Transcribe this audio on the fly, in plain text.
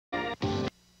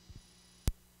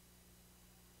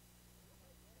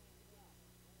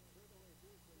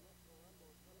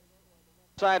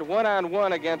Side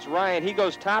one-on-one against Ryan. He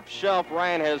goes top shelf.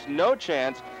 Ryan has no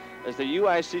chance as the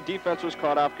UIC defense was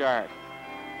caught off guard.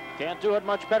 Can't do it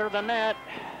much better than that.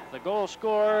 The goal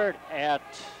scored at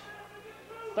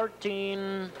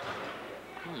 12.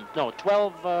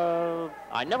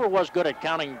 I never was good at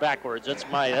counting backwards. That's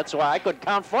why I could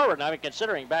count forward, and I'm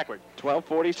considering backward.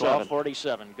 12:47.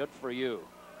 12:47. Good for you.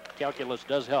 Calculus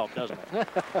does help, doesn't it?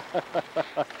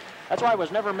 That's why I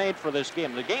was never made for this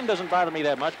game. The game doesn't bother me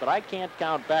that much, but I can't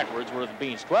count backwards worth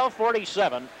beans.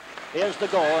 12:47 is the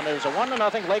goal, and there's a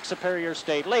 1-0 Lake Superior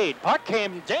State lead. Puck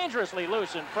came dangerously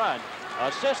loose in front.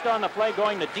 Assist on the play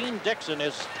going to Dean Dixon,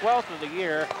 his 12th of the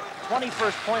year.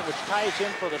 21st point, which ties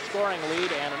him for the scoring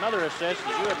lead, and another assist,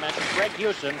 as you had mentioned, Greg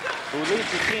Hewson, who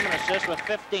leads the team in assists with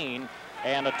 15,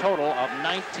 and a total of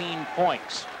 19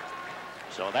 points.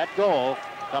 So that goal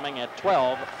coming at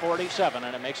 12:47,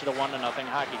 and it makes it a 1-0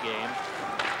 hockey game.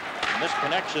 And this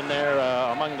connection there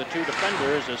among the two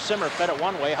defenders as Simmer fed it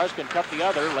one way, Huskin cut the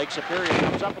other. Lake Superior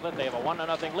comes up with it. They have a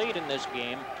 1-0 lead in this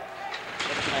game.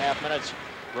 6.5 minutes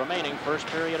remaining, first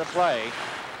period of play.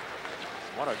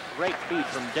 What a great feed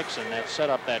from Dixon that set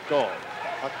up that goal.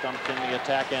 Puck dumped in the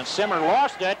attack, and Simmer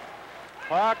lost it.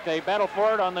 Puck, they battle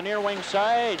for it on the near wing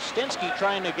side. Stinsky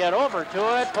trying to get over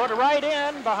to it, put it right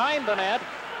in behind the net,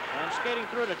 and skating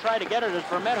through to try to get it is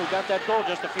Vermette, who got that goal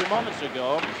just a few moments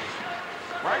ago.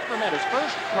 Mark Vermette, his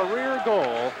first career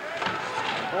goal.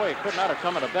 Boy, it could not have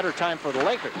come at a better time for the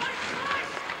Lakers.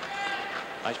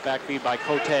 Nice back feed by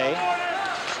Cote.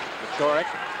 Machorik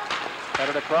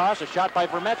headed across, a shot by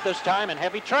Vermette this time, and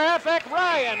heavy traffic.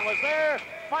 Ryan was there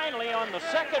finally on the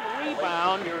second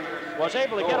rebound, was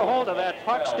able to get a hold of that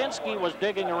puck. Stinsky was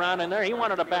digging around in there. He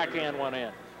wanted to backhand one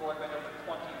in.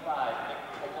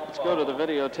 Let's go to the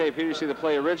videotape. Here you see the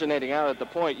play originating out at the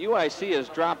point. UIC has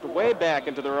dropped way back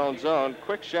into their own zone.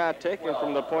 Quick shot taken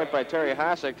from the point by Terry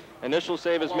Hosick. Initial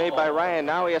save is made by Ryan.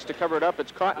 Now he has to cover it up.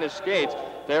 It's caught in his skates.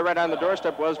 There right on the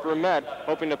doorstep was Vermette,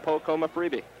 hoping to poke home a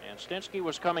freebie. And Stinsky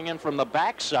was coming in from the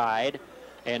backside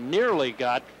and nearly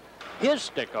got his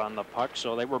stick on the puck,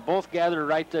 so they were both gathered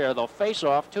right there. They'll face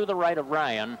off to the right of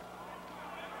Ryan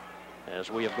as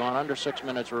we have gone under 6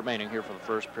 minutes remaining here for the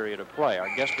first period of play.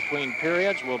 Our guest between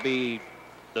periods will be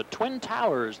the Twin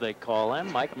Towers, they call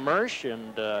them, Mike Mersch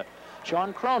and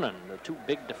Sean Cronin, the two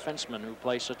big defensemen who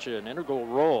play such an integral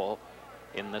role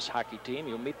in this hockey team.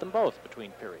 You'll meet them both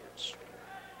between periods.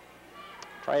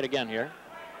 Try it again here.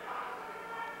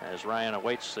 As Ryan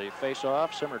awaits the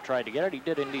face-off, Simmer tried to get it. He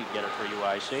did indeed get it for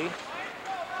UIC.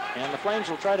 And the Flames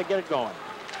will try to get it going.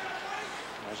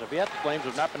 As of yet, the Flames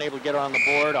have not been able to get it on the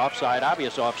board. Offside,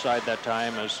 obvious offside that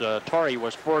time, as Torrey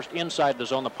was forced inside the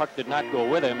zone. The puck did not go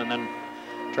with him, and then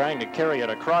trying to carry it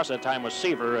across that time was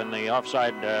Seaver, and the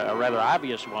offside, a rather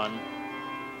obvious one,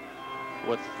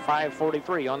 with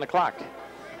 5:43 on the clock.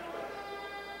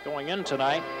 Going in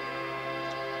tonight,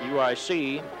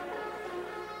 UIC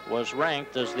was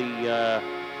ranked as the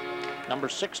number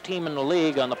 6 team in the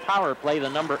league on the power play, the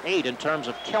number 8 in terms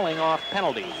of killing off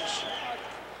penalties.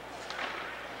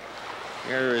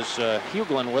 Here is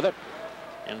Huglin with it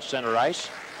in center ice.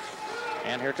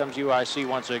 And here comes UIC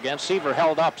once again. Seaver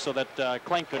held up so that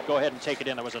Klink could go ahead and take it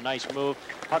in. That was a nice move.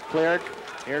 Puck cleared.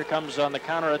 Here comes on the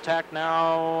counterattack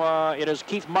now. It is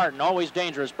Keith Martin, always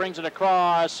dangerous. Brings it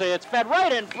across. It's fed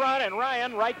right in front, and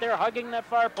Ryan, right there hugging that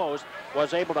far post,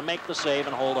 was able to make the save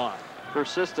and hold on.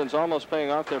 Persistence almost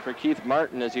paying off there for Keith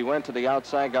Martin as he went to the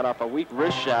outside, got off a weak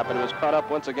wrist shot, but it was caught up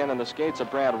once again in the skates of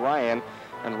Brad Ryan,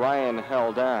 and Ryan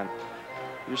held on.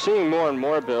 You're seeing more and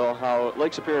more, Bill, how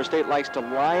Lake Superior State likes to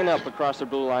line up across their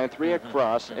blue line, 3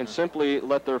 across, and simply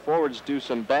let their forwards do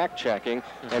some back checking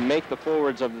and make the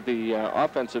forwards of the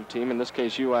offensive team, in this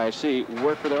case UIC,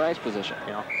 work for their ice position.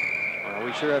 Yeah. Well,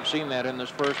 we sure have seen that in this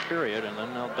first period, and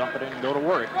then they'll dump it in and go to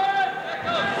work.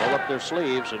 Roll up their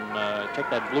sleeves and take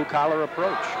that blue-collar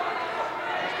approach.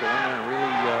 Let's go in there and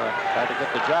really try to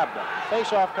get the job done.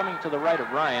 Face-off coming to the right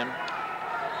of Ryan.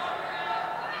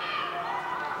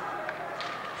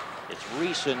 It's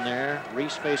Reese in there.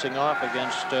 Reese facing off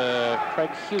against Craig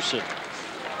Hewson.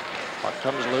 Puck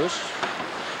comes loose.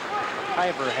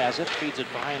 Piver has it, feeds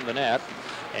it behind the net.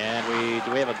 And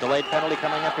do we have a delayed penalty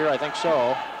coming up here? I think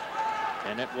so.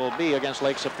 And it will be against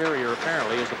Lake Superior,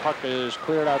 apparently, as the puck is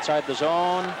cleared outside the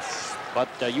zone. But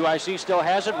UIC still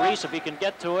has it. Reese, if he can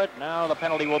get to it. Now the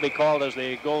penalty will be called as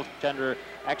the goaltender,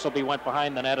 Axelby, went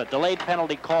behind the net. A delayed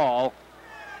penalty call.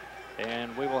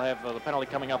 And we will have the penalty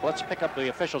coming up. Let's pick up the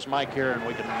official's mic here, and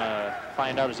we can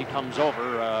find out as he comes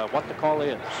over what the call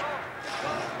is.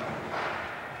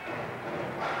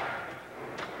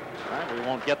 All right, we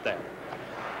won't get that.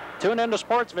 Tune into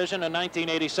Sports Vision in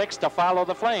 1986 to follow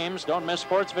the Flames. Don't miss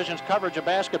Sports Vision's coverage of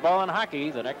basketball and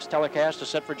hockey. The next telecast is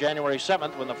set for January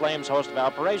 7th when the Flames host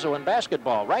Valparaiso in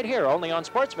basketball. Right here, only on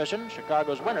Sports Vision,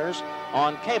 Chicago's winners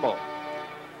on cable.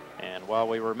 And while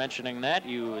we were mentioning that,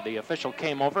 the official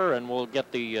came over, and we'll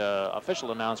get the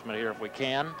official announcement here if we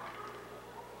can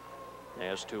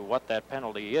as to what that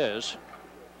penalty is.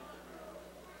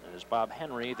 As Bob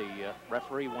Henry, the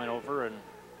referee, went over and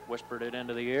whispered it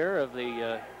into the ear of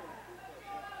the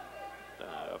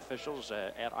officials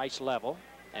at ice level.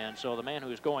 And so the man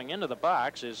who's going into the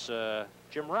box is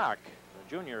Jim Rock, a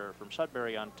junior from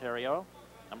Sudbury, Ontario,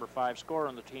 number 5 scorer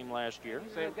on the team last year.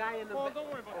 Don't worry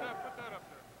about that. Put that up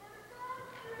there.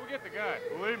 We'll get the guy.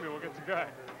 Believe me, we'll get the guy.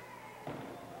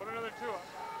 Put another 2 up.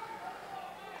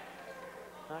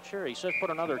 Not sure. He says put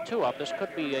another 2 up. This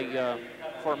could be a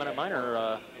 4-minute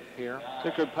minor here.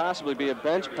 There could possibly be a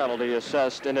bench penalty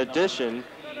assessed in addition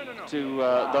to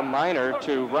the minor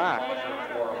to Rock.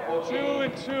 2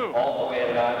 and 2.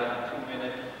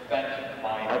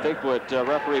 I think what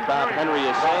referee Bob Henry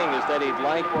is saying is that he'd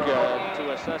like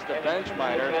to assess the bench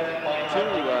minor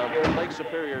to Lake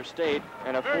Superior State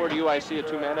and afford UIC a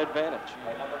 2-man advantage.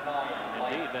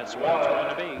 Indeed, that's what it's going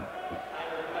to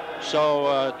be.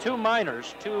 So 2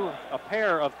 minors, a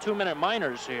pair of 2-minute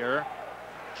minors here.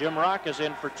 Jim Rock is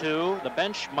in for 2. The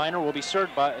bench minor will be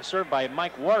served by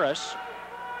Mike Warris.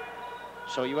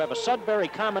 So you have a Sudbury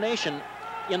combination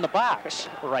in the box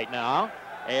right now,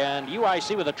 and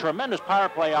UIC with a tremendous power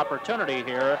play opportunity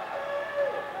here.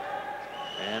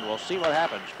 And we'll see what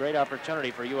happens. Great opportunity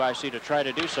for UIC to try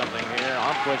to do something here.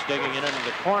 Almquist digging it into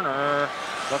the corner,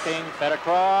 looking, fed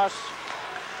across.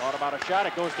 Thought about a shot.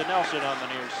 It goes to Nelson on the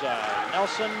near side.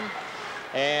 Nelson,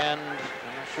 and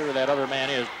I'm not sure who that other man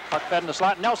is. Puck fed in the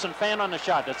slot. Nelson fanned on the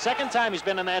shot. The second time he's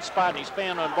been in that spot, and he's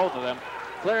fanned on both of them.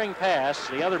 Clearing pass.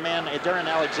 The other man, Darren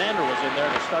Alexander, was in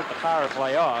there to start the power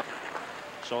play off.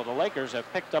 So the Lakers have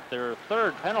picked up their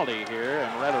 3rd penalty here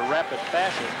in rather rapid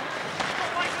fashion.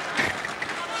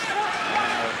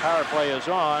 And the power play is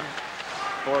on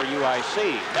for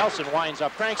UIC. Nelson winds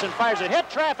up, cranks and fires it. Hit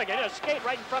traffic. It hit a skate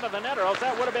right in front of the net, or else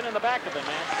that would have been in the back of the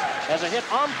net. As a hit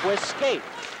Almquist skate.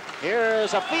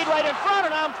 Here's a feed right in front,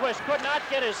 and Almquist could not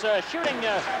get his shooting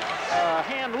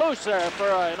hand loose for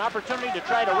an opportunity to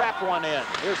try to wrap one in.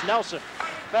 Here's Nelson,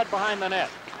 fed behind the net.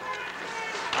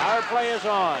 Power play is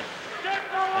on,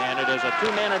 and it is a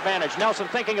 2-man advantage. Nelson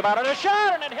thinking about it, a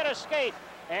shot, and it hit a skate,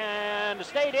 and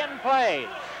stayed in play.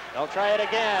 They'll try it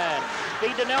again.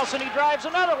 Feed to Nelson, he drives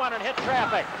another one and hit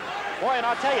traffic. Boy, and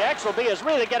I'll tell you, XLB is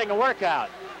really getting a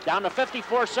workout. Down to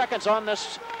 54 seconds on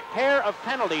this pair of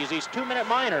penalties, these 2-minute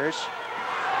minors.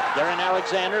 Darren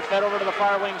Alexander fed over to the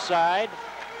far wing side.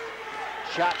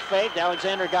 Shot faked.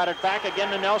 Alexander got it back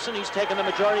again to Nelson. He's taken the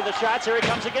majority of the shots. Here he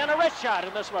comes again, a wrist shot,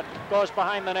 and this one goes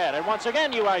behind the net. And once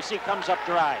again, UIC comes up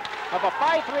dry. Have a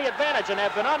 5-3 advantage and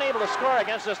have been unable to score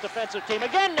against this defensive team.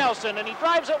 Again, Nelson, and he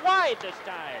drives it wide this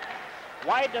time.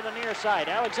 Wide to the near side.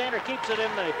 Alexander keeps it in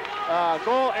the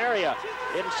goal area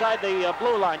inside the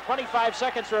blue line. 25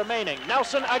 seconds remaining.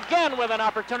 Nelson again with an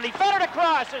opportunity. Fed it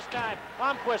across this time.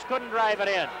 Almquist couldn't drive it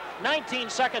in. 19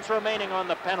 seconds remaining on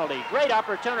the penalty. Great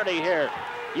opportunity here.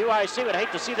 UIC would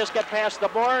hate to see this get past the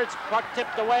boards. Puck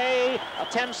tipped away.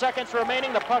 10 seconds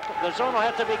remaining. The zone will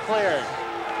have to be cleared.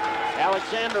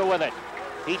 Alexander with it.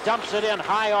 He dumps it in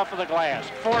high off of the glass.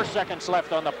 4 seconds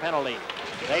left on the penalty.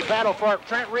 They battle for it.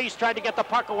 Trent Reese tried to get the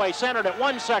puck away, centered at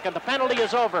 1 second. The penalty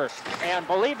is over. And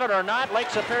believe it or not,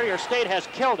 Lake Superior State has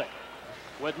killed it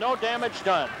with no damage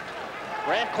done.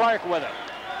 Grant Clark with it.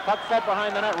 Puck fed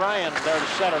behind the net. Ryan there to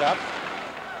set it up.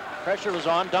 Pressure was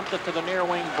on, dumped it to the near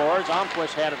wing boards.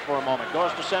 Almquist had it for a moment.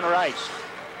 Goes to center ice.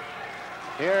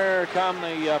 Here come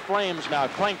the Flames now.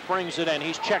 Klink brings it in.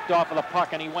 He's checked off of the puck,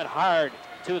 and he went hard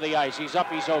to the ice. He's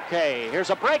up, he's okay.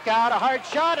 Here's a breakout, a hard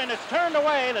shot, and it's turned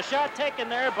away. The shot taken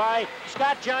there by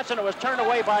Scott Johnson. It was turned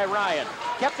away by Ryan.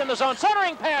 Kept in the zone,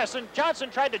 centering pass, and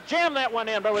Johnson tried to jam that one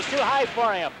in, but it was too high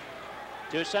for him.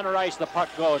 To center ice, the puck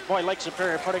goes. Boy, Lake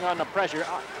Superior putting on the pressure,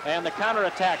 and the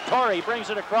counterattack. Torrey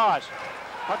brings it across.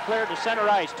 Puck cleared to center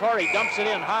ice. Torrey dumps it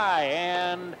in high,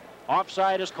 and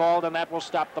offside is called, and that will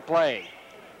stop the play.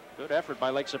 Good effort by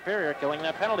Lake Superior, killing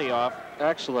that penalty off.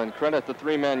 Excellent. Credit the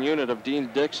 3-man unit of Dean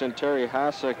Dixon, Terry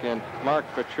Hasek, and Mark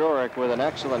Pachorik with an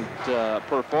excellent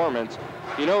performance.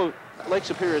 You know, Lake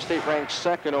Superior State ranks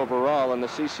 2nd overall in the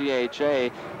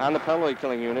CCHA on the penalty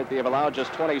killing unit. They have allowed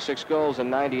just 26 goals in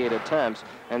 98 attempts,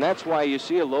 and that's why you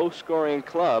see a low-scoring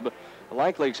club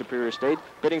like Lake Superior State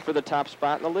bidding for the top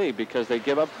spot in the league, because they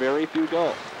give up very few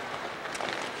goals.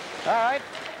 All right,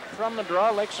 from the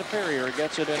draw, Lake Superior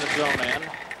gets it in its own end.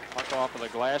 Puck off of the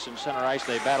glass in center ice.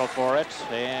 They battle for it.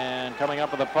 And coming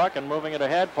up with the puck and moving it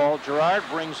ahead, Paul Gerard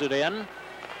brings it in.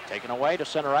 Taken away to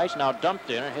center ice, now dumped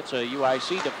in. It hits a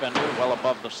UIC defender well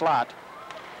above the slot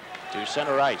to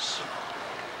center ice.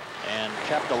 And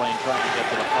Chapdelaine trying to get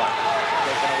to the puck.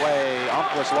 Taken away,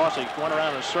 Almquist lost it. He went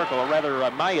around in a circle, or rather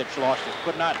Majic lost it,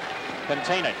 could not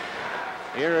contain it.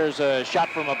 Here is a shot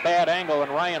from a bad angle,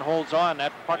 and Ryan holds on.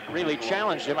 That puck really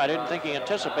challenged him. I didn't think he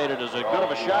anticipated as good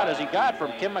of a shot as he got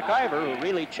from Kim McIver, who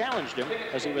really challenged him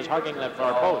as he was hugging that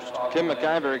far post. Kim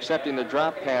McIver accepting the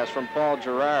drop pass from Paul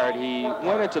Gerard. He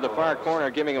went into the far corner,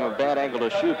 giving him a bad angle to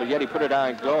shoot, but yet he put it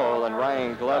on goal, and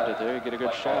Ryan gloved it there. You get a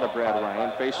good shot of Brad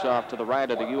Ryan. Face off to the right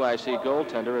of the UIC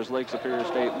goaltender as Lake Superior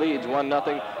State leads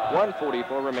 1-0,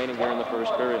 1:44 remaining here in the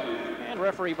first period. And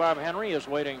referee Bob Henry is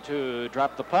waiting to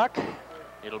drop the puck.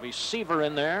 It'll be Seaver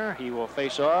in there. He will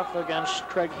face off against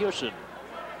Craig Hewson.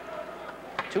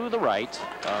 To the right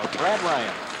of Brad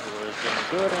Ryan, who has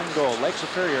been good in goal. Lake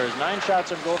Superior has 9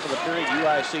 shots in goal for the period,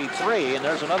 UIC 3, and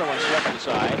there's another one swept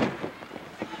inside.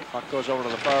 Puck goes over to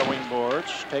the far wing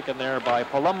boards, taken there by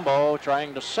Palumbo,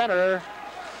 trying to center.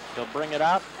 He'll bring it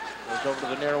out. Goes over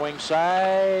to the near wing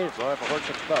side. Boy,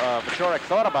 Pachorik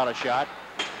thought about a shot.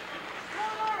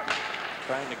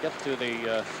 Trying to get to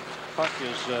the puck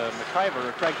is McIver,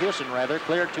 or Craig Hewson rather,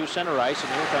 cleared to center ice,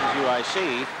 and here comes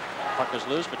UIC. Puck is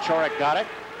loose, but Chorik got it.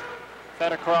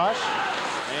 Fed across,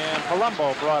 and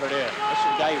Palumbo brought it in. This is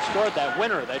the guy who scored that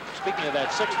winner. Speaking of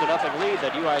that 6-0 lead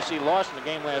that UIC lost in the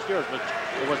game last year,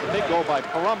 it was the big goal by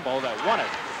Palumbo that won it.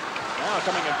 Now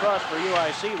coming across for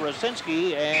UIC,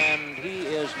 Rosinski, and he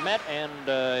is met, and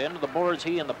into the boards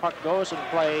he and the puck goes, and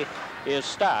play is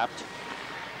stopped.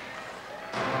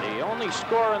 The only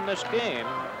score in this game,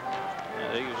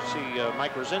 you see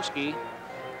Mike Rosinski.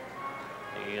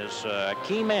 He is a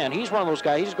key man. He's one of those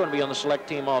guys. He's going to be on the select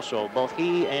team also. Both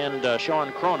he and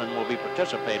Sean Cronin will be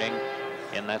participating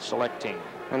in that select team.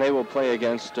 And they will play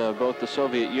against both the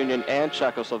Soviet Union and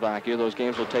Czechoslovakia. Those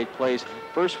games will take place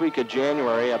first week of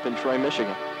January up in Troy,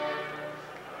 Michigan.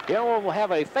 Here we'll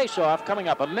have a face-off coming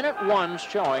up. 1:01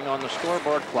 showing on the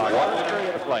scoreboard clock. 1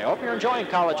 period of play. Hope you're enjoying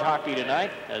college hockey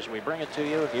tonight as we bring it to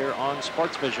you here on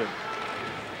Sports Vision.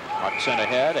 Puck sent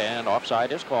ahead, and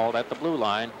offside is called at the blue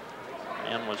line.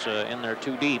 And was in there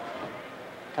too deep.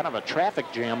 Kind of a traffic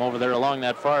jam over there along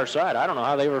that far side. I don't know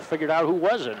how they ever figured out who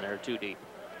was in there too deep.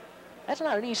 That's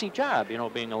not an easy job, you know,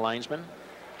 being a linesman,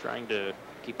 trying to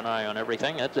keep an eye on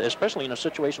everything, especially in a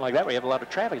situation like that where you have a lot of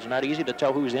traffic. It's not easy to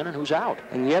tell who's in and who's out.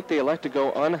 And yet they elect to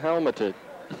go unhelmeted.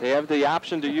 They have the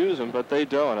option to use them, but they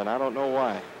don't, and I don't know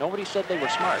why. Nobody said they were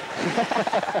smart.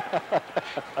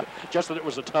 Just that it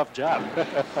was a tough job.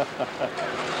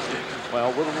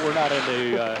 Well, we're not in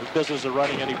the business of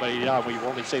running anybody down. We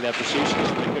only say that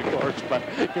facetiously, of course, but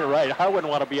you're right. I wouldn't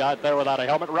want to be out there without a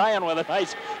helmet. Ryan with a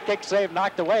nice kick save,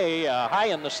 knocked away high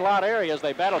in the slot area as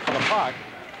they battled for the puck.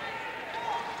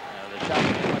 The shot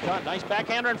came much on. Nice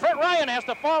backhander in front. Ryan has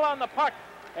to fall on the puck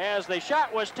as the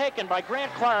shot was taken by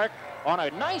Grant Clark on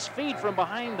a nice feed from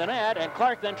behind the net, and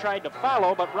Clark then tried to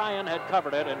follow, but Ryan had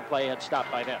covered it, and play had stopped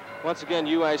by them. Once again,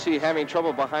 UIC having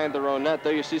trouble behind their own net.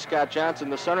 There you see Scott Johnson.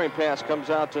 The centering pass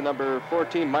comes out to number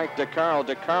 14, Mike DeCarl.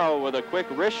 DeCarl with a quick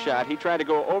wrist shot. He tried to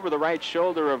go over the right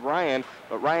shoulder of Ryan,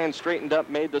 but Ryan straightened up,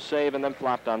 made the save, and then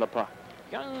flopped on the puck.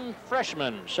 Young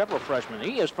freshman, several freshmen.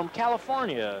 He is from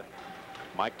California.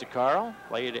 Mike DeCarl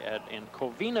played in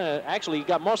Covina. Actually, he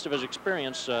got most of his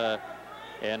experience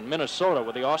in Minnesota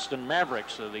with the Austin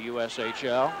Mavericks of the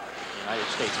USHL, United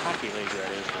States Hockey League,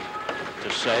 that is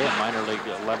to say, a minor league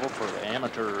level for the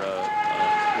amateur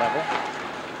level.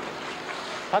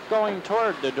 Puck going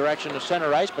toward the direction of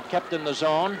center ice, but kept in the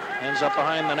zone. Ends up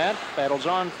behind the net, battles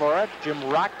on for it. Jim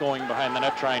Rock going behind the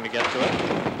net, trying to get to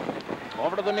it.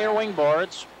 Over to the near wing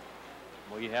boards.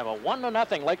 We have a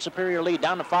 1-0 Lake Superior lead,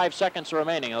 down to 5 seconds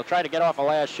remaining. He'll try to get off a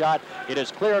last shot. It is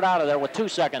cleared out of there with 2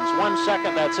 seconds. 1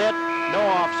 second, that's it. No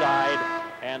offside.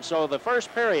 And so the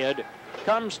first period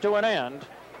comes to an end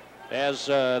as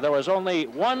there was only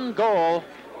 1 goal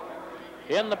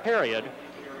in the period.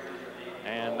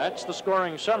 And that's the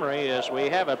scoring summary as we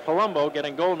have it. Palumbo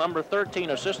getting goal number 13,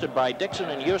 assisted by Dixon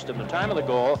and Houston. The time of the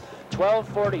goal,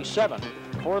 12:47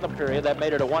 for the period. That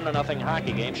made it a 1-0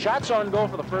 hockey game. Shots on goal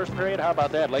for the first period. How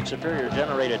about that? Lake Superior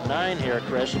generated 9 here,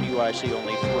 Chris, and UIC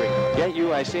only 3. Yeah,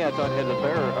 UIC, I thought, had the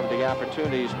better of the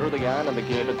opportunities early on in the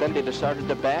game, but then they decided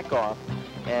to back off,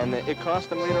 and it cost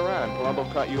them later on.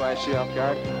 Palumbo caught UIC off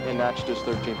guard and notched his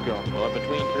 13th goal. Well,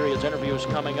 between periods interviews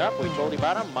coming up. We told you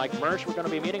about them. Mike Mersch we're going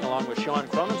to be meeting along with Sean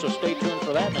Cronin, so stay tuned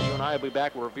for that, and you and I will be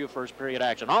back. We'll review first period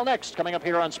action. All next, coming up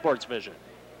here on Sports Vision.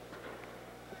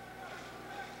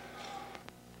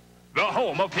 The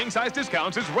home of king-size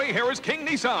discounts is Ray Harrah's King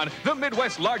Nissan, the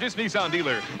Midwest's largest Nissan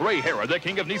dealer. Ray Harrah, the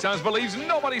king of Nissans, believes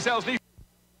nobody sells Nissan.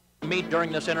 Meet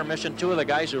during this intermission two of the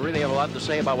guys who really have a lot to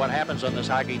say about what happens on this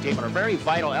hockey team and are very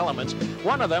vital elements.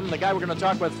 One of them, the guy we're going to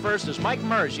talk with first, is Mike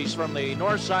Mersch. He's from the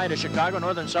north side of Chicago,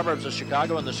 northern suburbs of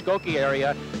Chicago, in the Skokie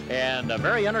area, and a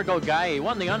very integral guy. He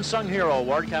won the Unsung Hero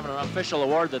Award, kind of an unofficial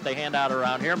award that they hand out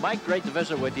around here. Mike, great to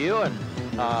visit with you, and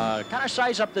kind of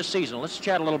size up this season. Let's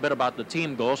chat a little bit about the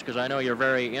team goals, because I know you're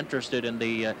very interested in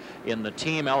the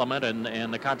team element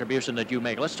and the contribution that you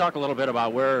make. Let's talk a little bit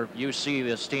about where you see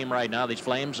this team right now, these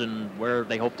Flames, and where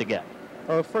they hope to get.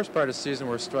 Well, the first part of the season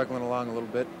we're struggling along a little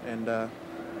bit, and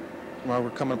while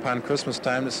we're coming upon Christmas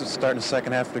time, this is starting the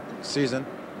second half of the season,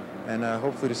 and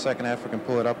hopefully the second half we can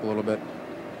pull it up a little bit.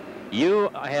 You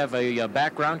have a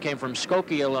background, came from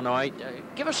Skokie, Illinois.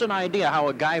 Give us an idea how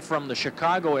a guy from the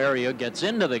Chicago area gets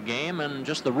into the game and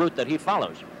just the route that he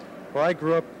follows. Well, I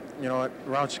grew up,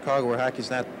 around Chicago where hockey's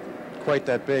not quite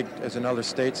that big as in other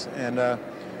states, and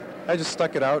I just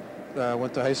stuck it out.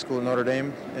 Went to high school in Notre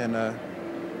Dame and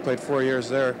played 4 years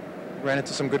there. Ran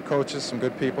into some good coaches, some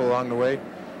good people along the way,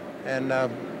 and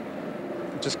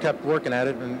just kept working at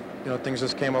it, and things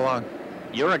just came along.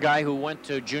 You're a guy who went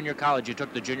to junior college. You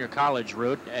took the junior college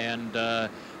route, and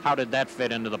how did that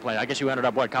fit into the play? I guess you ended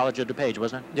up, College of DuPage,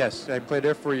 wasn't it? Yes, I played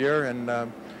there for a year and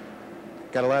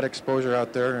got a lot of exposure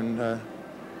out there, and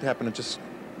happened to just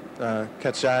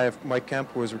catch eye of Mike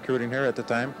Kemp, who was recruiting here at the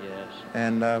time. Yes.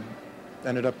 And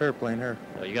ended up here, playing here.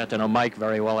 Well, you got to know Mike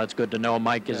very well. That's good to know.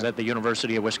 Mike is at the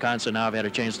University of Wisconsin now. I've had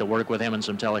a chance to work with him in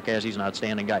some telecasts. He's an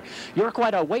outstanding guy. You're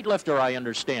quite a weightlifter, I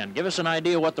understand. Give us an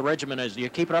idea what the regimen is. Do you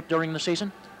keep it up during the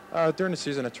season? During the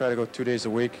season, I try to go 2 days a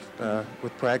week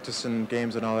with practice and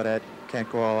games and all of that. Can't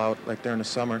go all out like during the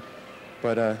summer,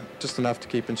 but just enough to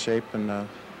keep in shape and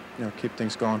keep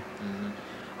things going. Mm-hmm.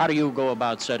 How do you go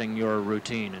about setting your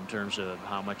routine in terms of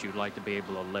how much you'd like to be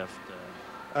able to lift?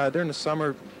 During the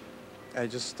summer, I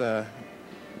just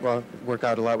work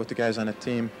out a lot with the guys on the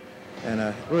team,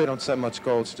 and really don't set much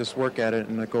goals. Just work at it,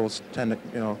 and the goals tend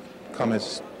to come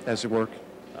as you work.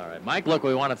 All right, Mike, look,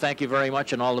 we want to thank you very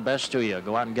much and all the best to you.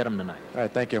 Go out and get them tonight. All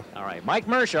right, thank you. All right, Mike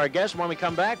Mersch, our guest. When we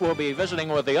come back, we'll be visiting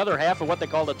with the other half of what they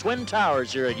call the Twin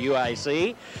Towers here at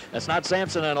UIC. That's not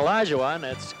Sampson and Olajuwon,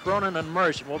 that's Cronin and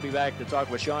Mersch. We'll be back to talk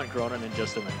with Sean Cronin in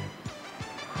just a minute.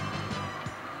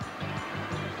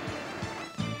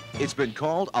 It's been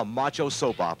called a macho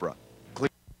soap opera.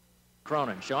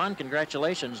 Cronin. Sean,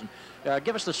 congratulations.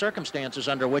 Give us the circumstances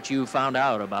under which you found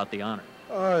out about the honor.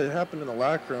 It happened in the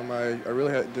locker room. I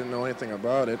really didn't know anything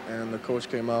about it, and the coach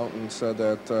came out and said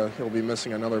that he'll be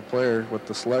missing another player with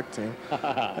the select team,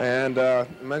 and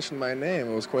mentioned my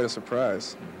name. It was quite a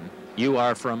surprise. Mm-hmm. You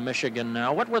are from Michigan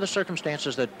now. What were the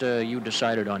circumstances that you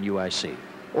decided on UIC?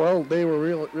 Well, they were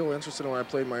real interested when I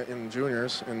played in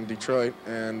juniors in Detroit,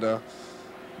 and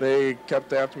they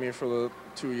kept after me for the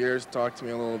 2 years, talked to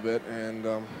me a little bit, and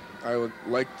I would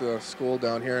like the school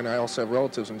down here, and I also have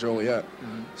relatives in Joliet,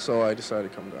 so I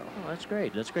decided to come down. Oh, that's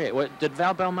great. That's great. What, did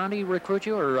Val Belmonte recruit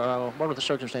you, or what were the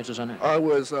circumstances on it? I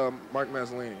was Mark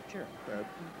Mazzolini. Sure.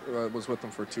 I was with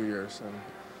him for 2 years, and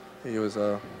he was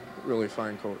a really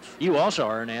fine coach. You also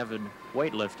are an avid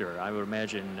weightlifter. I would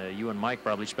imagine you and Mike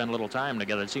probably spend a little time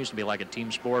together. It seems to be like a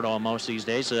team sport almost these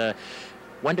days.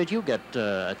 When did you get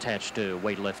attached to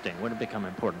weightlifting? When did it become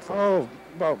important for you? Oh,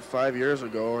 about 5 years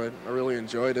ago. I really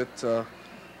enjoyed it.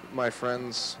 My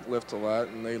friends lift a lot,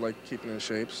 and they like keeping in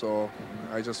shape, so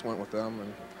I just went with them,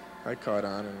 and I caught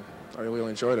on, and I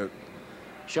really enjoyed it.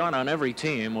 Sean, on every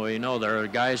team, we know there are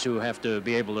guys who have to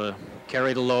be able to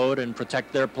carry the load and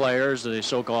protect their players, the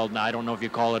so-called, I don't know if you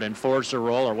call it enforcer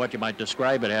role or what you might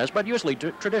describe it as, but usually,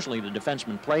 traditionally, the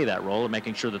defensemen play that role of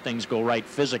making sure that things go right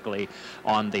physically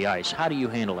on the ice. How do you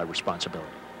handle that responsibility?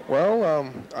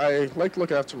 Well, I like to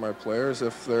look after my players.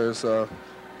 If there's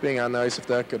being on the ice, if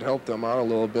that could help them out a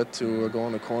little bit to go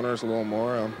in the corners a little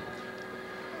more,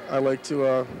 I like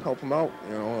to help them out.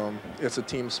 It's a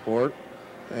team sport.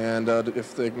 And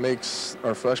if it makes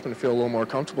our freshmen feel a little more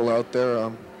comfortable out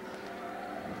there,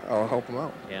 I'll help them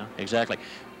out. Yeah, exactly.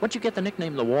 What'd you get the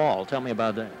nickname The Wall? Tell me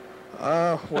about that.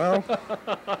 Well,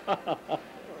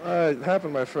 it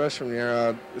happened my freshman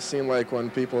year. It seemed like when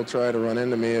people try to run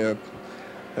into me,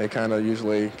 they kind of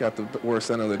usually got the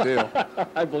worst end of the deal.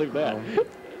 I believe that.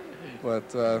 But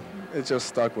it just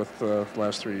stuck with the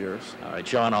last 3 years. All right,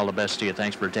 Sean, all the best to you.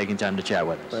 Thanks for taking time to chat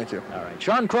with us. Thank you. All right,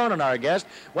 Sean Cronin, our guest.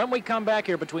 When we come back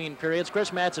here between periods, Chris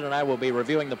Mattson and I will be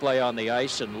reviewing the play on the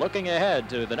ice and looking ahead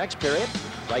to the next period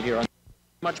right here on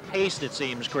Much paced, it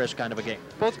seems, Chris, kind of a game.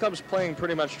 Both clubs playing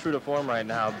pretty much true to form right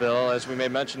now, Bill. As we may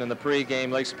mention in the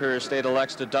pregame, Lake Superior State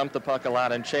elects to dump the puck a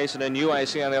lot and chase it. And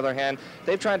UIC, on the other hand,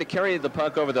 they've tried to carry the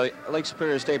puck over the Lake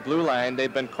Superior State blue line.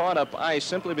 They've been caught up ice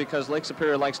simply because Lake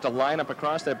Superior likes to line up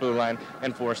across that blue line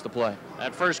and force the play.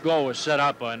 That first goal was set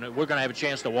up, and we're going to have a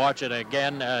chance to watch it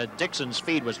again. Dixon's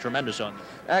feed was tremendous on them.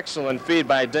 Excellent feed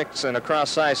by Dixon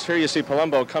across ice. Here you see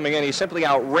Palumbo coming in. He simply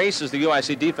outraces the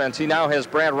UIC defense. He now has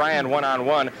Brad Ryan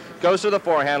one-on-one. Goes to the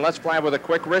forehand. Let's fly with a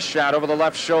quick wrist shot over the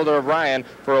left shoulder of Ryan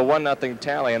for a 1-0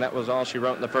 tally, and that was all she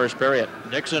wrote in the first period.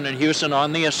 Dixon and Houston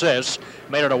on the assists.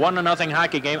 Made it a 1-0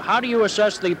 hockey game. How do you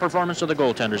assess the performance of the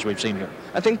goaltenders we've seen here?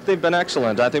 I think they've been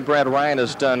excellent. I think Brad Ryan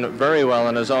has done very well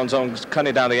in his own zone,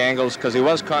 cutting down the angles, because he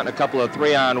was caught in a couple of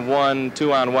 3-on-1,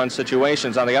 2-on-1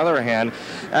 situations. On the other hand,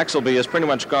 Exelby has pretty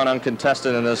much gone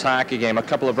uncontested in this hockey game. A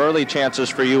couple of early chances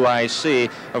for UIC.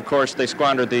 Of course, they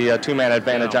squandered the two-man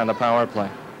advantage on the power play.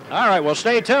 All right, well,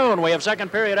 stay tuned. We have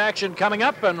second period action coming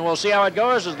up, and we'll see how it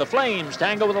goes as the Flames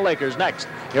tangle with the Lakers next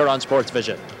here on Sports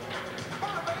Vision.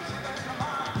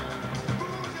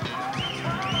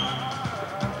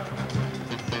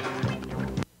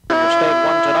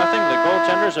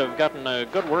 Have gotten a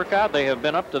good workout. They have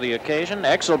been up to the occasion.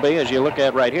 Exelby, as you look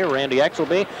at right here, Randy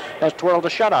Exelby has twirled a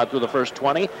shutout through the first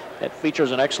 20. It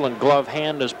features an excellent glove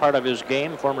hand as part of his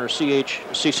game. Former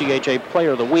CCHA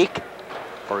Player of the Week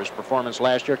for his performance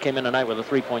last year. Came in tonight with a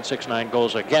 3.69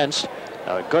 goals against.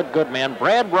 A good man.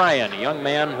 Brad Ryan, a young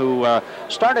man who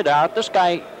started out. This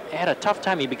guy had a tough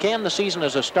time. He began the season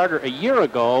as a starter a year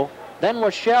ago, then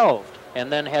was shelved, and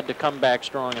then had to come back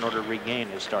strong in order to regain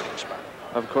his starting spot.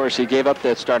 Of course, he gave up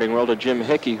that starting role to Jim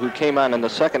Hickey, who came on in the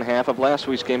second half of last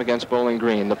week's game against Bowling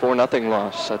Green, the 4-0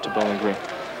 loss to Bowling Green.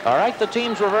 All right, the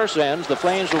team's reverse ends. The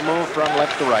Flames will move from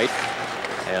left to right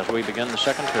as we begin the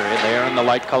second period. They are in the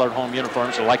light-colored home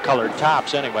uniforms, the light-colored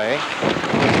tops anyway.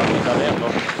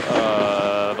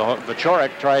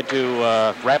 Vachorik tried to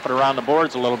wrap it around the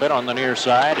boards a little bit on the near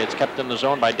side. It's kept in the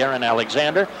zone by Darren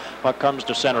Alexander. Puck comes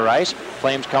to center ice.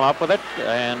 Flames come up with it,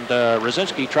 and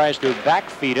Rosinski tries to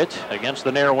backfeed it against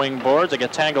the near wing boards. They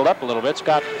get tangled up a little bit.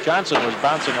 Scott Johnson was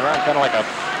bouncing around kind of like a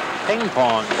ping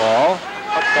pong ball.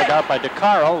 Puck dug out by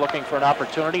DeCaro, looking for an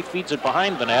opportunity. Feeds it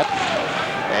behind the net.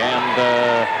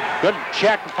 And good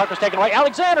check. The puck was taken away.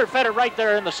 Alexander fed it right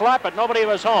there in the slot, but nobody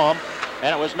was home.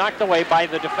 And it was knocked away by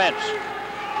the defense.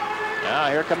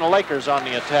 Now here come the Lakers on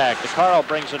the attack. DeCarlo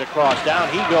brings it across. Down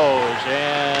he goes,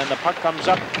 and the puck comes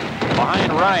up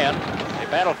behind Ryan. They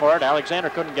battle for it.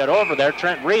 Alexander couldn't get over there.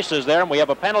 Trent Reese is there, and we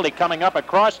have a penalty coming up. A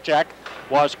cross-check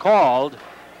was called,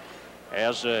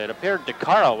 as it appeared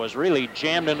DeCarlo was really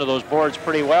jammed into those boards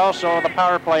pretty well. So the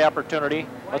power play opportunity.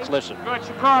 Let's listen. Good,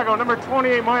 Chicago, number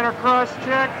 28, minor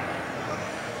cross-check.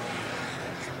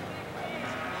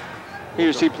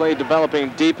 Here's he played developing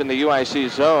deep in the UIC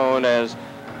zone, as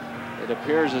it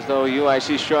appears as though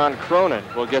UIC Sean Cronin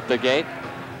will get the gate.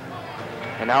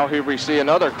 And now here we see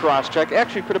another cross-check.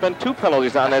 Actually could have been two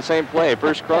penalties on that same play.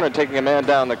 First Cronin taking a man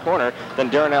down the corner,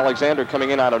 then Darren Alexander coming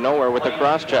in out of nowhere with the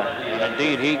cross-check.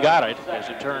 Indeed, he got it, as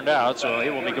it turned out, so he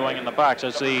will be going in the box.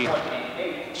 It's the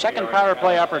second power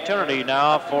play opportunity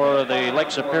now for the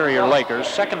Lake Superior Lakers.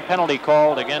 Second penalty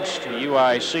called against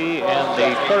UIC, and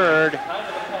the third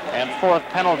and fourth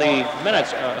penalty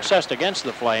minutes assessed against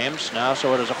the Flames now.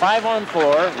 So it is a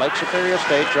 5-on-4. Lake Superior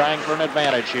State trying for an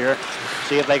advantage here.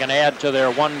 See if they can add to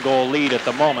their one-goal lead at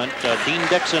the moment. Dean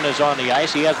Dixon is on the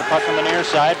ice. He has the puck on the near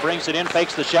side, brings it in,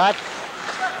 fakes the shot.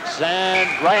 And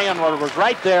Ryan was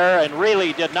right there and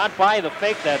really did not buy the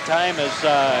fake that time, as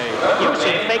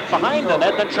Houston faked behind the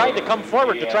net, then tried to come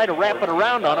forward to try to wrap it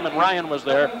around on him, and Ryan was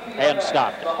there and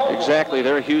stopped it. Exactly.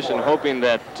 There Houston hoping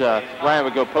that Ryan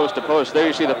would go post to post. There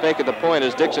you see the fake at the point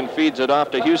as Dixon feeds it off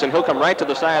to Houston. He'll come right to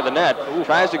the side of the net,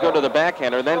 tries to go to the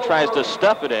backhander, then tries to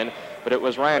stuff it in, but it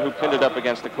was Ryan who pinned it up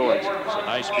against the cords. It's a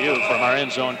nice view from our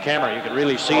end zone camera. You can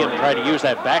really see him try to use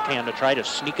that backhand to try to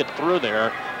sneak it through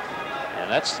there. And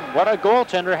that's what a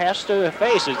goaltender has to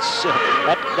face. It's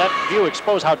that view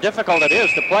exposed how difficult it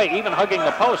is to play, even hugging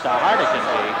the post, how hard it can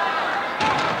be.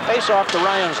 Face off to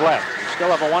Ryan's left. We still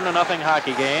have a 1-0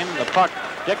 hockey game. The puck,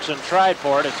 Dixon tried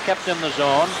for it. It's kept in the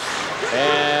zone.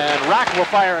 And Rock will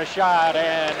fire a shot,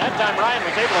 and that time Ryan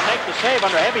was able to make the save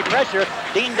under heavy pressure.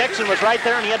 Dean Dixon was right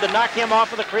there, and he had to knock him off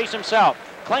of the crease himself.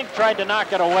 Klink tried to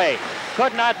knock it away.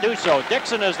 Could not do so.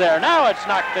 Dixon is there. Now it's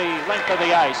knocked the length of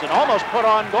the ice and almost put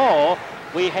on goal.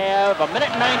 We have a minute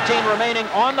 19 remaining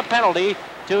on the penalty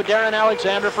to Darren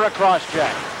Alexander for a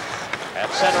cross-check.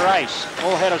 At center ice,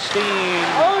 full head of steam.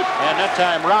 And that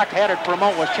time Rock had it for a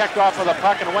moment, was checked off with a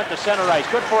puck and went to center ice.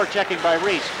 Good forechecking by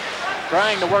Reese.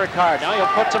 trying to work hard. Now he'll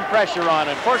put some pressure on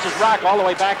and forces Rock all the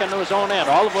way back into his own end,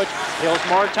 all of which kills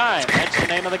more time. That's the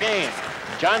name of the game.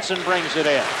 Johnson brings it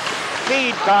in.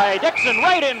 Feed by Dixon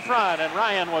right in front, and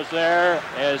Ryan was there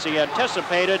as he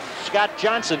anticipated. Scott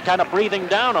Johnson kind of breathing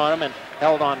down on him and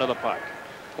held on to the puck.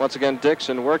 Once again,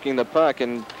 Dixon working the puck,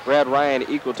 and Brad Ryan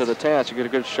equal to the task. You get a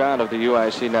good shot of the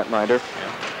UIC netminder.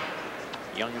 Yeah.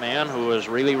 Young man who has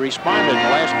really responded in the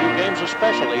last few games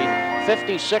especially.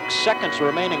 56 seconds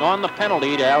remaining on the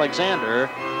penalty to Alexander,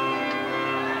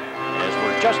 as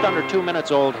we're just under 2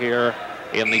 minutes old here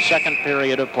in the second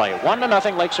period of play.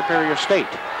 1-0 Lake Superior State.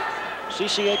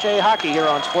 CCHA hockey here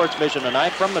on Sports Vision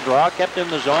tonight from the draw, kept in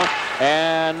the zone,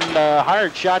 and a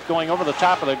hard shot going over the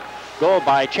top of the goal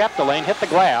by Chapdelaine, hit the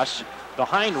glass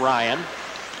behind Ryan.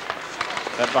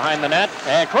 Then behind the net,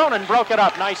 and Cronin broke it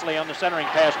up nicely on the centering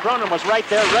pass. Cronin was right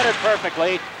there, read it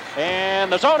perfectly,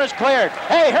 and the zone is cleared.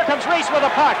 Hey, here comes Reese with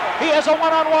a puck. He has a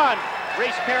one-on-one.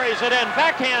 Reese carries it in,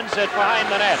 backhands it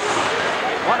behind the net.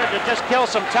 Wanted to just kill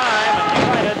some time and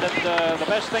decided that the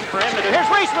best thing for him to do. Here's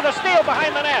Reese with a steal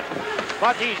behind the net.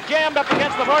 But he's jammed up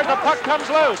against the board. The puck comes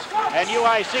loose. And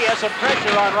UIC has some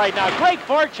pressure on right now. Great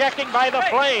forechecking by the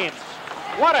Flames.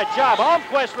 What a job.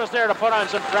 Holmquist was there to put on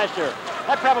some pressure.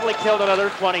 That probably killed another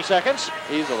 20 seconds.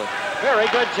 Easily. Very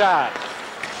good job.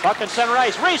 Puck in center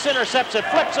ice. Reese intercepts it,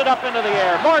 flips it up into the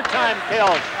air. More time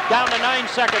killed. Down to 9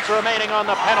 seconds remaining on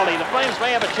the penalty. The Flames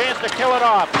may have a chance to kill it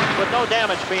off with no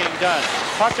damage being done.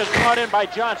 Puck is brought in by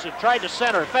Johnson. Tried to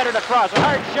center, fed it across. A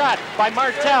hard shot by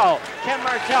Martell. Ken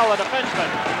Martell, a defenseman,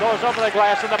 goes over the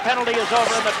glass, and the penalty is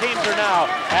over, and the teams are now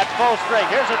at full strength.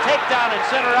 Here's a takedown in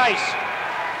center ice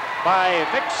by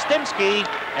Vic Stimsky,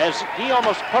 as he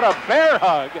almost put a bear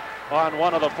hug on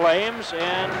one of the Flames,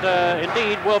 and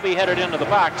indeed will be headed into the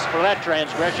box for that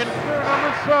transgression.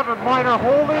 Number 7, minor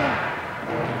holding.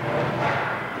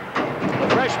 The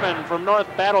freshman from North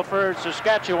Battleford,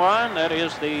 Saskatchewan. That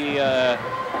is the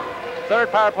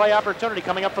third power play opportunity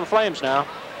coming up for the Flames now.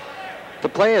 The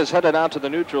play is headed out to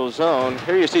the neutral zone.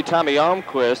 Here you see Tommy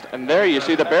Almquist, and there you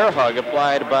see the bear hug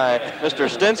applied by Mr.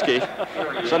 Stinsky,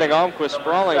 sending Almquist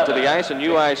sprawling to the ice, and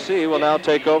UIC will now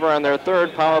take over on their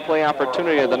third power play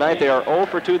opportunity of the night. They are 0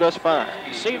 for 2 thus far.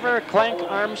 Seaver, Clank,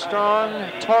 Armstrong,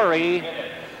 Torrey,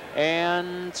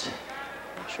 and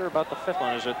I'm not sure about the fifth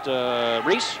one. Is it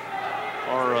Reese?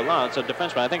 Or no, it's a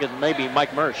defenseman. I think it may be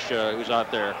Mike Mersch who's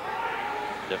out there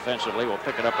defensively. We'll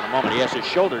pick it up in a moment. He has his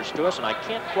shoulders to us, and I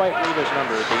can't quite read his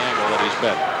number at the angle that he's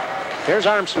been. Here's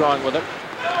Armstrong with it.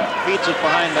 Feeds it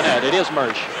behind the net. It is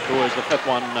Mersch who is the fifth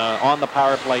one on the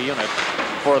power play unit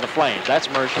for the Flames. That's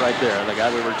Mersch right there, the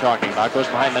guy we were talking about. Goes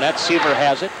behind the net. Seaver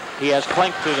has it. He has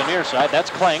Clank to the near side. That's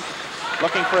Clank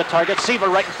looking for a target. Seaver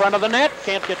right in front of the net.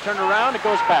 Can't get turned around. It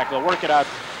goes back. They'll work it out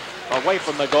away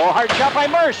from the goal. Hard shot by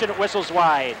Mersch, and it whistles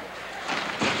wide.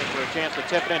 For a chance to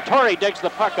tip it in. Torrey digs the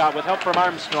puck out with help from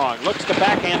Armstrong. Looks to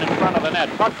backhand in front of the net.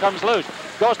 Puck comes loose.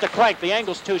 Goes to Clank. The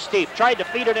angle's too steep. Tried to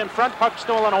feed it in front. Puck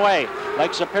stolen away.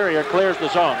 Lake Superior clears the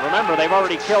zone. Remember, they've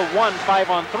already killed one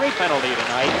 5-on-3 penalty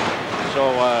tonight.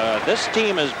 So this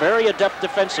team is very adept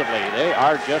defensively. They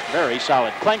are just very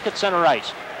solid. Clank at center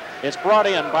ice. It's brought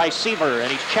in by Seaver,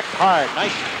 and he's checked hard.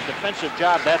 Nice defensive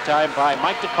job that time by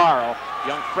Mike DeCarl,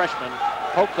 young freshman.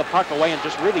 Poked the puck away and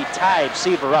just really tied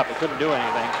Seaver up. He couldn't do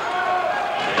anything.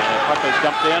 And the puck is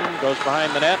dumped in, goes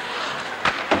behind the net.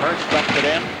 Mersch dumped it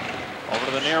in over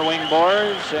to the near wing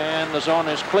boards, and the zone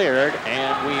is cleared.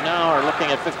 And we now are looking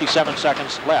at 57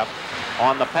 seconds left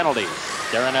on the penalty.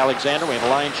 Darren Alexander, we have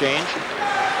a line change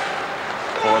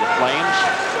for the Flames.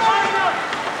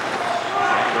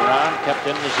 And around, kept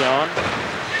in the zone.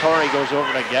 Torrey goes over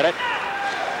to get it.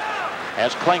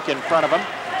 Has Clank in front of him.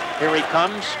 Here he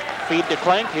comes. Feed to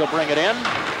Clank. He'll bring it in.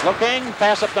 Looking.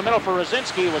 Pass up the middle for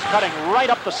Rosinski. Was cutting right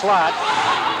up the slot.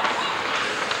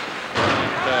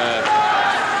 And,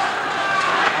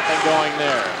 nothing going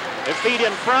there. The feed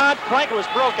in front. Clank was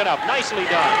broken up. Nicely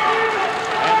done.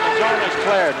 And the zone is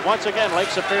cleared. Once again, Lake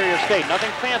Superior State.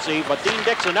 Nothing fancy, but Dean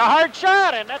Dixon. Now hard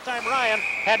shot. And that time Ryan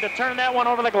had to turn that one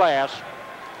over the glass.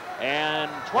 And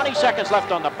 20 seconds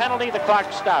left on the penalty. The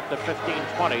clock stopped at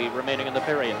 15:20 remaining in the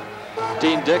period.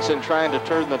 Dean Dixon trying to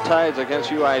turn the tides against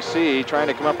UIC, trying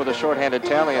to come up with a shorthanded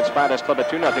tally and spot his club a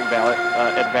 2-0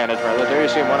 advantage. There you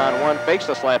see him one-on-one, fakes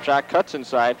the slap shot, cuts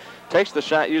inside, takes the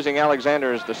shot using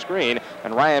Alexander as the screen,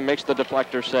 and Ryan makes the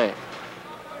deflector save.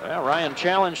 Well, Ryan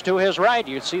challenged to his right.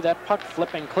 You see that puck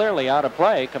flipping clearly out of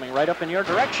play, coming right up in your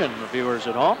direction, the viewers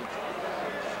at home.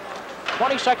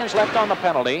 20 seconds left on the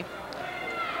penalty,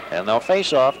 and they'll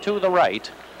face off to the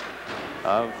right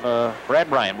of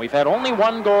Brad Ryan. We've had only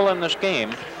one goal in this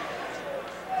game.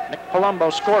 Nick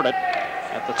Palumbo scored it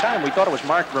At the time, we thought it was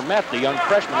Mark Vermette, the young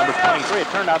freshman, number 23. It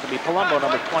turned out to be Palumbo,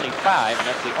 number 25, and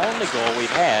that's the only goal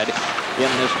we've had in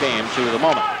this game to the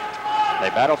moment. They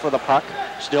battle for the puck.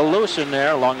 Still loose in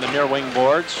there along the near wing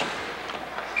boards.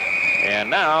 And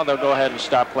now they'll go ahead and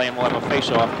stop playing. We'll have a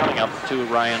face-off coming up to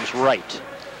Ryan's right.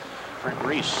 Frank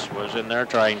Reese was in there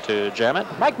trying to jam it.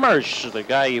 Mike Mersch, the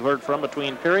guy you heard from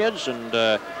between periods, and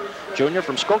junior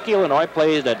from Skokie, Illinois,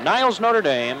 plays at Niles, Notre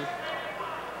Dame.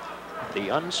 The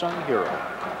unsung hero.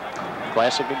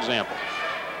 Classic example.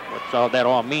 What all that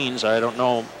all means, I don't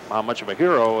know how much of a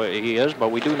hero he is, but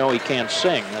we do know he can't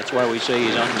sing. That's why we say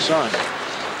he's unsung.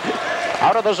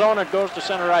 Out of the zone, it goes to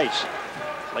center ice.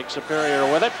 Lake Superior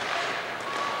with it.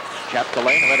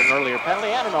 Chapdelaine, who had an earlier penalty,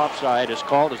 and an offside is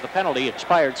called as the penalty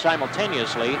expired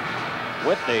simultaneously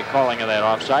with the calling of that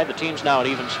offside. The team's now at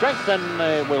even strength, and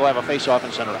we'll have a face-off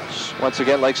in center ice. Once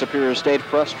again, Lake Superior State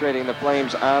frustrating the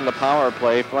Flames on the power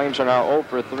play. Flames are now 0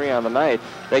 for 3 on the night.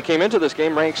 They came into this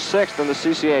game ranked 6th in the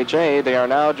CCHA. They are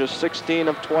now just 16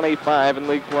 of 25 in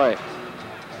league play.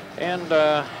 And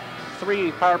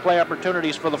 3 power play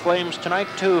opportunities for the Flames tonight,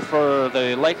 2 for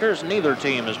the Lakers. Neither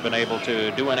team has been able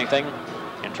to do anything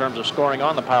in terms of scoring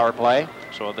on the power play.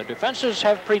 So the defenses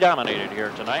have predominated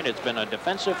here tonight. It's been a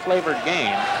defensive-flavored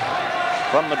game.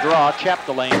 From the draw,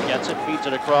 Chapdelaine gets it, feeds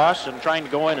it across, and trying to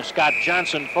go in is Scott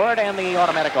Johnson for it, and the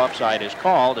automatic offside is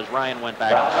called as Ryan went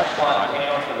back and touched the puck.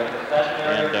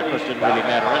 And of course, it didn't really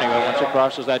matter anyway. Once it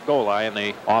crosses that goal line,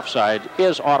 the offside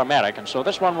is automatic, and so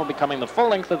this one will be coming the full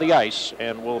length of the ice,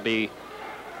 and the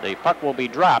puck will be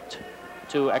dropped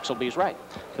to Exelby's right.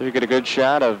 So you get a good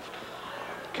shot of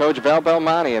Coach Val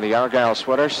Belmonte in the Argyle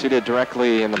sweater, seated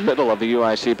directly in the middle of the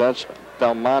UIC bench.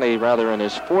 Belmonte, rather, in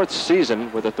his 4th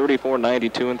season with a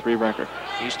 34-92-3 record.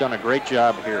 He's done a great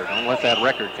job here. Don't let that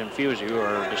record confuse you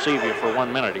or deceive you for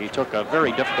 1 minute. He took a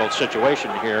very difficult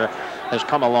situation here, has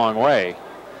come a long way.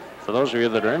 For those of you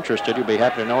that are interested, you'll be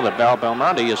happy to know that Val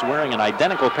Belmonte is wearing an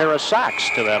identical pair of socks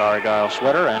to that Argyle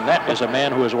sweater, and that is a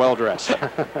man who is well dressed.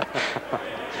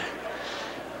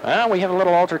 Well, we have a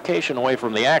little altercation away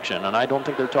from the action, and I don't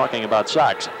think they're talking about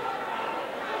socks.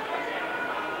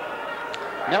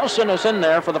 Nelson is in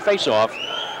there for the face-off.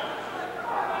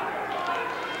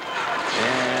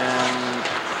 And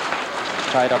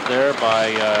tied up there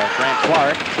by Grant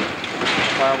Clark.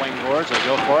 Far wing boards, they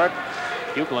go for it.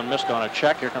 Buchland missed on a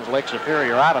check. Here comes Lake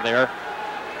Superior out of there.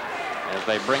 As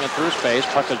they bring it through space,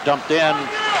 puck is dumped in.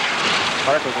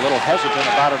 Clark was a little hesitant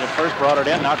about it at first, brought it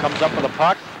in, now comes up with a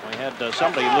puck. We had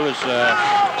somebody lose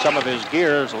some of his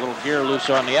gears, a little gear loose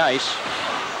on the ice.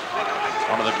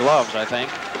 One of the gloves, I think.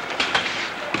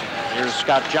 Here's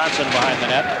Scott Johnson behind the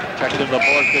net. Checked into the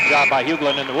boards. Good job by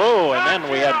Huglin. And whoa! And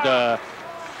then we had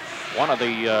one of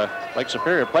the Lake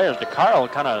Superior players,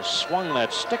 DeCarl, kind of swung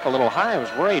that stick a little high. I was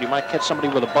worried he might catch somebody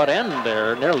with a butt end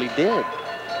there. Nearly did.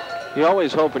 You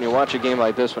always hope when you watch a game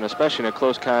like this one, especially in a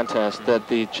close contest, that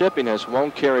the chippiness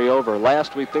won't carry over.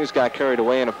 Last week, things got carried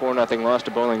away in a 4-0 loss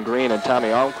to Bowling Green, and Tommy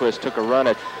Almquist took a run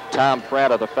at Tom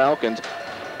Pratt of the Falcons,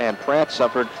 and Pratt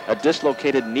suffered a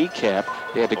dislocated kneecap.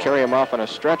 They had to carry him off on a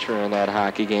stretcher in that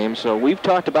hockey game. So we've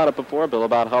talked about it before, Bill,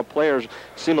 about how players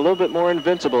seem a little bit more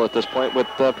invincible at this point with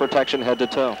protection head to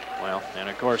toe. Well, and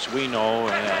of course we know,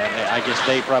 and I guess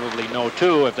they probably know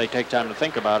too, if they take time to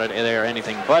think about it, they're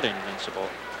anything but invincible.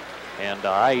 And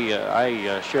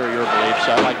I share your beliefs.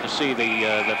 I like to see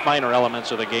the finer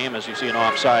elements of the game, as you see an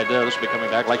offside there. This will be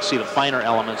coming back. I like to see the finer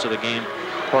elements of the game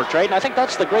portrayed. And I think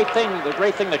that's the great thing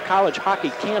that college hockey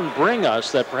can bring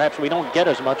us that perhaps we don't get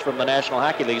as much from the National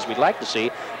Hockey League as we'd like to see.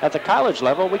 At the college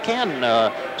level, we can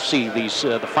see these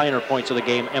the finer points of the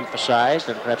game emphasized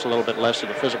and perhaps a little bit less of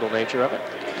the physical nature of it.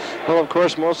 Well, of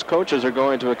course, most coaches are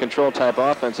going to a control-type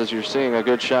offense, as you're seeing a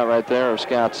good shot right there of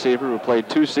Scott Seaver, who played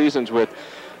 2 seasons with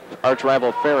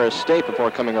arch-rival Ferris State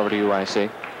before coming over to UIC.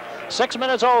 6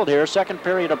 minutes old here, second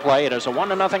period of play. It is a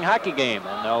 1-0 hockey game,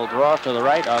 and they'll draw to the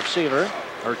right of Seaver,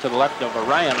 or to the left of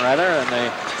Ryan, rather, and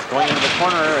going into the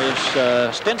corner is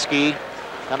Stinsky.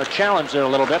 Kind of challenged there a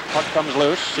little bit. Puck comes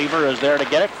loose. Seaver is there to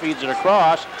get it, feeds it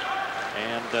across,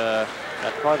 and that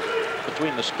caught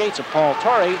between the skates of Paul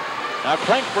Torrey. Now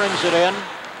Klink brings it in,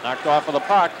 knocked off of the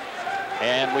puck,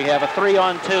 and we have a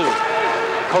 3-on-2.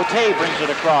 Cote brings it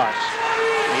across.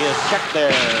 He is checked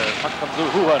there. Puck comes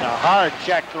through. And a hard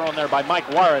check thrown there by Mike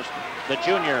Warris, the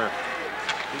junior.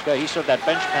 He served that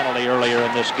bench penalty earlier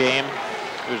in this game.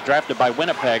 He was drafted by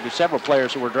Winnipeg. There's several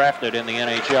players who were drafted in the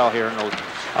NHL here and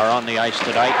are on the ice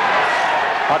tonight.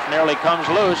 Puck nearly comes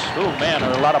loose. Oh, man,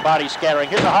 a lot of body scattering.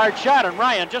 Here's a hard shot, and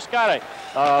Ryan just got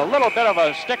a little bit of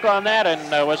a stick on that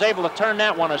and was able to turn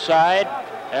that one aside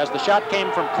as the shot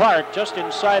came from Clark just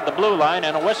inside the blue line,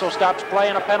 and a whistle stops play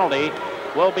and a penalty.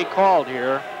 will be called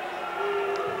here.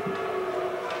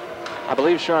 I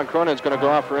believe Sean Cronin's going to go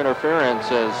off for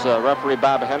interference as referee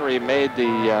Bob Henry made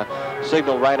the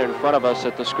signal right in front of us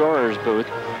at the scorer's booth.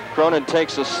 Cronin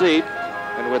takes a seat,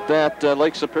 and with that,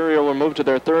 Lake Superior will move to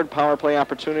their third power play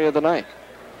opportunity of the night.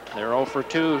 They're 0 for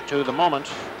 2 to the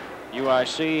moment.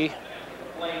 UIC.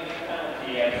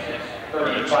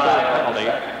 Penalty.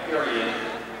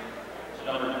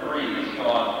 Number 3,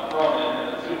 Sean Cronin,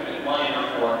 a 2-minute minor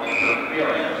for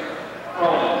interference.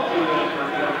 Cronin, 2 minutes for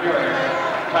interference.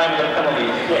 Time of the penalty,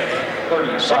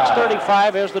 6:35.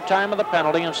 6:35 is the time of the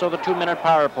penalty, and so the 2-minute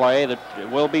power play that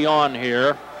will be on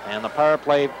here. And the power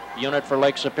play unit for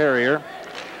Lake Superior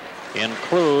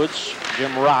includes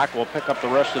Jim Rock. We'll pick up the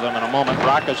rest of them in a moment.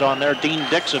 Rock is on there. Dean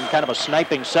Dixon, kind of a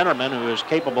sniping centerman who is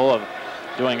capable of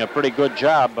doing a pretty good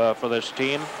job for this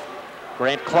team.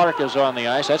 Grant Clark is on the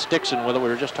ice. That's Dixon with it. We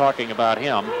were just talking about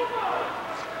him.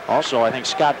 Also, I think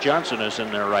Scott Johnson is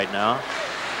in there right now.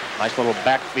 Nice little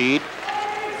back feed.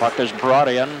 Puck is brought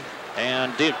in,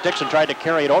 and Dixon tried to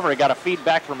carry it over. He got a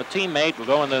feedback from a teammate. We'll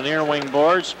go in the near wing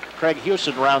boards. Craig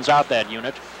Hewson rounds out that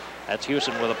unit. That's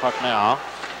Hewson with a puck now.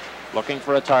 Looking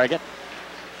for a target.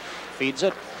 Feeds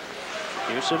it.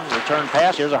 Hewson, return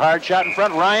pass. Here's a hard shot in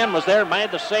front. Ryan was there,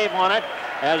 made the save on it.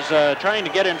 As trying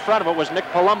to get in front of it was Nick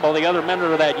Palumbo, the other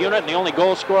member of that unit, and the only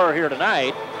goal scorer here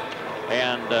tonight.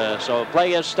 And so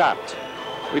play is stopped.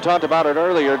 We talked about it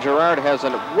earlier. Gerard has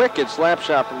a wicked slap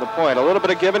shot from the point. A little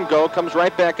bit of give and go, comes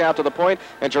right back out to the point,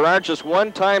 and Gerard just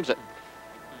one times it.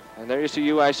 And there you see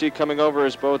UIC coming over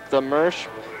as both Mersch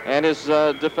and his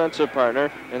defensive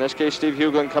partner. In this case, Steve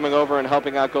Hughlin coming over and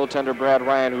helping out goaltender Brad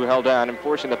Ryan, who held on and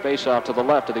forcing the face-off to the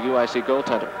left of the UIC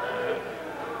goaltender.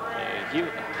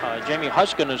 Jamie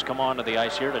Huskin has come onto the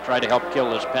ice here to try to help kill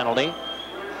this penalty.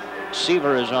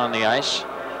 Seaver is on the ice.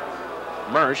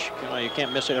 Mersch, you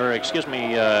can't miss it, or excuse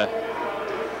me,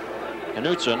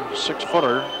 Knutson,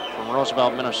 6-footer from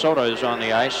Roosevelt, Minnesota, is on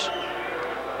the ice.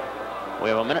 We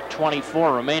have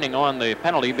 1:24 remaining on the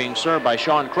penalty being served by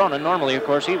Sean Cronin. Normally, of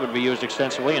course, he would be used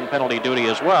extensively in penalty duty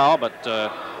as well, but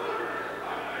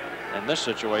in this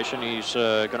situation, he's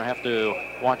going to have to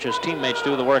watch his teammates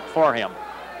do the work for him.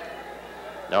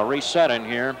 They'll reset in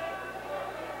here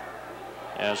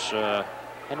as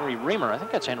Henry Reamer, I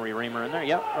think that's Henry Reamer in there.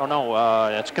 Yep. Oh no,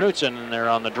 that's Knutson in there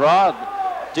on the draw.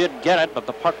 Did get it, but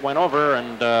the puck went over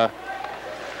and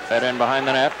fed in behind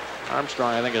the net.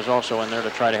 Armstrong, I think, is also in there to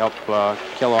try to help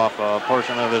kill off a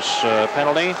portion of this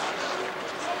penalty.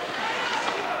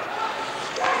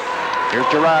 Here's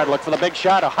Gerard, look for the big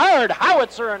shot, a hard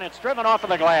howitzer, and it's driven off of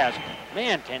the glass.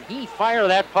 Man, can he fire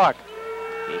that puck?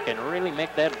 He can really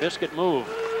make that biscuit move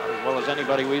as well as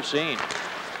anybody we've seen.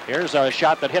 Here's a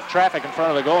shot that hit traffic in front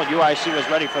of the goal, and UIC was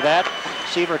ready for that.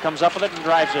 Seaver comes up with it and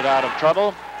drives it out of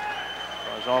trouble.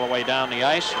 Goes all the way down the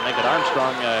ice. Make it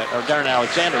Armstrong, or Darren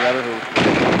Alexander, rather, who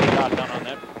got done on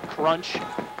that crunch.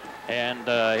 And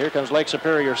here comes Lake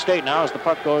Superior State now as the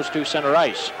puck goes to center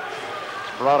ice.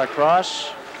 It's brought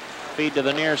across, feed to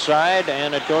the near side,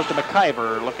 and it goes to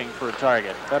McIver looking for a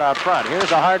target. Fed out front.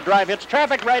 Here's a hard drive, hits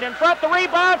traffic right in front. The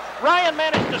rebound, Ryan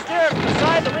managed to steer it to the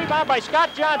side. The rebound by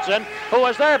Scott Johnson, who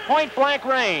was there at point-blank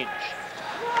range.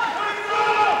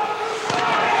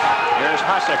 Here's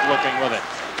Hosek looking with it.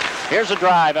 Here's a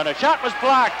drive, and a shot was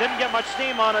blocked. Didn't get much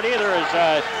steam on it either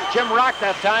as Jim Rock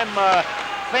that time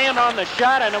fanned on the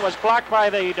shot, and it was blocked by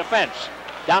the defense.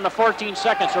 Down to 14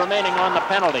 seconds remaining on the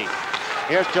penalty.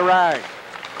 Here's Gerard.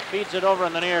 Feeds it over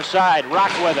on the near side.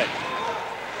 Rock with it.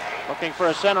 Looking for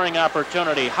a centering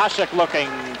opportunity. Hosek looking.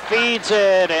 Feeds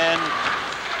it and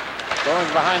going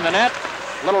behind the net.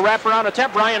 Little wraparound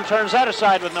attempt. Ryan turns that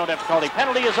aside with no difficulty.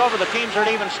 Penalty is over. The teams are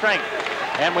at even strength.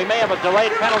 And we may have a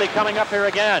delayed penalty coming up here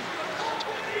again.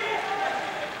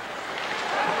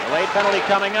 Delayed penalty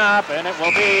coming up, and it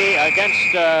will be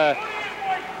against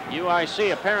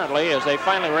UIC apparently, as they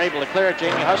finally were able to clear it.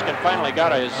 Jamie Huskin finally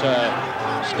got his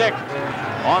stick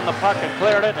on the puck and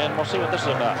cleared it, and we'll see what this is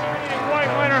about. White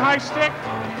winner, high stick.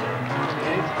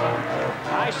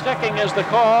 High sticking is the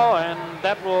call, and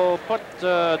that will put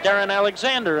Darren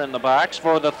Alexander in the box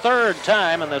for the third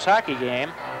time in this hockey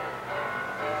game.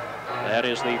 That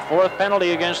is the fourth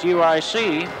penalty against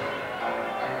UIC.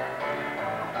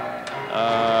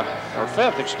 Or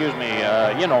fifth, excuse me,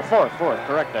 fourth,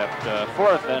 correct that,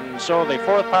 fourth, and so the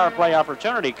fourth power play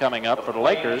opportunity coming up for the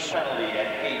Lakers,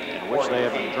 in which they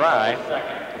have been dry.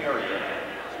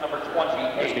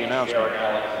 Here's the announcement.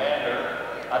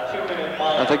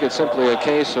 I think it's simply a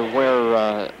case of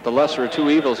where the lesser of two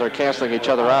evils are canceling each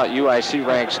other out. UIC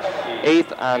ranks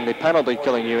 8th on the penalty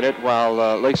killing unit,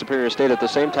 while Lake Superior State at the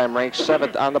same time ranks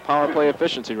 7th on the power play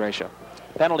efficiency ratio.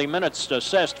 penalty minutes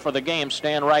assessed for the game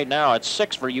stand right now at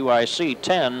 6 for UIC,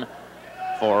 10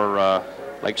 for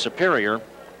Lake Superior.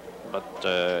 But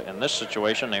in this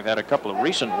situation, they've had a couple of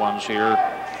recent ones here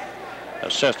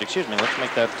assessed. Excuse me, let's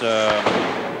make that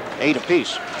 8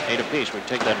 apiece. 8 apiece. We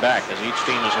take that back, as each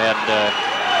team has had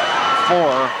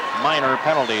 4 minor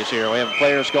penalties here. We have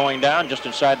players going down just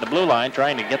inside the blue line,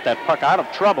 trying to get that puck out of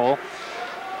trouble,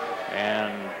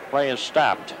 and play is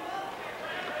stopped.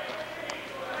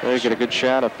 There you get a good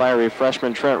shot of fiery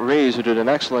freshman Trent Rees, who did an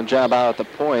excellent job out at the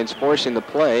points, forcing the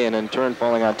play, and in turn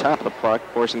falling on top of the puck,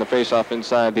 forcing the faceoff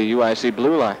inside the UIC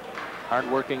blue line.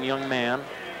 Hard-working young man.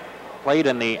 Played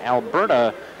in the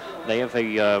Alberta. They have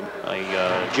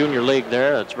a junior league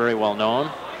there that's very well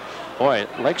known. Boy,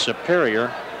 Lake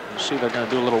Superior, you see they're going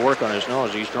to do a little work on his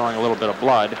nose. He's drawing a little bit of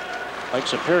blood. Lake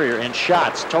Superior in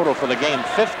shots total for the game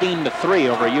 15-3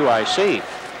 over UIC.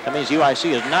 That means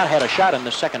UIC has not had a shot in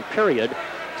the second period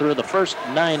through the first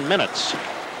 9 minutes.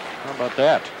 How about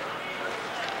that?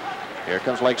 Here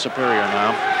comes Lake Superior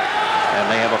now.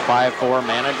 And they have a 5-4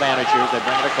 man advantage here. They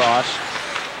bring it across.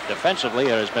 Defensively,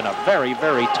 it has been a very,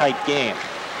 very tight game.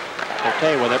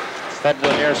 Okay with it. Fed to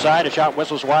the near side. A shot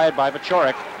whistles wide by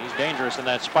Vachorik. He's dangerous in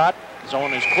that spot.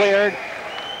 Zone is cleared.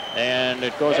 And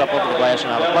it goes up over the glass and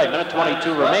out of play. Minute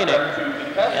 22 remaining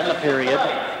in the period.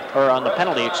 Or on the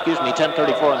penalty, excuse me,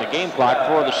 10:34 on the game clock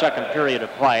for the second period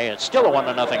of play. It's still a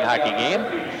 1-0 hockey game.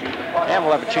 And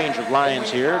we'll have a change of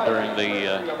lines here during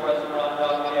the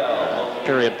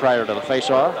period prior to the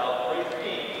face-off.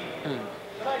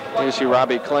 You see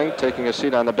Robbie Klink taking a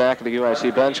seat on the back of the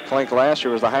UIC bench. Klink last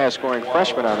year was the highest scoring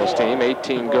freshman on this team.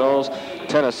 18 goals,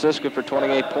 10 assists, good for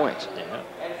 28 points.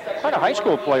 Yeah. Quite a high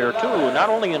school player, too, not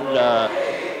only in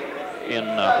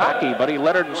hockey, but he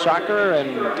lettered in soccer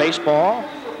and baseball.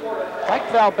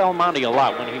 Liked Val Belmonte a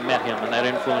lot when he met him, and that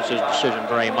influenced his decision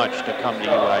very much to come to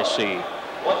UIC.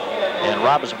 And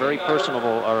Rob is a very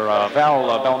personable, or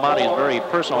Val Belmonte is a very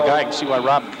personal guy. I can see why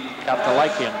Rob got to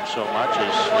like him so much,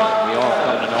 as we all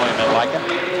come to know him and like him.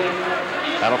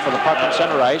 Battle for the puck on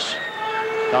center ice.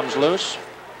 Comes loose.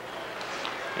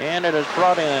 And it is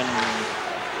brought in.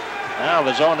 Now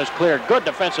the zone is cleared. Good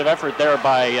defensive effort there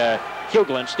by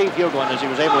Huglin, Steve Huglin, as he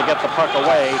was able to get the puck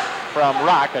away from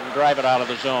Rock and drive it out of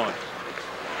the zone.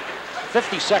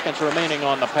 50 seconds remaining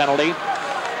on the penalty.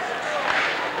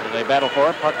 They battle for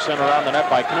it. Puck sent around the net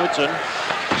by Knudsen.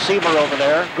 Sieber over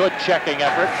there. Good checking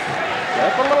effort.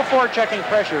 They put a little forechecking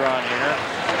pressure on here.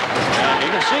 And you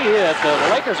can see that the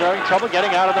Lakers are having trouble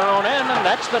getting out of their own end, and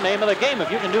that's the name of the game. If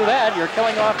you can do that, you're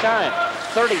killing off time.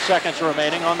 30 seconds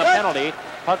remaining on the penalty.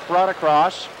 Puck brought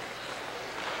across.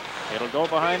 It'll go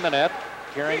behind the net.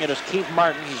 Carrying it is Keith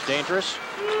Martin. He's dangerous.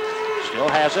 Still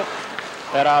has it.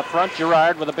 That out front,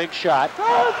 Gerard with a big shot.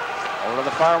 Over to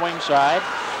the far wing side.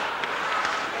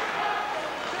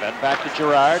 Fed back to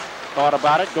Gerard. Thought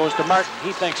about it, goes to Martin.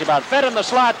 He thinks about it. Fed in the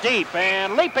slot deep,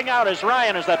 and leaping out is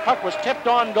Ryan as that puck was tipped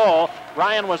on goal.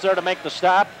 Ryan was there to make the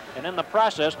stop, and in the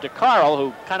process, DeCarl,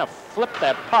 who kind of flipped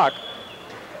that puck,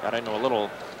 got into a little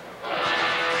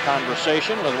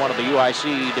conversation with one of the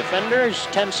UIC defenders.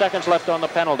 10 seconds left on the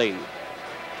penalty.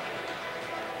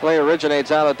 Play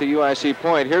originates out at the UIC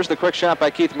point. Here's the quick shot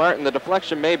by Keith Martin. The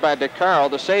deflection made by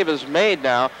DeCarl. The save is made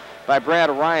now by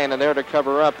Brad Ryan, and there to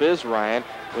cover up is Ryan,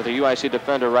 with a UIC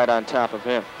defender right on top of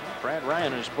him. Brad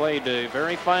Ryan has played a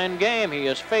very fine game. He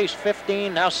has faced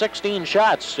 15, now 16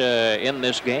 shots in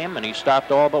this game, and he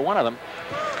stopped all but one of them.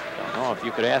 Don't know if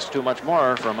you could ask too much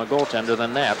more from a goaltender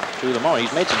than that. To the moment,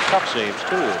 he's made some tough saves,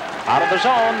 too. Out of the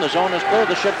zone is clear.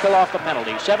 This should kill off the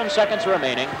penalty. 7 seconds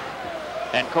remaining.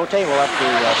 And Cote will have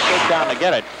to skate down to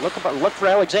get it. Look for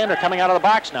Alexander coming out of the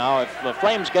box now. If the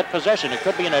Flames get possession, it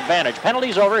could be an advantage.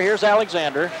 Penalty's over. Here's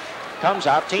Alexander. Comes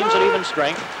out. Teams at even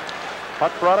strength.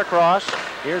 Puck brought across.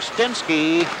 Here's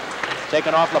Stinsky.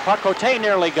 Taken off the puck. Cote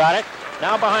nearly got it.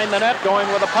 Now behind the net, going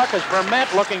with the puck is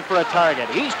Vermette, looking for a target.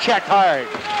 He's checked hard.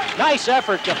 Nice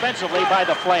effort defensively by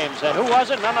the Flames. And who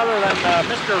was it? None other than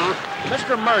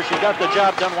Mr. Mersch. He got the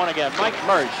job done one again. Mike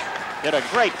Mersch did a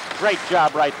great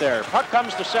job right there. Puck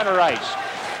comes to center ice.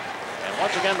 And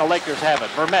once again, the Lakers have it.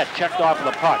 Vermette checked off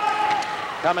the puck.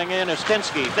 Coming in is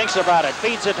Stinsky. Thinks about it.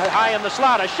 Feeds it high in the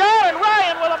slot. A shot, and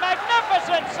Ryan with a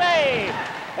magnificent save.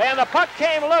 And the puck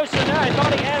came loose, and there I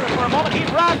thought he had it for a moment. He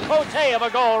robbed Cote of a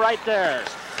goal right there.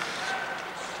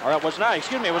 Or it was not,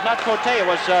 excuse me, it was not Cote, it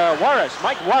was Warris,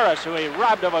 Mike Warris, who he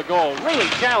robbed of a goal. Really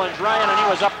challenged Ryan, and he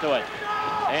was up to it.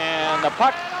 And the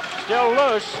puck still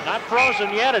loose, not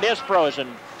frozen yet, it is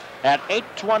frozen. At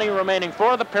 8:20 remaining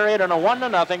for the period, and a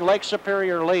 1-0 Lake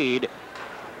Superior lead.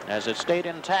 As it stayed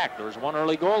intact, there was one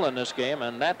early goal in this game,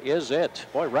 and that is it.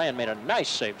 Boy, Ryan made a nice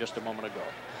save just a moment ago.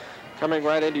 Coming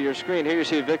right into your screen, here you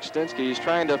see Vic Stinsky. He's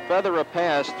trying to feather a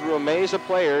pass through a maze of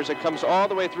players. It comes all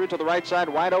the way through to the right side.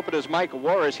 Wide open is Mike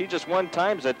Warris. He just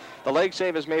one-times it. The leg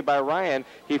save is made by Ryan.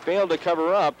 He failed to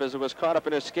cover up as it was caught up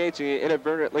in his skates. He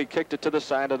inadvertently kicked it to the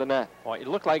side of the net. Well, it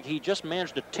looked like he just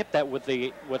managed to tip that with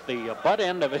the butt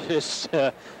end of his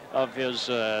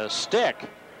stick,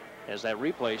 as that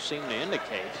replay seemed to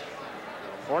indicate.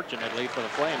 Fortunately for the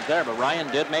Flames there, but Ryan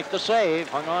did make the save,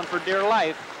 hung on for dear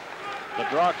life. The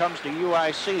draw comes to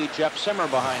UIC. Jeff Simmer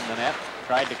behind the net.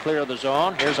 Tried to clear the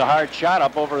zone. Here's a hard shot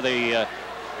up over the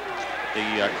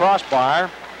crossbar.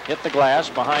 Hit the glass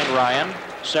behind Ryan.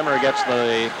 Simmer gets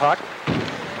the puck.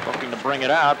 Looking to bring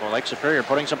it out. Well, Lake Superior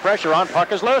putting some pressure on.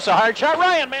 Puck is loose. A hard shot.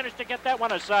 Ryan managed to get that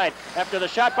one aside after the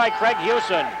shot by Craig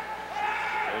Hewson.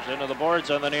 Goes into the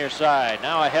boards on the near side.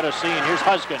 Now ahead of scene. Here's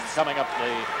Huskin coming up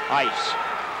the ice.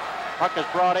 Puck is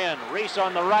brought in. Reese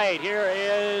on the right. Here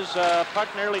is puck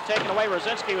nearly taken away.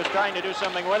 Rosinski was trying to do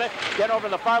something with it. Get over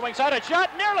the far wing side. A shot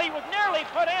was nearly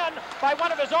put in by one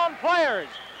of his own players.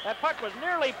 That puck was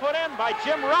nearly put in by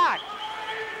Jim Rock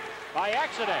by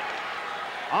accident.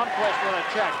 Almquist with a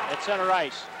check at center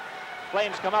ice.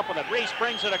 Flames come up with it. Reese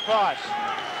brings it across.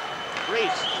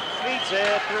 Reese feeds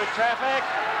it through traffic.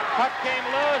 Puck came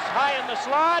loose, high in the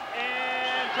slot,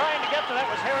 and trying to get to that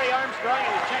was Harry Armstrong.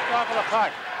 He was checked off of the puck.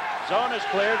 Zone is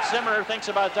cleared. Simmer thinks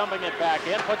about dumping it back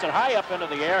in, puts it high up into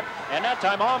the air, and that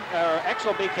time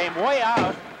Exelby came way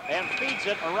out and feeds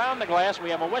it around the glass. We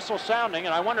have a whistle sounding,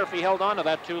 and I wonder if he held on to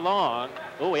that too long.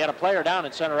 Oh, we had a player down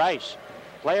in center ice.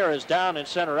 Player is down in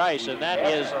center ice, and that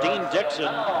is Dean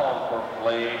Dixon,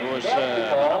 who was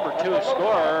number 2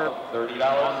 scorer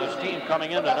on this team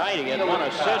coming in tonight. He had 1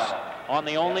 assist on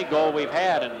the only goal we've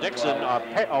had, and Dixon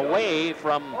away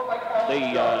from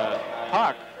the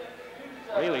puck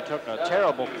really took a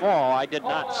terrible fall. I did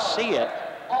not see it,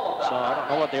 so I don't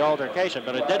know what the altercation,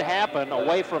 but it did happen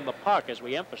away from the puck, as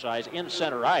we emphasize, in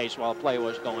center ice while play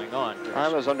was going on. I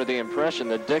was under the impression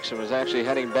that Dixon was actually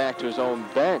heading back to his own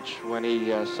bench when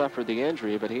he suffered the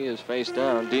injury, but he is face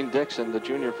down. Dean Dixon, the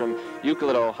junior from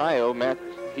Euclid, Ohio,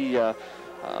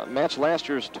 matched last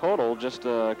year's total just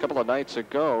a couple of nights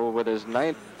ago with his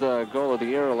 9th goal of the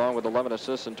year, along with 11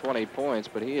 assists and 20 points,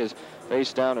 but he is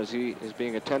face down as he is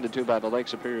being attended to by the Lake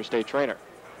Superior State trainer.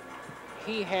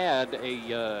 He had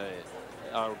a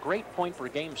great point per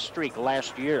game streak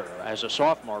last year as a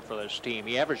sophomore for this team.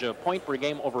 He averaged a point per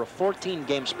game over a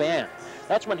 14-game span.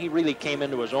 That's when he really came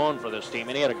into his own for this team,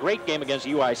 and he had a great game against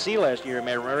UIC last year. You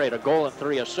may remember he had a goal and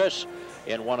 3 assists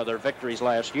in one of their victories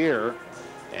last year,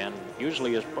 and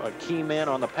usually is a key man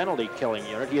on the penalty killing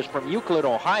unit. He is from Euclid,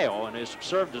 Ohio, and has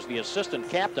served as the assistant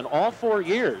captain all 4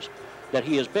 years that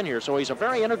he has been here. So he's a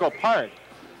very integral part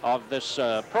of this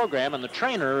program, and the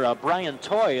trainer, Brian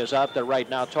Toy, is out there right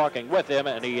now talking with him,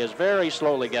 and he is very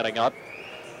slowly getting up.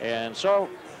 And so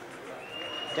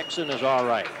Dixon is all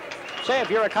right. Say,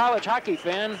 if you're a college hockey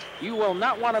fan, you will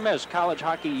not want to miss College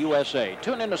Hockey USA.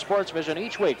 Tune into Sports Vision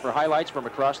each week for highlights from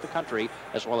across the country,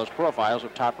 as well as profiles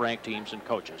of top-ranked teams and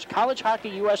coaches. College Hockey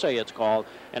USA, it's called,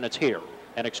 and it's here,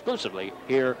 and exclusively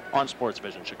here on Sports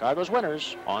Vision. Chicago's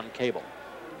winners on cable.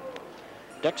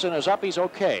 Dixon is up. He's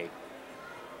okay.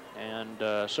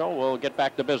 And so we'll get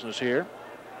back to business here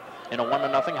in a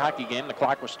 1-0 hockey game. The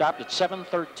clock was stopped at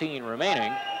 7:13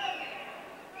 remaining.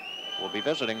 We'll be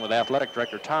visiting with Athletic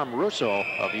Director Tom Russo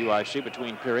of UIC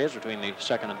between periods, between the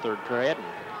 2nd and 3rd period. And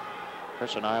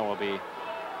Chris and I will be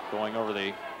going over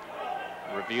the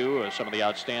review of some of the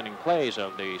outstanding plays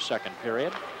of the 2nd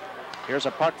period. Here's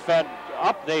a puck fed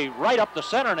up right up the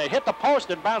center, and it hit the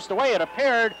post and bounced away. It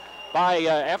appeared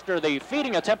after the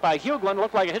feeding attempt by Hughlin,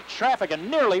 looked like it hit traffic and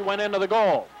nearly went into the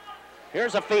goal.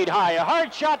 Here's a feed high, a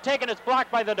hard shot taken. It's blocked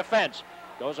by the defense.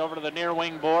 Goes over to the near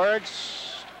wing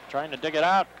boards, trying to dig it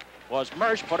out. Was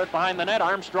Mersch, put it behind the net.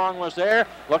 Armstrong was there,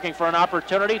 looking for an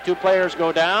opportunity. 2 players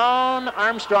go down.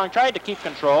 Armstrong tried to keep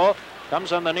control.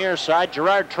 Comes on the near side.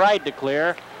 Gerard tried to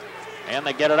clear, and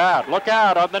they get it out. Look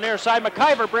out on the near side.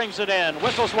 McIver brings it in.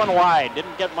 Whistles one wide.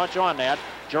 Didn't get much on that.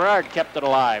 Gerard kept it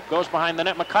alive. Goes behind the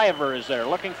net. McIver is there,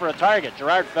 looking for a target.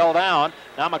 Gerard fell down.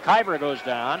 Now McIver goes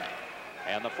down,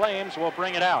 and the Flames will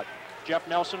bring it out. Jeff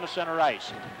Nelson to center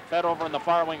ice. Fed over on the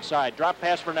far wing side. Drop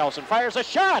pass for Nelson. Fires a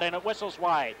shot, and it whistles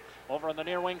wide. Over on the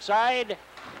near wing side,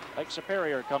 Lake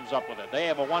Superior comes up with it. They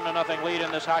have a 1-0 lead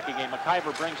in this hockey game.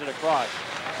 McIver brings it across.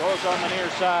 Goes on the near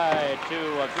side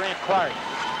to Grant Clark.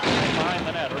 Behind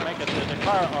the net, or make it to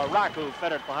Rock, who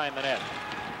fed it behind the net.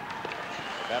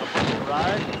 Battle for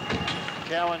Gerard.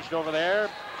 Challenged over there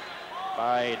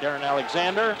by Darren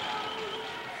Alexander.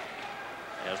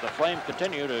 As the Flames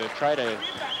continue to try to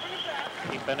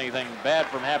keep anything bad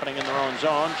from happening in their own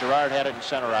zone. Gerard had it in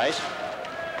center ice.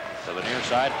 To the near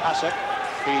side, Pasek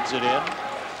feeds it in.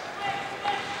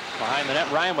 Behind the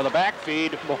net, Ryan with a back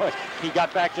feed. Boy, he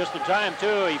got back just in time,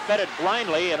 too. He fed it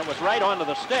blindly, and it was right onto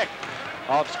the stick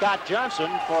of Scott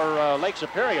Johnson for Lake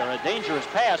Superior. A dangerous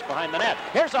pass behind the net.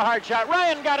 Here's a hard shot.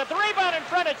 Ryan got it. The rebound in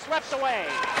front. It swept away.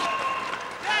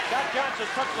 Scott Johnson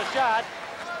took the shot,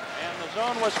 and the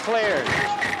zone was cleared.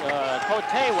 Cote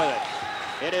with it.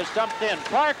 It is dumped in.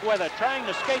 Clark with it, trying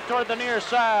to skate toward the near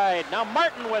side. Now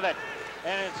Martin with it,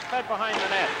 and it's fed behind the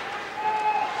net.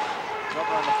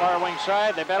 Over on the far wing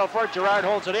side, they battle for it. Gerard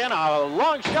holds it in. A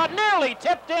long shot, nearly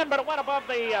tipped in, but it went above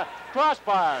the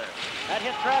crossbar. That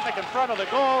hit traffic in front of the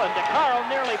goal, and DeCarl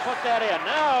nearly put that in.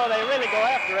 Now they really go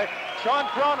after it. Sean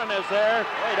Cronin is there.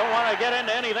 They don't want to get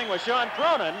into anything with Sean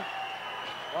Cronin.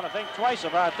 Want to think twice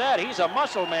about that. He's a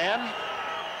muscle man.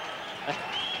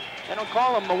 They don't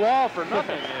call him the Wall for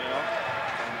nothing, you know.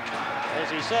 As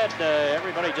he said,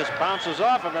 everybody just bounces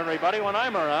off of everybody when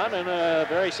I'm around, and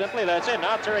very simply, that's it.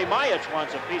 Now Terry Majic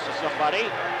wants a piece of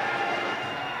somebody.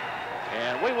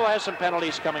 And we will have some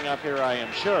penalties coming up here, I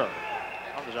am sure.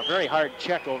 Well, there's a very hard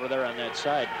check over there on that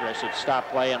side, Chris. It's stop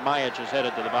play, and Majic is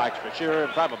headed to the box for sure,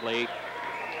 and probably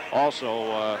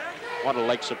also one of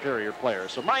Lake Superior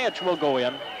players. So Majic will go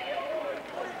in.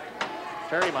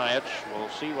 Terry Majic, we'll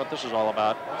see what this is all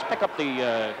about. Let's pick up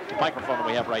the microphone that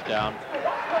we have right down.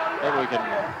 Maybe we can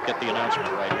get the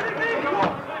announcement right here.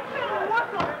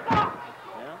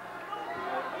 Yeah.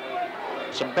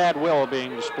 Some bad will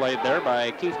being displayed there by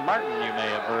Keith Martin, you may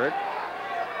have heard.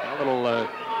 A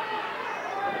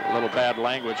little bad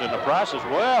language in the process.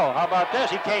 Well, how about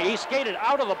this? He skated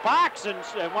out of the box and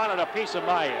wanted a piece of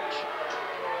Majic.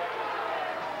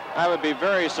 I would be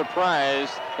very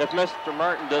surprised if Mr.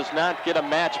 Martin does not get a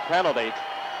match penalty.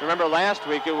 Remember last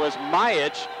week it was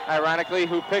Majic, ironically,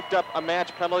 who picked up a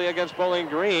match penalty against Bowling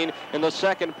Green in the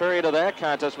second period of that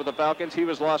contest with the Falcons. He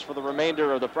was lost for the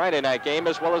remainder of the Friday night game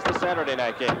as well as the Saturday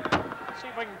night game. Let's see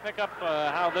if we can pick up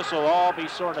how this will all be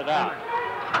sorted out.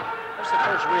 This is the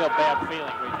first real bad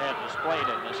feeling we've had displayed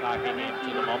in this hockey game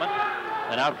to the moment.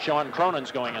 And now Sean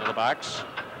Cronin's going into the box.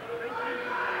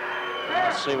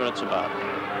 Let's see what it's about.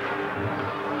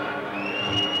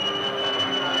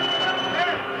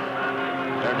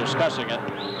 They're discussing it.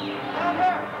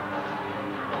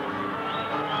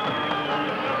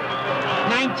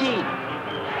 19.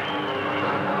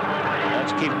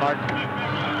 That's Keith Martin.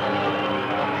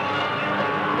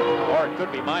 Or it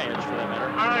could be Majic for that matter.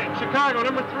 All right, Chicago,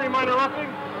 number 3, minor roughing.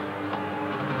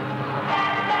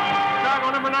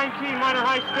 Chicago, number 19, minor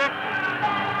high stick.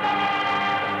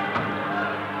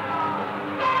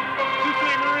 Sault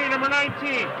Ste. Marie, number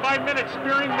 19, 5 minutes,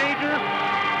 spearing major.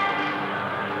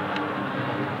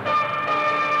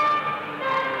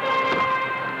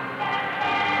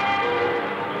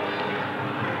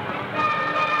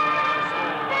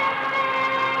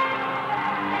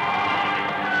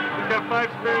 We've got 5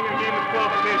 spearing in a game of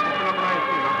 12 cases for number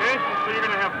 19, okay? So you're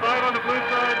going to have 5 on the blue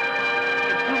side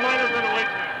and 2 minors on the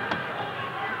white side.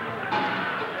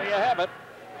 There you have it.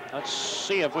 Let's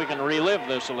see if we can relive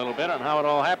this a little bit on how it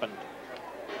all happened.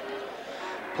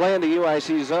 Playing the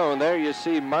UIC zone, there you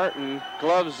see Martin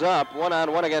gloves up,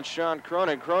 one-on-one against Sean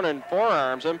Cronin. Cronin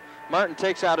forearms him. Martin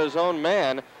takes out his own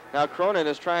man. Now Cronin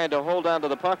is trying to hold on to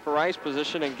the puck for ice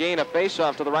position and gain a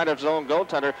face-off to the right of his own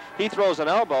goaltender. He throws an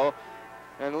elbow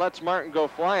and lets Martin go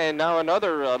flying. Now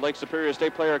another Lake Superior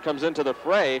State player comes into the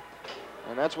fray,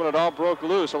 and that's when it all broke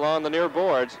loose along the near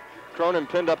boards. Cronin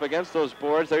pinned up against those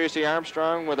boards. There you see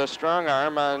Armstrong with a strong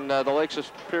arm on the Lake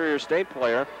Superior State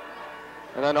player.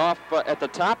 And then off at the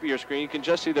top of your screen, you can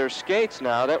just see their skates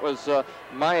now. That was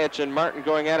Majic and Martin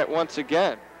going at it once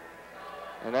again.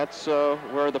 And that's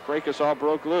where the fracas all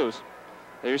broke loose.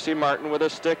 There you see Martin with a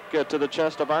stick to the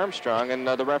chest of Armstrong, and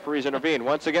the referees intervene.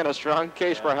 Once again, a strong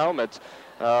case for helmets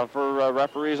for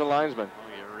referees and linesmen. Oh,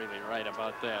 you're really right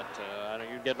about that.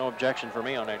 You get no objection for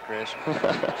me on that, Chris.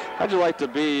 How'd you like to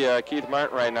be Keith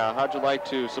Martin right now? How'd you like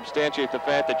to substantiate the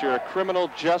fact that you're a criminal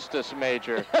justice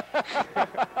major?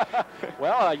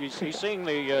 Well, he's seeing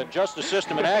the justice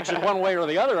system in action one way or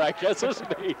the other, I guess,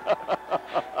 isn't he?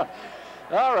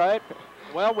 All right.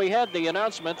 Well, we had the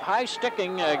announcement, high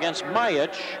sticking against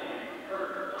Majic.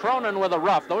 Cronin with a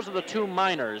rough. Those are the 2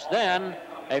 minors. Then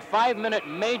a 5-minute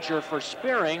major for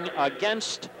spearing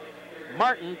against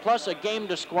Martin, plus a game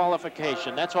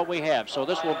disqualification. That's what we have. So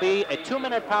this will be a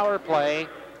 2-minute power play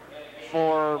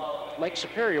for Lake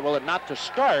Superior, will it not, to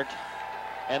start,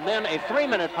 and then a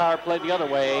 3-minute power play the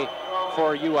other way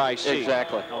for UIC.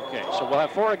 Exactly. Okay, so we'll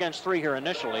have 4 against 3 here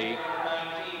initially.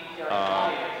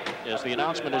 as the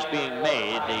announcement is being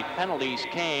made, the penalties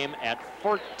came at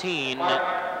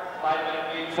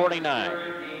 14:49.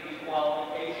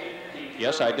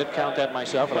 Yes, I did count that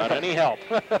myself without any help.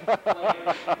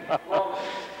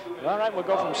 All right, we'll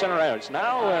go from center ice.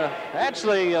 Now,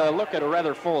 actually, look at a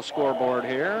rather full scoreboard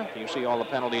here. You see all the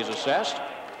penalties assessed.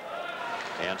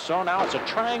 And so now it's a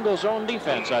triangle zone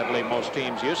defense, I believe most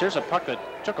teams use. Here's a puck that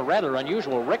took a rather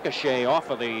unusual ricochet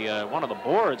off of the one of the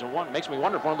boards, and makes me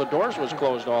wonder if one of the doors was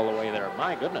closed all the way there.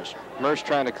 My goodness. Mersch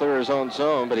trying to clear his own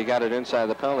zone, but he got it inside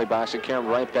the penalty box and came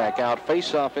right back out.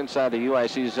 Face-off inside the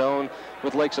UIC zone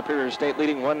with Lake Superior State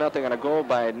leading 1-0 on a goal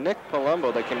by Nick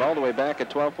Palumbo that came all the way back at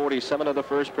 12:47 of the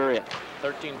first period.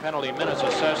 13 penalty minutes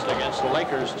assessed against the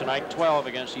Lakers tonight, 12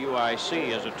 against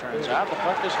UIC, as it turns out. The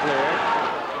puck is cleared.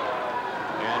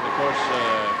 And, of course,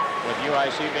 with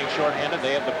UIC being shorthanded,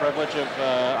 they have the privilege of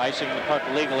icing the puck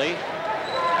legally.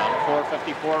 Down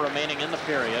 4:54 remaining in the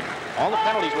period. All the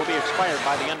penalties will be expired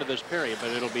by the end of this period, but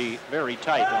it'll be very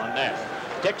tight on that.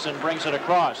 Dixon brings it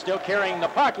across, still carrying the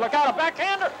puck. Look out, a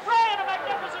backhander. Ryan, a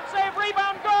magnificent save,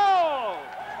 rebound, goal!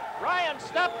 Ryan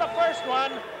stopped the first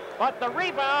one, but the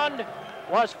rebound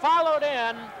was followed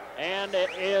in, and it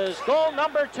is goal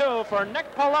number 2 for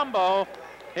Nick Palumbo.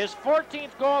 His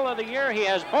 14th goal of the year. He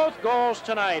has both goals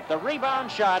tonight. The rebound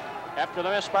shot after the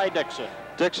miss by Dixon.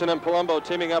 Dixon and Palumbo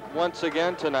teaming up once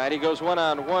again tonight. He goes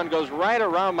one-on-one, goes right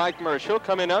around Mike Mersch. He'll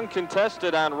come in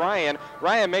uncontested on Ryan.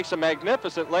 Ryan makes a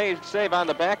magnificent save on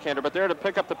the backhander, but there to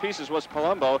pick up the pieces was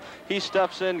Palumbo. He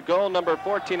stuffs in goal number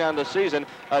 14 on the season,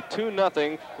 a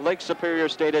 2-0 Lake Superior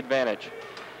State advantage.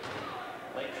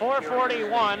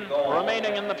 4:41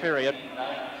 remaining in the period.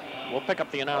 We'll pick up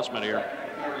the announcement here.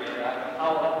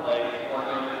 Out of play for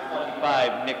number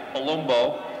 25, Nick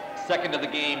Palumbo. Second of the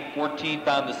game, 14th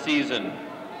on the season.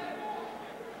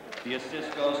 The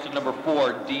assist goes to number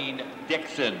 4, Dean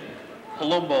Dixon.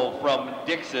 Palumbo from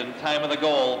Dixon, time of the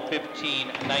goal,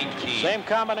 15-19. Same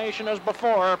combination as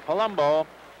before. Palumbo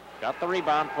got the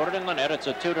rebound, put it in the net. It's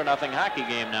a 2-0 hockey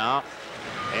game now.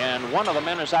 And one of the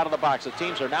men is out of the box. The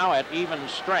teams are now at even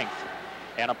strength.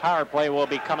 And a power play will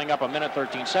be coming up a minute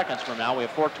 13 seconds from now. We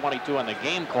have 4:22 on the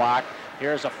game clock.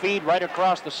 Here's a feed right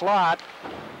across the slot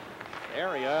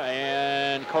area,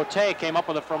 and Cote came up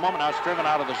with it for a moment. Now it's driven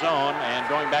out of the zone, and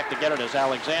going back to get it is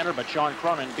Alexander, but Sean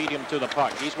Cronin beat him to the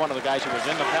puck. He's one of the guys who was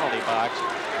in the penalty box.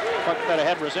 Puck fed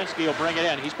ahead. Brzezinski will bring it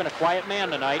in. He's been a quiet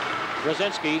man tonight.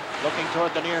 Brzezinski looking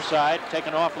toward the near side,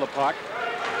 taking off the puck,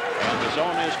 and the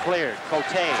zone is cleared. Cote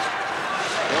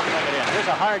will bring it in. Here's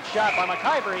a hard shot by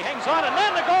McIver. He hangs on, and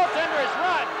then the goaltender is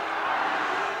run.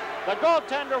 The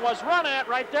goaltender was run at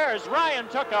right there as Ryan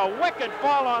took a wicked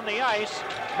fall on the ice.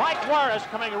 Mike Juarez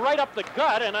coming right up the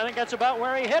gut, and I think that's about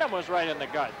where he hit him, was right in the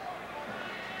gut.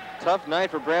 Tough night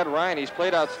for Brad Ryan. He's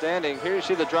played outstanding. Here you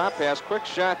see the drop pass. Quick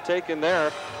shot taken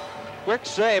there. Quick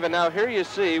save, and now here you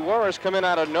see Juarez come in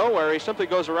out of nowhere. He simply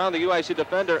goes around the UIC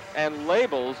defender and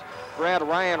labels Brad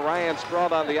Ryan. Ryan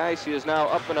sprawled on the ice. He is now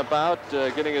up and about,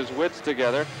 getting his wits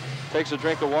together. Takes a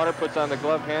drink of water, puts on the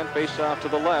glove hand, face off to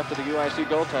the left of the UIC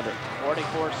goaltender.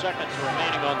 44 seconds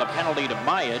remaining on the penalty to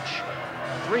Majic.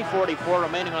 3:44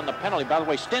 remaining on the penalty. By the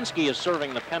way, Stinsky is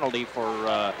serving the penalty for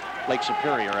Lake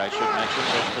Superior, I should mention,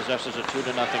 which possesses a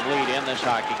 2-0 lead in this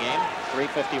hockey game.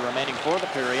 3:50 remaining for the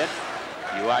period.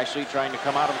 UIC trying to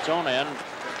come out of its own end.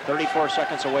 34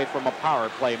 seconds away from a power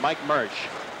play. Mike Mersch.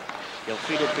 He'll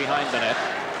feed it behind the net.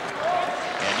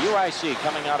 And UIC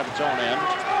coming out of its own end.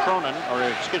 Cronin, or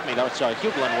excuse me, that's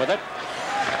Huglin with it.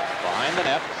 Behind the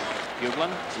net.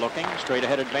 Huglin looking, straight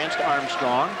ahead advance to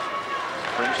Armstrong.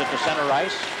 Brings it to center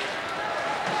ice.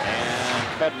 And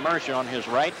fed Mersch on his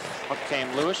right. Puck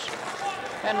came loose.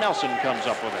 And Nelson comes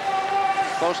up with it.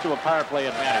 Close to a power play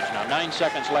advantage now. 9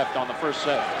 seconds left on the first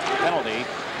penalty.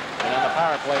 And then the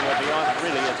power play will be on. And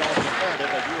really, it's almost imperative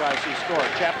that UIC score.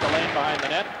 Chapdelaine behind the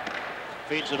net.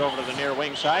 Feeds it over to the near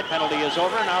wing side. Penalty is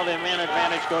over. Now the man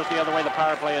advantage goes the other way. The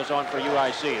power play is on for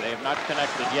UIC. They have not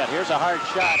connected yet. Here's a hard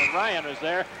shot, and Ryan is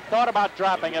there. Thought about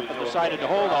dropping it, but decided to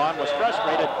hold on. Was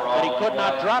frustrated that he could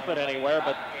not drop it anywhere,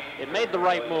 but it made the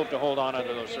right move to hold on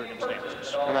under those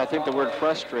circumstances. And I think the word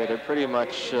frustrated pretty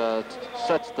much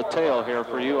sets the tale here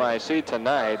for UIC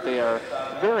tonight. They are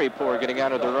very poor getting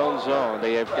out of their own zone.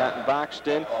 They have gotten boxed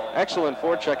in. Excellent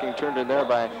forechecking turned in there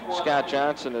by Scott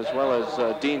Johnson as well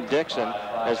as Dean Dixon.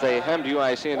 As they hemmed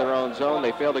UIC in their own zone,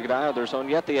 they failed to get out of their zone,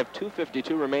 yet they have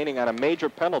 2:52 remaining on a major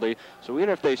penalty. So even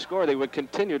if they score, they would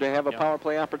continue to have a power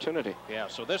play opportunity. Yeah,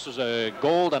 so this is a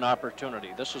golden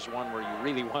opportunity. This is one where you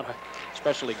really want to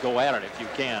especially go at it if you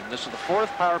can. This is the 4th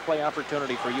power play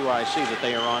opportunity for UIC that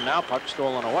they are on now. Puck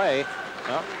stolen away.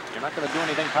 Well, you're not going to do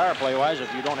anything power play-wise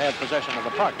if you don't have possession of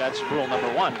the puck. That's rule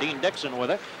number one. Dean Dixon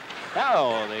with it.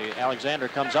 Now the Alexander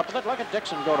comes up with it. Look at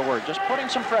Dixon go to work, just putting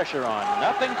some pressure on.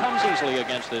 Nothing comes easily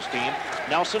against this team.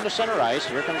 Nelson to center ice.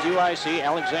 Here comes UIC.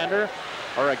 Alexander,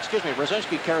 or excuse me,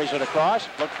 Brzezinski carries it across.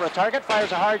 Looks for a target,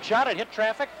 fires a hard shot. It hit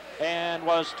traffic and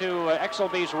was to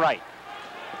Exelby's right.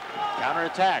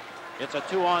 Counterattack. It's a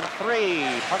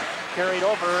 2-on-3. Puck carried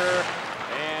over,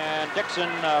 and Dixon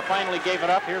finally gave it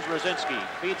up. Here's Brzezinski.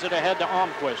 Feeds it ahead to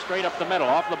Almquist. Straight up the middle.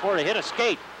 Off the board. It hit a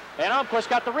skate. And Almquist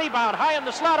got the rebound high in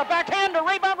the slot, a backhand, a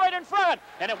rebound right in front,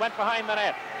 and it went behind the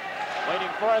net.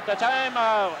 Waiting for it the time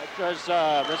it was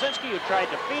Brzezinski who tried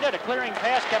to feed it. A clearing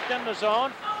pass kept in the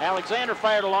zone. Alexander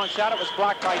fired a long shot. It was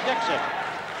blocked by Dixon.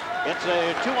 It's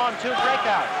a 2-on-2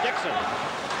 breakout. Dixon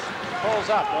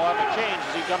pulls up. We'll have a change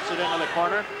as he dumps it into the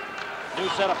corner. New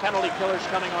set of penalty killers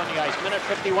coming on the ice. Minute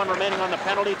 51 remaining on the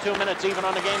penalty. 2 minutes even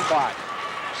on the game clock.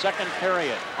 Second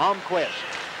period. Almquist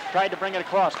tried to bring it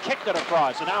across, kicked it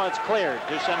across, and now it's cleared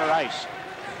to center ice.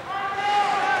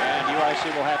 And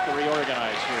UIC will have to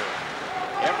reorganize here.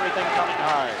 Everything coming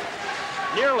hard.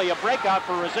 Nearly a breakout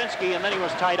for Brzezinski, and then he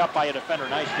was tied up by a defender.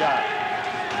 Nice job.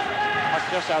 Puck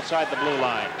just outside the blue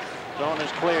line. Zone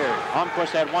is cleared.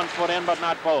 Almquist had 1 foot in, but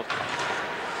not both.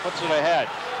 Puts it ahead.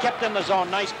 Kept in the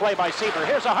zone. Nice play by Sieber.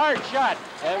 Here's a hard shot.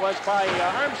 It was by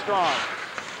Armstrong.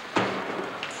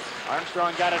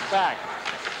 Armstrong got it back.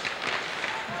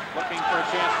 Looking for a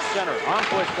chance to center.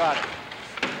 Almquist got it.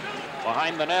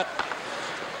 Behind the net.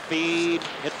 Feed.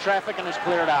 Hit traffic and is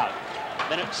cleared out.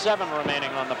 Minute 7 remaining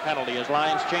on the penalty as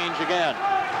lines change again.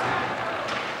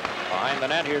 Behind the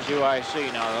net, here's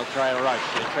UIC. Now they'll try to rush.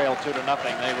 They trail 2-0.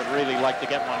 They would really like to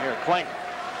get one here. Klink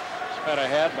sped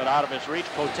ahead, but out of his reach.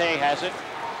 Cote has it.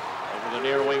 Over the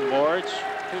near wing boards.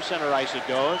 To center ice it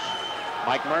goes.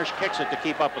 Mike Mersch kicks it to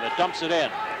keep up with it. Dumps it in.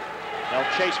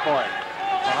 They'll chase for it.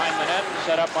 Behind the net,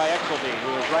 set up by Exelby,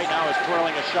 who is right now is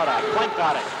twirling a shutout. Klink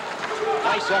got it.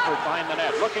 Nice effort behind the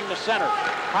net. Looking to center.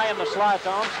 High in the slot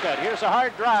to Olmstead. Here's a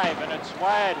hard drive, and it's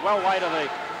wide, well wide of the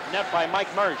net by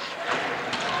Mike Mersch.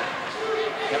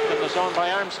 Kept in the zone by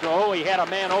Armstrong. Oh, he had a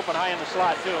man open high in the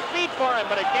slot, too. Feed for him,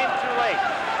 but it came too late.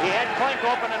 He had Klink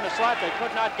open in the slot. They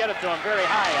could not get it to him very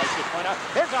high, I should point out.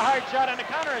 Here's a hard shot and a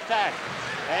counterattack.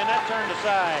 And that turned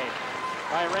aside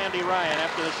by Randy Ryan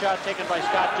after the shot taken by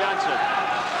Scott Johnson.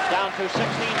 Down to 16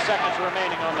 seconds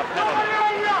remaining on the penalty.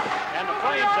 And the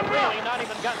Flames have really not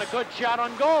even gotten a good shot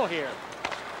on goal here.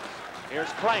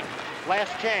 Here's Klink,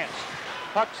 last chance.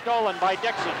 Puck stolen by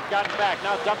Dixon, gotten back,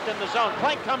 now dumped in the zone.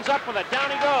 Klink comes up with it,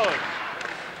 down he goes.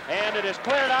 And it is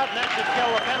cleared out, and that should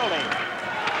kill the penalty.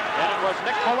 And it was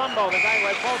Nick Palumbo, the guy who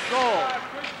had both goals.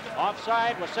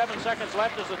 Offside with 7 seconds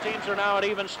left as the teams are now at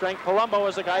even strength. Palumbo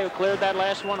is the guy who cleared that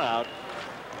last one out.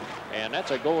 And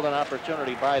that's a golden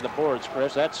opportunity by the boards,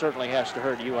 Chris. That certainly has to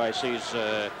hurt UIC's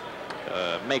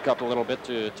makeup a little bit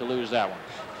to lose that one.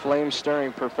 Flames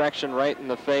staring perfection right in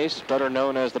the face, better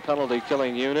known as the penalty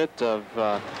killing unit of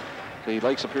the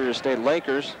Lake Superior State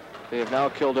Lakers. They have now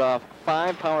killed off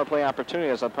 5 power play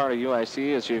opportunities on part of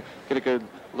UIC as you get a good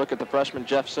look at the freshman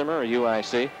Jeff Simmer of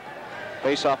UIC.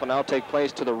 Face-off will now take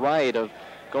place to the right of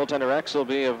goaltender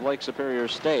Exelby of Lake Superior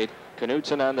State.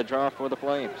 Knutson on the draw for the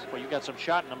Flames. Well, you got some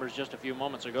shot numbers just a few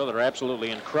moments ago that are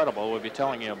absolutely incredible. We'll be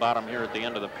telling you about them here at the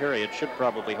end of the period. Should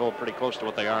probably hold pretty close to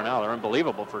what they are now. They're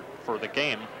unbelievable for the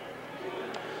game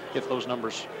if those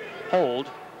numbers hold.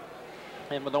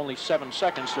 And with only 7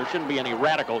 seconds, there shouldn't be any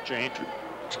radical change.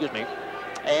 Excuse me.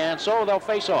 And so they'll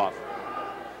face off.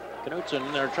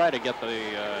 Knutson, they're trying to get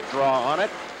the draw on it.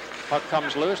 Puck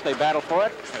comes loose. They battle for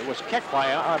it. It was kicked by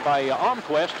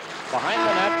Almquist behind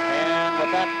the net, and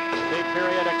with that, the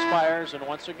period expires. And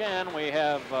once again, we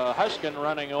have Huskin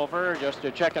running over just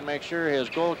to check and make sure his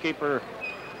goalkeeper,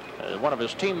 one of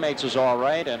his teammates, is all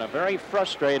right. And a very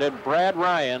frustrated Brad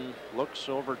Ryan looks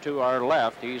over to our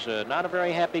left. He's not a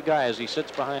very happy guy as he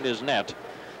sits behind his net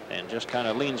and just kind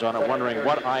of leans on it, wondering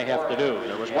what I have to do.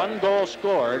 There was 1 goal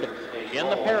scored in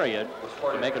the period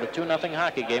to make it a 2-0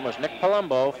 hockey game. It was Nick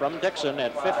Palumbo from Dixon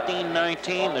at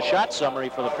 15-19. The shot summary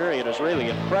for the period is really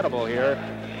incredible here.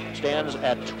 Stands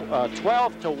at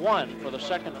 12-1 for the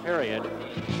second period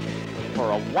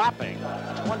for a whopping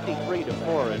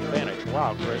 23-4 advantage.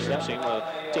 Wow, Chris, that seemed the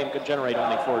team could generate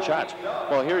only 4 shots.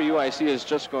 Well, here UIC is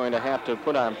just going to have to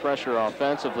put on pressure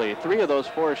offensively. 3 of those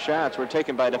 4 shots were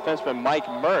taken by defenseman Mike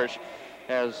Mersch.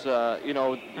 as you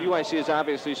know, UIC is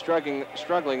obviously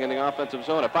struggling in the offensive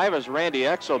zone. If I was Randy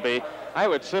Exelby, I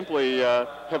would simply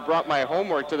have brought my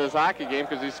homework to this hockey game,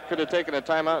 because he could have taken a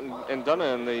timeout and done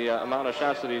it in the amount of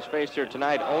shots that he's faced here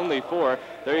tonight. Only 4.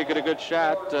 There you get a good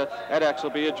shot. Ed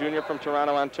Exelby, a junior from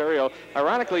Toronto, Ontario.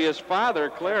 Ironically, his father,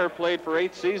 Claire, played for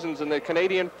 8 seasons in the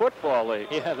Canadian Football League.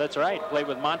 Yeah, that's right. Played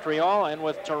with Montreal and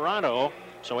with Toronto.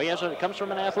 So he comes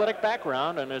from an athletic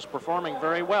background and is performing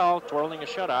very well, twirling a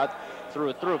shutout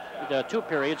through 2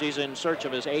 periods. He's in search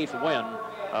of his 8th win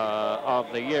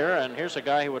of the year. And here's a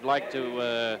guy who would like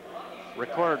to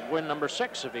record win number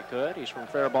 6 if he could. He's from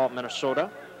Faribault, Minnesota.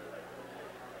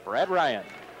 Brad Ryan.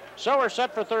 So we're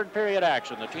set for 3rd period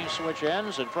action. The team switch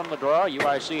ends, and from the draw,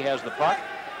 UIC has the puck.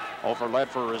 Over led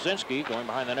for Rosinski. Going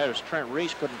behind the net as Trent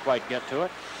Reese couldn't quite get to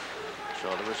it. So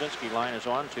the Rosinski line is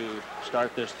on to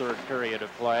start this 3rd period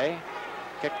of play.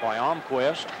 Kick by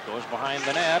Almquist, goes behind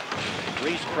the net.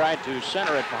 Reese tried to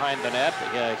center it behind the net.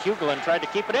 Hugelin tried to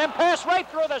keep it in, pass right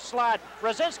through the slot.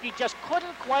 Rosinski just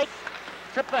couldn't quite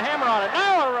trip the hammer on it.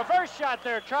 Now a reverse shot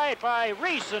there, tried by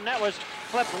Reese, and that was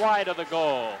flipped wide of the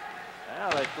goal.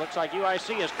 Well, it looks like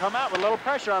UIC has come out with a little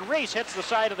pressure on Reese. Hits the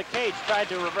side of the cage, tried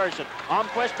to reverse it.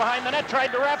 Almquist behind the net,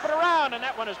 tried to wrap it around, and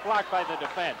that one is blocked by the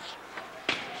defense.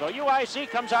 So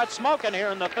UIC comes out smoking here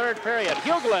in the 3rd period.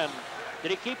 Hugelin, did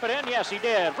he keep it in? Yes, he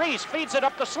did. Reese feeds it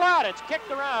up the slot. It's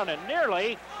kicked around and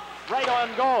nearly right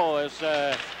on goal. As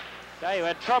guy who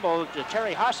had trouble,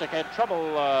 Terry Hosick, had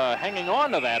trouble hanging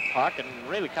on to that puck and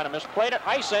really kind of misplayed it.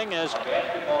 Icing as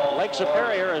Lake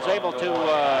Superior is able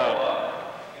to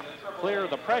clear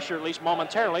the pressure, at least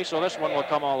momentarily, so this one will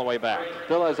come all the way back.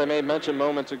 Bill, as I made mention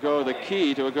moments ago, the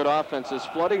key to a good offense is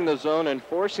flooding the zone and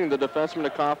forcing the defenseman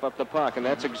to cough up the puck, and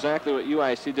that's exactly what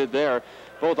UIC did there.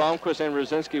 Both Almquist and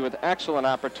Rosinski with excellent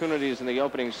opportunities in the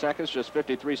opening seconds. Just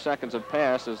 53 seconds have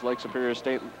passed as Lake Superior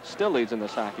State still leads in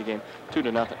this hockey game,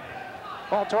 2-0.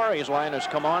 Paul Torrey's line has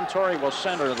come on. Torrey will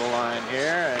center the line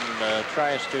here and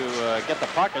tries to get the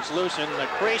puck. It's loose in the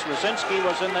crease. Rosinski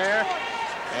was in there.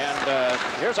 And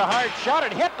here's a hard shot.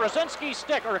 It hit Rosinski's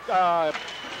stick, or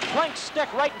Plank's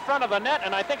stick right in front of the net,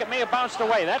 and I think it may have bounced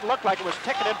away. That looked like it was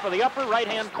ticketed for the upper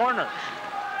right-hand corner.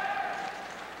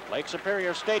 Lake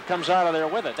Superior State comes out of there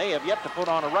with it. They have yet to put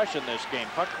on a rush in this game.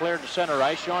 Puck cleared to center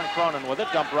ice. Sean Cronin with it,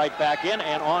 dumped right back in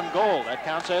and on goal. That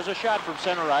counts as a shot from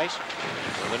center ice.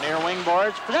 So the near wing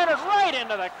boards presented right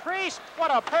into the crease.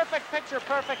 What a perfect picture,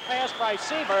 perfect pass by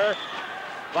Seaver.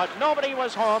 But nobody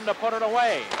was home to put it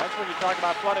away. That's when you talk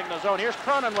about flooding the zone. Here's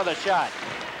Cronin with a shot.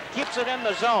 Keeps it in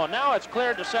the zone. Now it's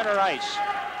cleared to center ice.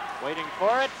 Waiting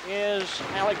for it is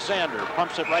Alexander.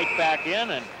 Pumps it right back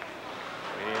in, and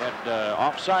we had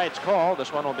offsides called.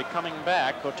 This one will be coming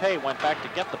back. Cote went back to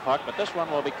get the puck, but this one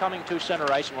will be coming to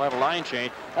center ice, and we'll have a line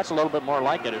change. That's a little bit more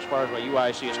like it as far as what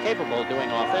UIC is capable of doing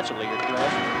offensively here,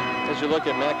 Chris. As you look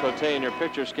at Matt Cote in your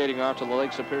picture skating off to the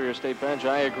Lake Superior State bench,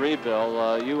 I agree,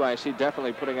 Bill. UIC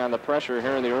definitely putting on the pressure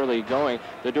here in the early going.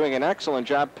 They're doing an excellent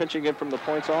job pinching it from the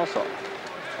points also.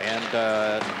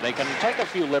 And they can take a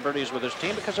few liberties with this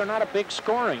team because they're not a big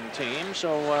scoring team,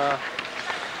 so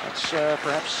that's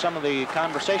perhaps some of the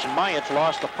conversation. Mayach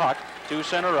lost the puck to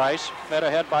center ice, fed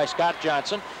ahead by Scott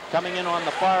Johnson. Coming in on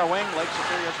the far wing, Lake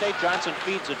Superior State. Johnson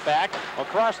feeds it back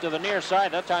across to the near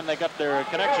side. That time they got their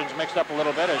connections mixed up a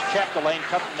little bit as Chapdelaine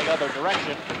cut in the other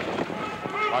direction.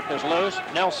 Puck is loose.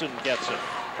 Nelson gets it.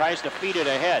 Tries to feed it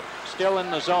ahead. Still in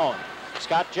the zone.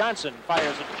 Scott Johnson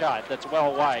fires a shot that's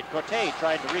well wide. Cote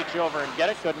tried to reach over and get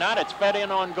it. Could not. It's fed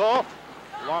in on goal.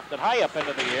 Lofted high up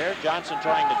into the air. Johnson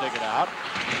trying to dig it out.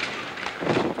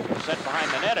 Set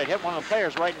behind the net. It hit one of the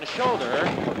players right in the shoulder.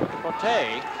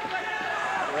 Cote,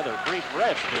 rather brief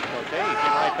rest did Cote. He came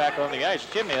right back on the ice.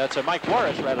 Jimmy, that's a Mike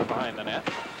Warris rather behind the net.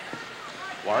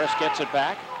 Warris gets it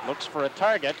back. Looks for a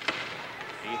target.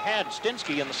 He had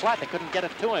Stinsky in the slot. They couldn't get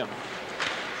it to him.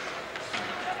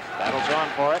 Battles on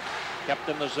for it. Kept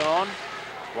in the zone.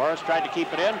 Warris tried to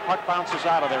keep it in. Puck bounces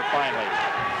out of there finally.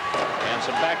 And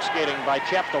some back skating by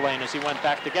Chapdelaine as he went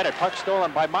back to get it. Puck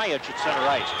stolen by Mayach at center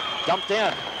ice. Dumped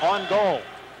in. On goal.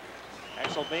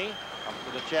 Exelby up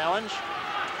for the challenge.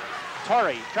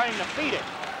 Torrey trying to feed it.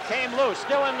 Came loose.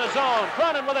 Still in the zone.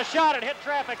 Cronin with a shot. It hit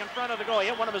traffic in front of the goal. He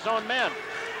hit one of his own men.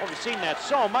 Oh, we've seen that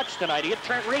so much tonight. He hit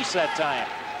Trent Reese that time.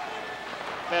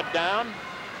 Fed down.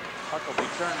 Puck will be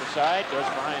turned aside. Goes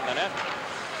behind the net.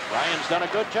 Ryan's done a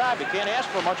good job. He can't ask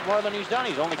for much more than he's done.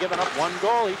 He's only given up one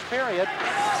goal each period.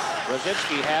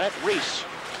 Rosinski had it. Reese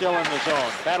still in the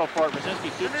zone. Battle for it.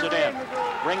 Rosinski keeps it in.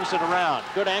 Brings it around.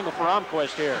 Good angle for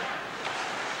Almquist here.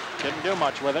 Didn't do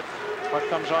much with it. Puck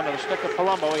comes onto the stick of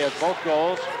Palumbo. He has both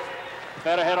goals.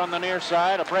 fed ahead on the near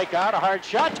side, a breakout, a hard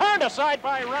shot, turned aside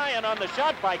by Ryan on the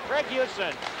shot by Craig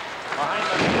Houston.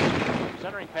 Behind the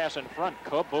centering pass in front,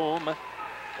 kaboom.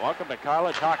 Welcome to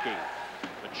college hockey.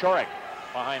 Machorik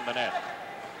behind the net.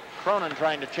 Cronin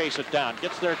trying to chase it down,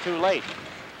 gets there too late.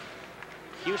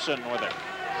 Houston with it.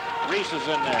 Reese is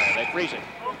in there, they freeze it.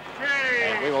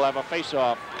 And we will have a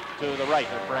face-off to the right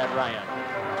of Brad Ryan.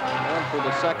 And for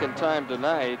the second time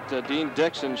tonight, Dean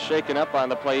Dixon shaken up on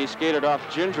the play. He skated off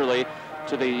gingerly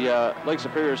to the Lake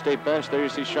Superior State bench. There you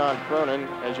see Sean Cronin,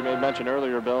 as you may have mentioned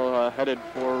earlier, Bill, headed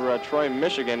for Troy,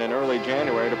 Michigan in early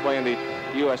January to play in the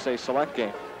USA Select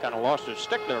game. Kind of lost his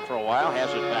stick there for a while,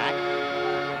 has it back.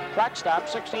 Clock stop,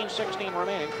 16-16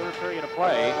 remaining, third period of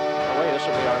play. By the way, this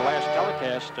will be our last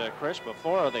telecast, Chris,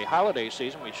 before the holiday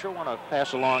season. We sure want to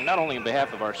pass along, not only on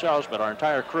behalf of ourselves, but our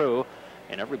entire crew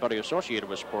and everybody associated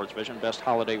with Sports Vision, best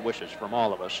holiday wishes from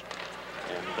all of us.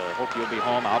 And hope you'll be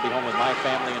home. I'll be home with my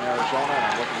family in Arizona, and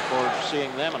I'm looking forward to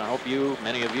seeing them. And I hope you,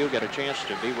 many of you, get a chance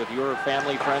to be with your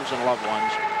family, friends, and loved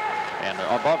ones. And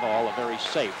above all, a very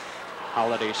safe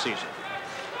holiday season.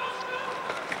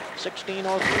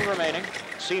 16:03 remaining.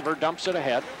 Seaver dumps it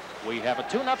ahead. We have a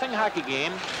 2-0 hockey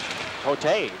game.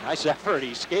 Cote, nice effort.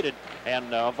 He skated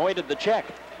and avoided the check.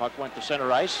 Puck went to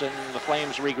center ice, and the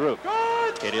Flames regroup.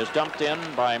 It is dumped in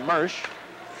by Mersch.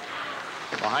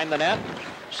 Behind the net,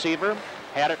 Seaver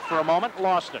had it for a moment,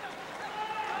 lost it.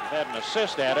 Had an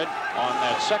assist added on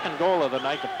that second goal of the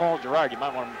night to Paul Gerard. You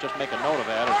might want to just make a note of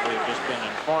that, as we've just been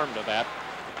informed of that.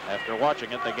 After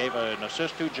watching it, they gave an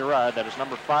assist to Gerard. That is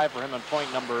number 5 for him and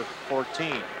point number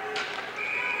 14.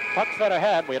 Puck fed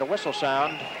ahead. We had a whistle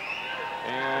sound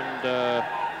and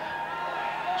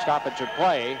stoppage of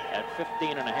play at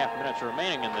 15.5 minutes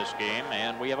remaining in this game.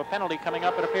 And we have a penalty coming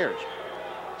up, it appears.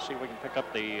 Let's see if we can pick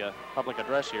up the public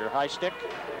address here. High stick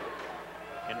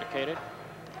indicated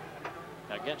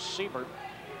against Seaver.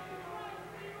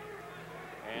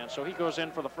 And so he goes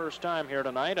in for the first time here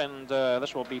tonight, and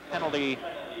this will be penalty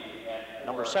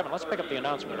number 7. Let's pick up the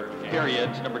announcement. Period,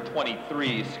 number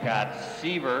 23, Scott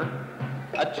Seaver.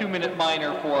 A 2-minute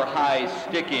minor for high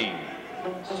sticking.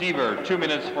 Seaver, 2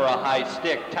 minutes for a high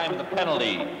stick. Time of the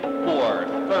penalty,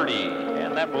 4:30.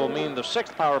 And that will mean the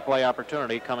 6th power play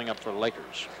opportunity coming up for the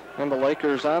Lakers. And the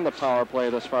Lakers on the power play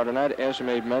thus far tonight, as you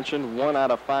may have mentioned, 1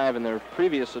 out of 5 in their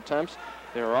previous attempts.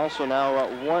 They are also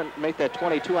now make that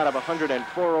 22 out of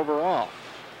 104 overall.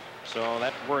 So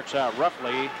that works out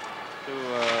roughly to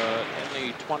in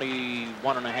the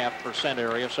 21.5%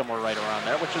 area, somewhere right around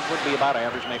there, which would be about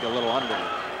average, maybe a little under.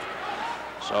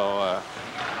 So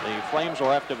the Flames will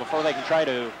have to, before they can try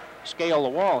to scale the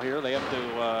wall here, they have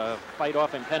to fight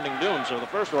off impending doom. So the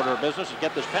first order of business is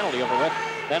get this penalty over with,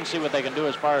 then see what they can do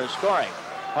as far as scoring.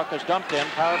 Puck is dumped in.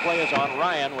 Power play is on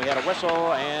Ryan. We had a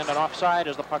whistle and an offside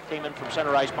as the puck came in from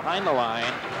center ice behind the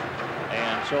line.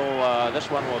 And so this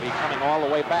one will be coming all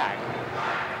the way back.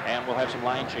 And we'll have some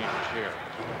line changes here.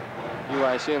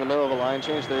 UIC in the middle of a line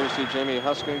change. There you see Jamie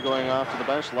Huskin going off to the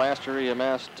bench. Last year he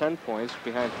amassed 10 points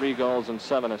behind 3 goals and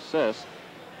 7 assists.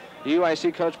 The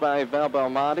UIC coached by Val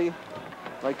Belmonte.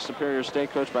 Lake Superior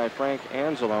State coached by Frank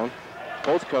Anzalone.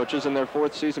 Both coaches in their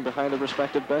 4th season behind their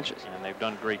respective benches. And they've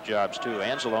done great jobs, too.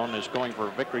 Anzalone is going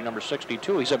for victory number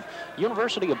 62. He's a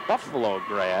University of Buffalo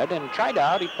grad and tried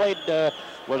out. He played,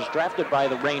 was drafted by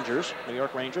the Rangers, New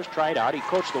York Rangers, tried out. He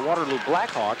coached the Waterloo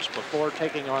Blackhawks before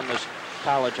taking on this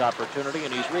college opportunity,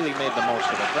 and he's really made the most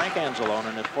of it. Frank Anzalone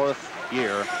in his 4th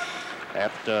year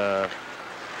at the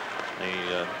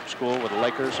school with the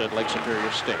Lakers at Lake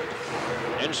Superior State.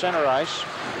 In center ice,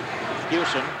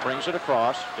 Houston brings it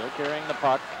across, still carrying the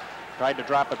puck. Tried to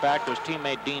drop it back to his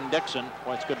teammate Dean Dixon.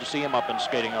 Boy, it's good to see him up and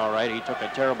skating all right. He took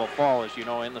a terrible fall, as you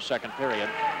know, in the 2nd period.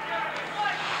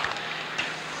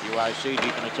 UIC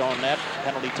deep in its own net.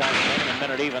 Penalty time remaining, a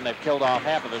minute even. They've killed off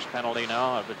half of this penalty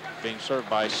now, of it being served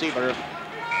by Seaver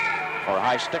for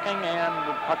high sticking, and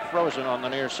the puck frozen on the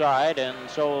near side. And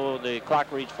so the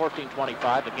clock reads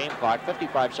 14:25, the game clock,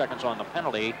 55 seconds on the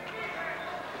penalty.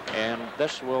 And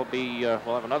this will be,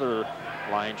 we'll have another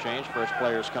line change. First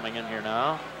players coming in here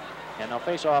now. And they'll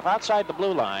face off outside the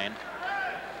blue line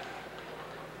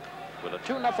with a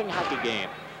 2-0 hockey game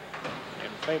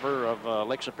in favor of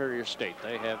Lake Superior State.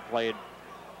 They have played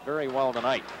very well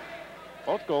tonight.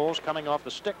 Both goals coming off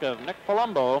the stick of Nick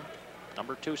Palumbo,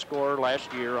 number 2 scorer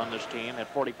last year on this team,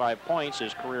 at 45 points,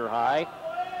 his career high.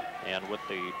 And with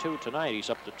the 2 tonight, he's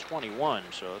up to 21.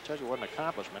 So it tells you what an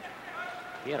accomplishment.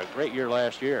 He had a great year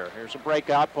last year. Here's a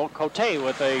breakout. Paul Cote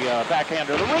with a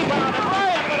backhander. The rebound, and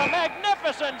Ryan with a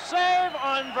magnificent save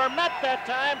on Vermette that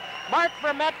time. Mark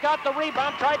Vermette got the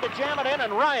rebound, tried to jam it in,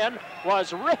 and Ryan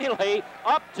was really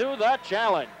up to the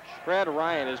challenge. Brad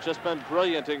Ryan has just been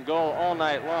brilliant in goal all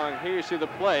night long. Here you see the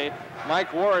play. Mike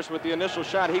Warris with the initial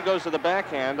shot. He goes to the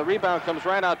backhand. The rebound comes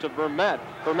right out to Vermette.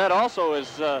 Vermette also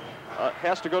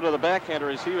has to go to the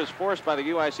backhander as he was forced by the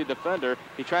UIC defender.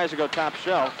 He tries to go top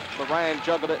shelf, but Ryan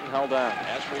juggled it and held on.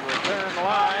 As we return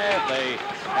live, they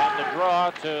have the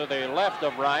draw to the left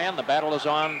of Ryan. The battle is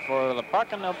on for the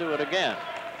puck, and they'll do it again.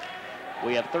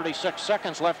 We have 36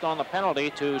 seconds left on the penalty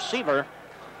to Seaver.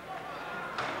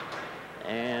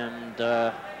 And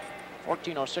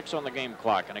 14:06 on the game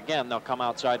clock. And again, they'll come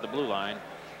outside the blue line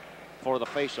for the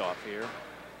face-off here.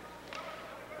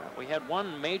 We had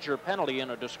one major penalty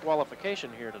and a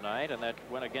disqualification here tonight, and that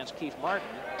went against Keith Martin.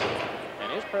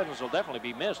 And his presence will definitely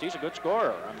be missed. He's a good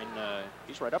scorer. I mean,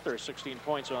 he's right up there, 16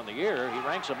 points on the year. He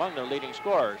ranks among their leading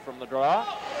scorers. From the draw,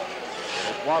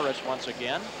 it's Juarez once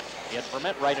again. He had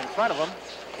Vermette right in front of him.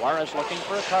 Juarez looking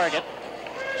for a target.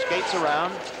 Skates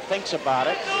around, thinks about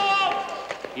it.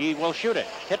 He will shoot it.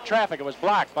 Hit traffic. It was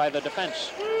blocked by the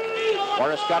defense.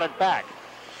 Juarez got it back.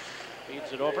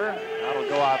 Feeds it over. Now it'll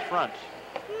go out front.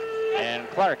 And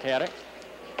Clark had it.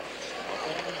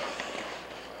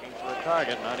 Looking for a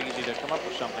target. Not easy to come up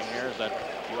with something here as that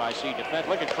UIC defense.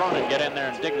 Look at Cronin get in there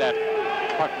and dig that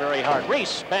puck very hard.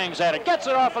 Reese bangs at it. Gets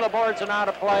it off of the boards and out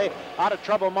of play. Out of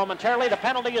trouble momentarily. The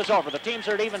penalty is over. The teams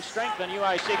are at even strength and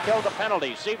UIC killed the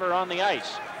penalty. Seaver on the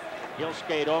ice. He'll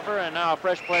skate over, and now a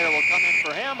fresh player will come in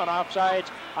for him, and offsides.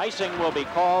 Icing will be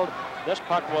called. This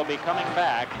puck will be coming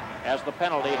back as the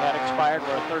penalty had expired.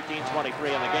 We're at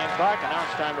 13:23 in the game clock, and now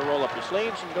it's time to roll up your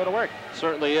sleeves and go to work.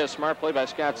 Certainly is. Smart play by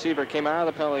Scott Seaver. Came out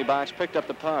of the penalty box, picked up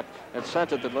the puck, and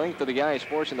sent it the length of the ice,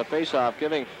 forcing the faceoff,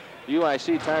 giving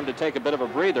UIC time to take a bit of a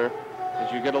breather.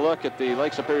 As you get a look at the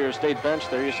Lake Superior State bench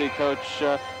there, you see Coach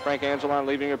Frank Angelon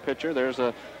leaving your picture. There's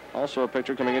also a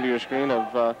picture coming into your screen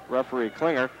of referee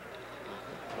Klinger.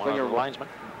 Klinger, linesman.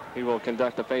 He will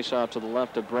conduct the face-off to the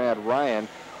left of Brad Ryan.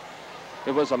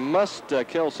 It was a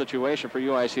must-kill situation for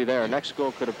UIC there. Next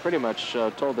goal could have pretty much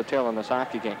told the tale in this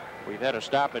hockey game. We've had a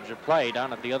stoppage of play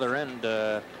down at the other end.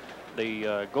 The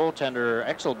goaltender,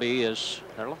 Exelby,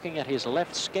 they're looking at his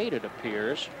left skate, it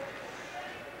appears,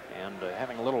 and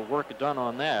having a little work done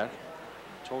on that.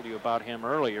 I told you about him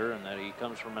earlier and that he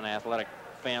comes from an athletic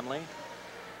family.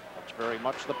 That's very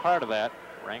much the part of that.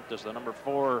 Ranked as the number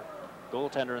 4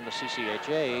 goaltender in the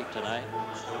CCHA tonight.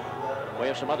 We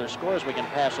have some other scores we can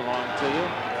pass along to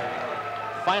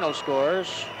you. Final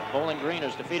scores: Bowling Green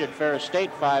has defeated Ferris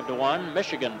State 5-1.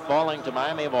 Michigan falling to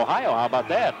Miami of Ohio. How about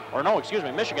that? Or no, excuse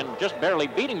me, Michigan just barely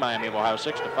beating Miami of Ohio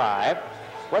 6-5.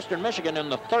 Western Michigan in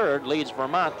the third leads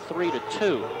Vermont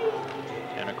 3-2.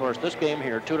 And of course this game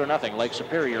here 2-0. Lake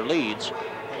Superior leads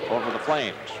over the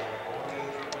Flames.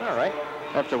 All right.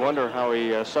 I have to wonder how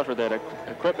he suffered that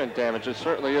equipment damage. It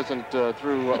certainly isn't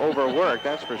through overwork,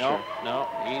 that's for sure. No,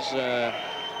 he's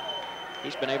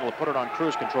been able to put it on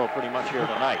cruise control pretty much here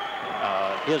tonight.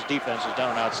 His defense has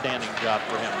done an outstanding job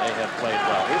for him. They have played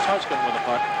well. Here's Huskin with the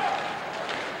puck.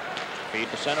 Feed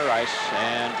to center ice,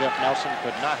 and Jeff Nelson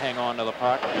could not hang on to the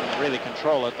puck and really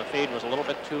control it. The feed was a little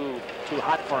bit too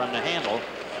hot for him to handle.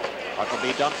 Puck will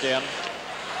be dumped in.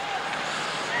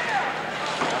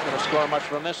 Not going to score much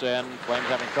from this end. Flames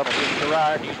having trouble with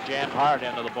Gerard. He's jammed hard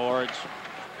into the boards.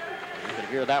 You could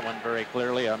hear that one very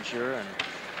clearly, I'm sure, in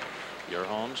your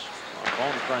homes. A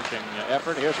bone-crunching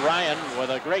effort. Here's Ryan with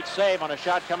a great save on a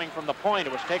shot coming from the point.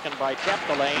 It was taken by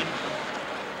Chapdelaine.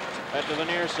 Head to the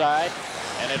near side,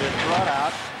 and it is brought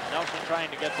out. Nelson trying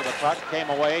to get to the puck. Came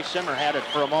away. Simmer had it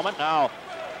for a moment. Now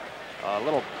a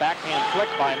little backhand flick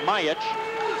by Majic.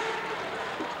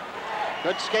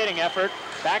 Good skating effort.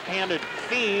 Backhanded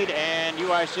feed, and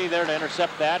UIC there to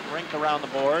intercept that. Rinked around the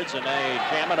boards, and they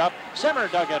jam it up. Simmer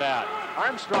dug it out.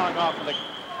 Armstrong off of the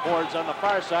boards on the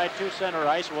far side to center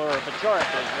ice where Pachoric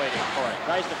is waiting for it.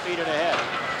 Tries to feed it ahead,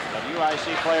 but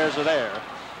UIC players are there.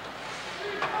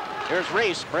 Here's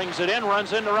Reese, brings it in,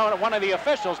 runs into one of the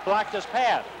officials, blocked his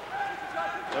path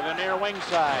to the near wing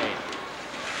side.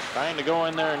 Trying to go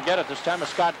in there and get it. This time with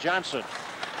Scott Johnson.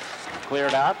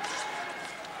 Cleared out.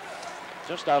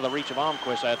 Just out of the reach of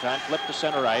Almquist that time. Flipped to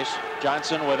center ice.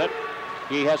 Johnson with it.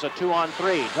 He has a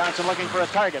 2-on-3. Johnson looking for a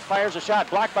target. Fires a shot.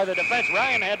 Blocked by the defense.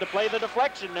 Ryan had to play the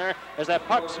deflection there as that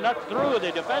puck snuck through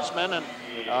the defenseman. And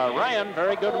Ryan,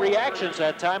 very good reactions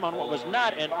that time on what was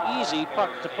not an easy puck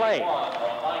to play.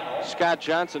 Scott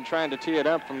Johnson trying to tee it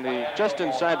up from just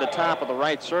inside the top of the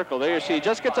right circle. There you see, he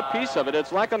just gets a piece of it.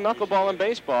 It's like a knuckleball in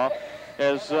baseball.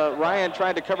 As Ryan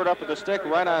tried to cover it up with the stick,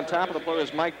 right on top of the plate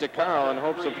is Mike DeCarl in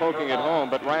hopes of poking it home,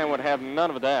 but Ryan would have none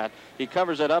of that. He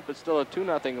covers it up. It's still a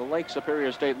 2-0 Lake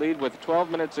Superior State lead with 12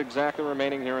 minutes exactly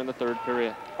remaining here in the third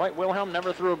period. Hoyt Wilhelm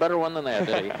never threw a better one than that,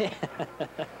 did he?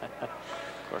 Of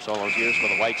course, all those years for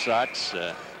the White Sox.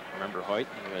 Remember Hoyt?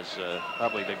 He was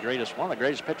probably one of the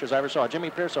greatest pitchers I ever saw. Jimmy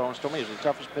Pierce always told me he was the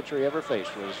toughest pitcher he ever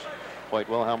faced was Hoyt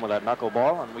Wilhelm with that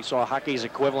knuckleball, and we saw hockey's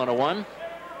equivalent of one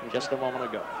just a moment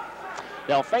ago.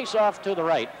 They'll face off to the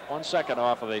right, 1 second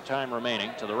off of the time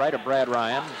remaining. To the right of Brad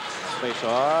Ryan. Face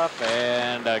off,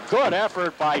 and a good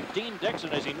effort by Dean Dixon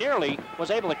as he nearly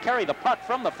was able to carry the puck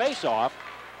from the face-off.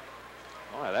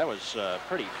 Boy, that was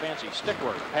pretty fancy stick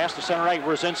work. Pass to center right,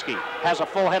 Brzezinski has a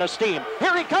full head of steam.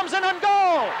 Here he comes in on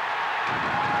goal!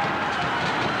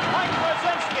 Mike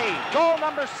Brzezinski, goal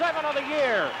number 7 of the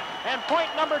year, and point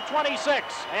number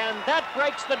 26, and that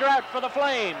breaks the drought for the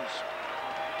Flames.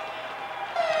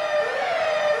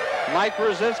 Mike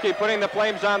Brzezinski putting the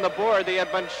Flames on the board. They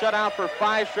had been shut out for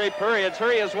 5 straight periods.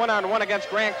 Here he is one-on-one against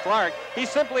Grant Clark. He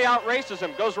simply outraces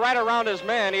him, goes right around his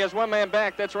man. He has one man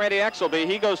back. That's Randy Exelby.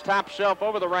 He goes top shelf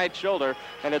over the right shoulder,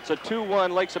 and it's a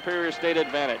 2-1 Lake Superior State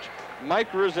advantage. Mike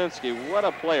Brzezinski, what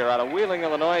a player out of Wheeling,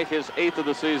 Illinois, his 8th of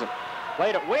the season.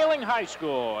 Played at Wheeling High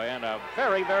School, and a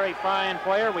very, very fine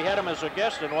player. We had him as a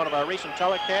guest in one of our recent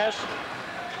telecasts.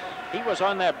 He was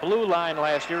on that blue line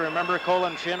last year. Remember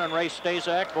Colin Shin and Ray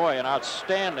Stazak? Boy, an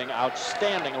outstanding,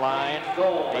 outstanding line.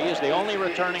 He is the only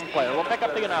returning player. We'll pick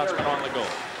up the announcement on the goal.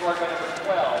 Scored by number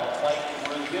 12, Mike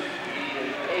Brzezinski,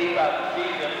 his 8th of the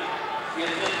season. He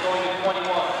is going to 21,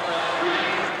 Trent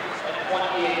Reese, and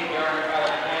 28, Aaron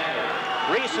Alexander.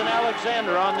 Reese and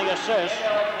Alexander on the assist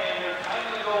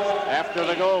after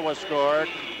the goal was scored.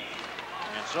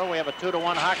 So we have a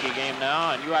 2-1 hockey game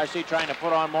now, and UIC trying to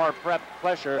put on more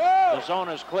pressure. The zone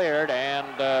is cleared, and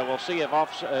we'll see if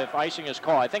icing is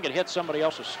called. I think it hit somebody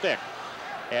else's stick,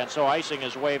 and so icing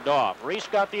is waved off. Reese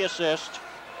got the assist,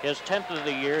 his 10th of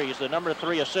the year. He's the number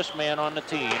 3 assist man on the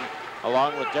team,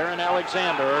 along with Darren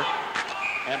Alexander,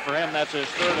 and for him, that's his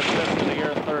 3rd assist of the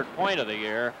year, 3rd point of the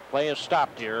year. Play is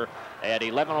stopped here at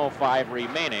 11:05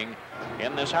 remaining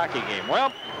in this hockey game. Well,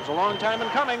 it was a long time in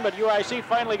coming, but UIC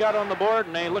finally got on the board,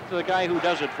 and they looked to the guy who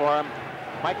does it for him.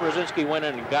 Mike Brzezinski went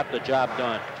in and got the job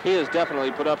done. He has definitely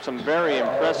put up some very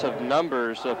impressive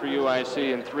numbers for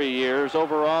UIC in 3 years.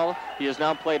 Overall, he has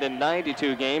now played in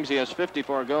 92 games. He has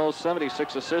 54 goals,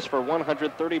 76 assists for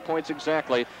 130 points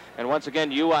exactly. And once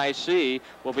again, UIC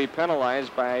will be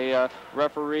penalized by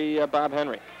referee Bob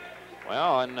Henry.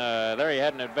 Well, and there you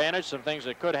had an advantage, some things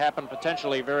that could happen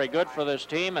potentially very good for this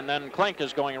team. And then Klink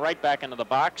is going right back into the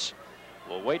box.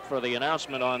 We'll wait for the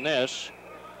announcement on this.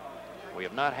 We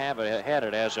have not had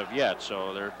it as of yet,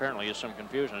 so there apparently is some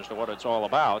confusion as to what it's all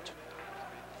about.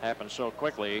 Happened so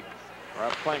quickly.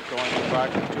 Rob Klink going in the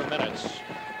box for 2 minutes.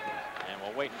 And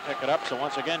we'll wait and pick it up. So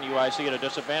once again, UIC at a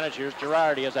disadvantage. Here's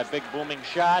Girard. He has that big booming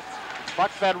shot.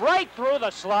 Puck fed right through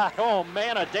the slot. Oh,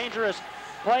 man, a dangerous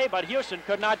play, but Houston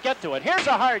could not get to it. Here's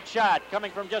a hard shot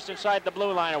coming from just inside the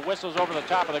blue line. It whistles over the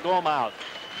top of the goal mouth.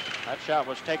 That shot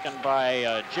was taken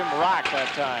by Jim Rock that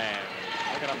time.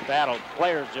 Look at them battle.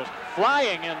 Players just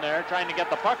flying in there trying to get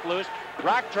the puck loose.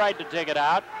 Rock tried to dig it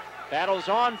out. Battles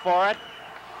on for it.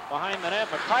 Behind the net,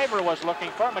 McIver was looking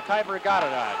for it. McIver got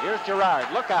it out. Here's Girard.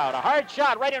 Look out. A hard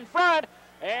shot right in front.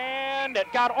 And it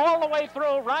got all the way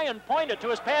through. Ryan pointed to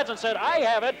his pads and said, I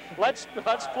have it. Let's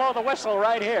blow the whistle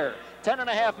right here.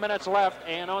 10.5 minutes left,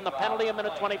 and on the penalty, a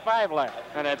minute 25 left.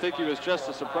 And I think he was just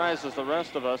as surprised as the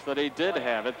rest of us that he did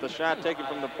have it. The shot taken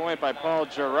from the point by Paul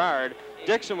Girard.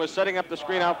 Dixon was setting up the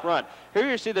screen out front. Here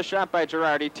you see the shot by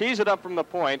Girard. He tees it up from the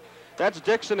point. That's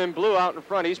Dixon in blue out in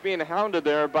front. He's being hounded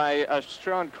there by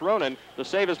Sean Cronin. The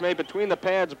save is made between the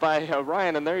pads by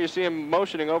Ryan, and there you see him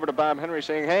motioning over to Bob Henry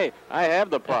saying, hey, I have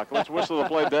the puck. Let's whistle the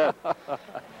play dead.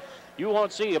 You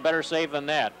won't see a better save than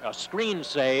that. A screen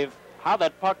save. How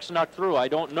that puck snuck through, I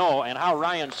don't know, and how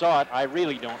Ryan saw it, I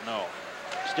really don't know.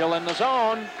 Still in the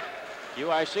zone.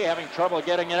 UIC having trouble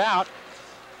getting it out.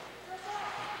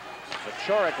 But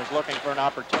Chorik is looking for an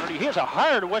opportunity. Here's a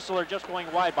hard whistler just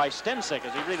going wide by Stinsick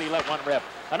as he really let one rip.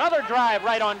 Another drive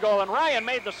right on goal, and Ryan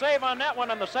made the save on that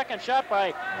one on the second shot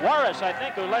by Warris, I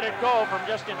think, who let it go from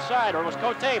just inside, or was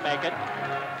Cote make it,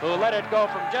 who let it go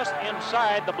from just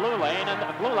inside the blue line,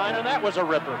 and that was a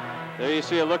ripper. There you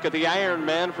see a look at the Iron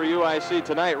Man for UIC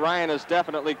tonight. Ryan has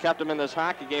definitely kept him in this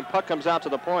hockey game. Puck comes out to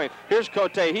the point. Here's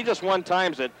Cote. He just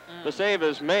one-times it. The save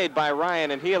is made by Ryan,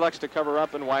 and he elects to cover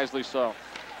up, and wisely so.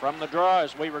 From the draw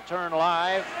as we return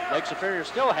live, Lake Superior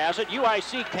still has it.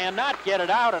 UIC cannot get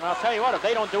it out, and I'll tell you what, if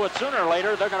they don't do it sooner or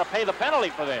later, they're going to pay the penalty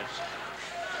for this.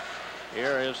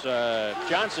 Here is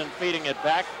Johnson feeding it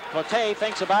back. Cote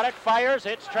thinks about it, fires,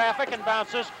 hits traffic, and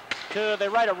bounces to the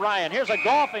right of Ryan. Here's a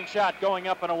golfing shot going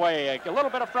up and away. A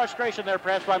little bit of frustration there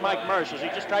perhaps by Mike Mersch as he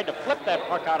just tried to flip that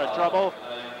puck out of trouble.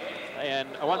 And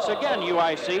once again,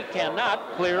 UIC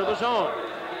cannot clear the zone.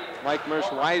 Mike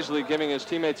Mersch wisely giving his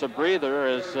teammates a breather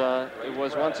as it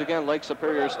was once again Lake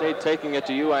Superior State taking it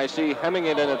to UIC, hemming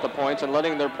it in at the points and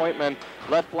letting their point men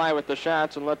let fly with the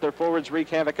shots and let their forwards wreak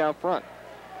havoc out front.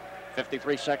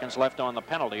 53 seconds left on the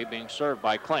penalty being served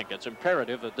by Klink. It's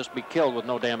imperative that this be killed with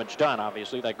no damage done.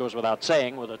 Obviously, that goes without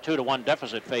saying with a 2-1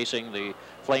 deficit facing the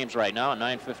Flames right now and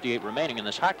 9:58 remaining in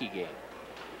this hockey game.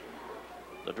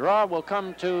 The draw will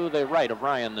come to the right of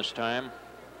Ryan this time.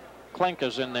 Klink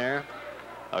is in there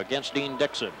against Dean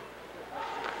Dixon.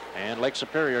 And Lake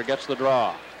Superior gets the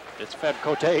draw. It's fed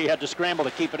Cote. He had to scramble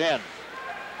to keep it in.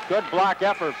 Good block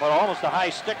effort, but almost a high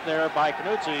stick there by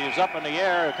Knutson. He's up in the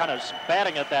air, kind of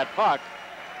batting at that puck.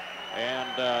 And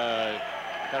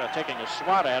kind of taking a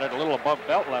swat at it a little above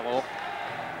belt level.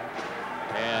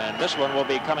 And this one will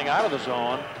be coming out of the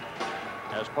zone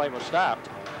as play was stopped.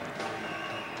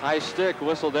 High stick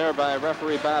whistled there by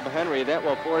referee Bob Henry. That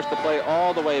will force the play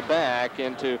all the way back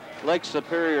into Lake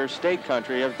Superior State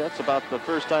country. That's about the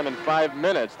first time in 5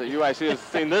 minutes that UIC has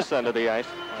seen this end of the ice.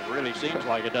 It really seems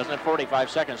like it, doesn't it?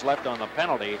 45 seconds left on the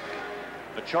penalty.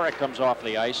 Vachorik comes off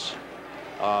the ice.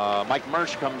 Mike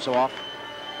Mersch comes off.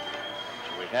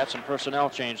 So we've had some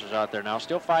personnel changes out there now.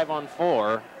 Still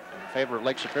 5-on-4 in favor of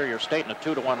Lake Superior State in a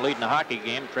 2-1 lead in the hockey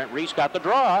game. Trent Reese got the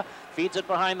draw. Feeds it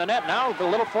behind the net. Now a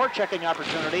little forechecking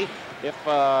opportunity if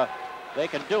they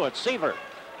can do it. Seaver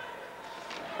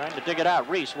trying to dig it out.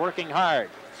 Reese working hard.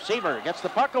 Seaver gets the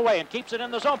puck away and keeps it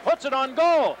in the zone. Puts it on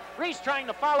goal. Reese trying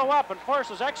to follow up and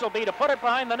forces Exelby to put it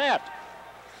behind the net.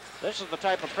 This is the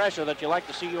type of pressure that you like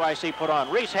to see UIC put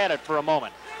on. Reese had it for a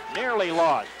moment. Nearly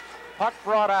lost. Puck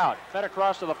brought out. Fed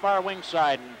across to the far wing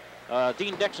side. And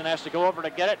Dean Dixon has to go over to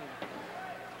get it and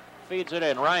feeds it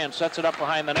in. Ryan sets it up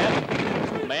behind the net.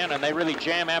 Man, and they really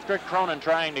jam after it. Cronin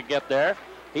trying to get there.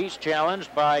 He's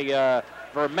challenged by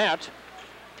Vermette.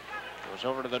 Goes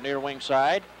over to the near wing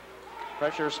side.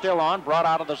 Pressure is still on. Brought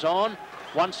out of the zone.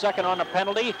 1 second on the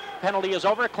penalty. Penalty is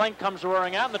over. Klink comes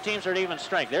roaring out, and the teams are at even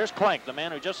strength. There's Klink, the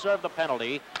man who just served the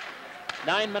penalty.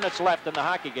 9 minutes left in the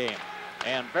hockey game.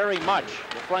 And very much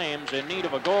the Flames in need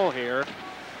of a goal here.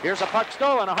 Here's a puck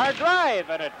stolen, a hard drive,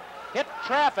 and it hit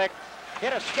traffic.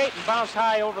 Hit a skate and bounced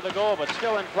high over the goal, but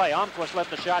still in play. Almquist let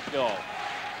the shot go.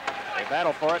 They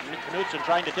battle for it. Knutson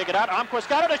trying to dig it out. Almquist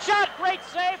got it. A shot. Great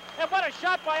save. And what a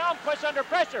shot by Almquist under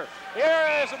pressure. Here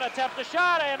is an attempt to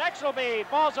shot, and Exelby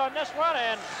falls on this one.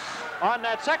 And on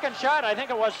that second shot, I think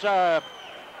it was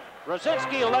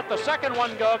Rosinski who let the second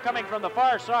one go, coming from the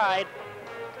far side.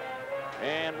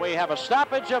 And we have a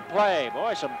stoppage of play.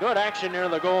 Boy, some good action near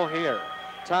the goal here.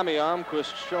 Tommy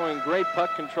Almquist showing great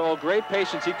puck control, great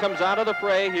patience. He comes out of the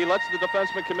fray. He lets the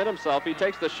defenseman commit himself. He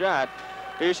takes the shot.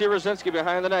 Here you see Rosinski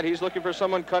behind the net. He's looking for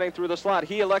someone cutting through the slot.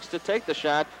 He elects to take the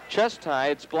shot. Chest high.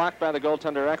 It's blocked by the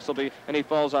goaltender Exelby, and he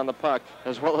falls on the puck,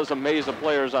 as well as a maze of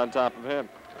players on top of him.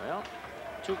 Well,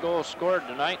 2 goals scored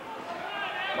tonight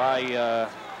by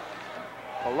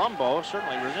Colombo.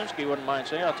 Certainly Rosinski wouldn't mind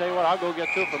saying, I'll tell you what, I'll go get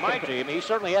 2 for my team. He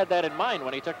certainly had that in mind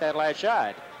when he took that last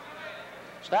shot.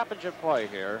 Stoppage of play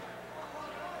here.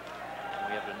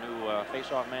 We have the new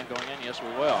face-off man going in. Yes, we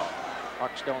will.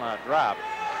 Puck still not dropped.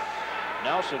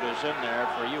 Nelson is in there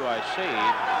for UIC.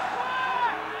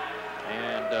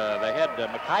 And they had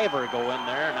McIver go in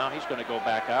there. Now he's going to go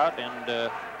back out.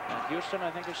 And Houston, I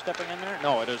think, is stepping in there.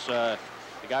 No, it is the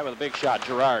guy with a big shot,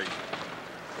 Gerard.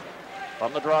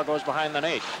 From the draw goes behind the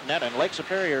net. And Lake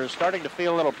Superior is starting to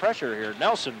feel a little pressure here.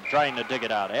 Nelson trying to dig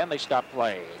it out. And they stop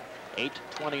play.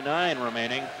 8:29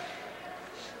 remaining.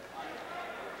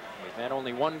 We've had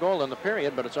only 1 goal in the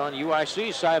period, but it's on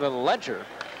UIC's side of the ledger.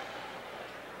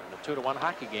 In a 2-1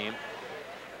 hockey game.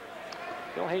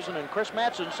 Bill Hazen and Chris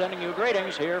Mattson sending you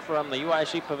greetings here from the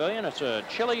UIC Pavilion. It's a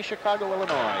chilly Chicago,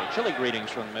 Illinois. Chilly greetings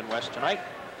from the Midwest tonight.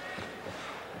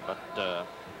 But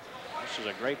this is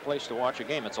a great place to watch a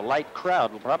game. It's a light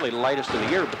crowd, probably the lightest of the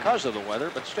year because of the weather,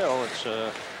 but still, it's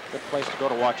a good place to go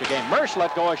to watch a game. Mersch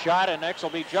let go a shot, and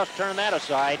Exelby just turned that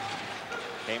aside.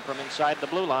 Came from inside the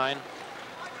blue line.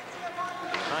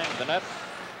 Behind the net.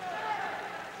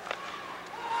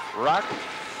 Rock.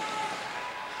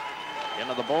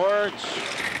 Into the boards.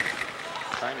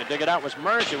 Trying to dig it out was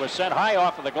Mersch. It was sent high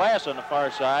off of the glass on the far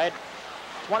side.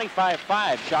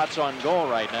 25-5 shots on goal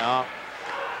right now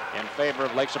in favor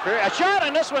of Lake Superior. A shot,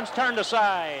 and this one's turned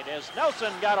aside as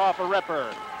Nelson got off a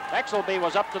ripper. Exelby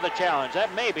was up to the challenge.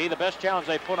 That may be the best challenge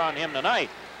they put on him tonight.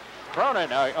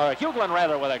 Hughlin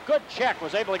rather, with a good check,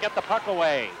 was able to get the puck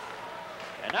away.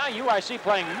 And now UIC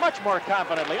playing much more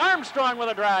confidently. Armstrong with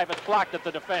a drive. It's blocked at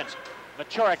the defense.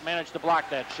 Machorik managed to block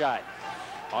that shot.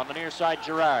 On the near side,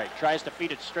 Gerard tries to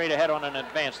feed it straight ahead on an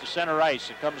advance to center ice.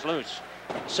 It comes loose.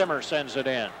 Simmer sends it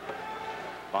in.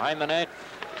 Behind the net,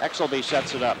 Exelby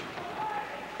sets it up.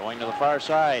 Going to the far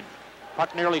side.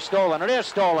 Puck nearly stolen. It is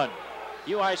stolen.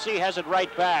 UIC has it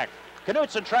right back.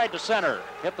 Knutson tried to center.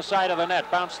 Hit the side of the net.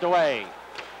 Bounced away.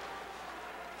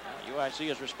 UIC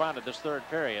has responded this third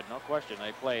period. No question.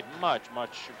 They played much,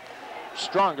 much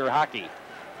stronger hockey.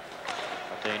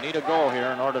 But they need a goal here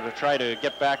in order to try to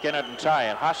get back in it and tie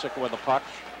it. Hasek with the puck.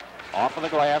 Off of the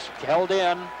glass. Held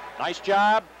in. Nice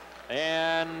job.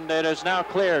 And it is now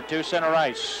cleared to center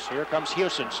ice. Here comes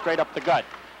Houston straight up the gut.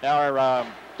 Now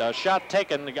the shot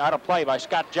taken out of play by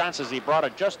Scott Johnson as he brought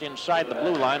it just inside the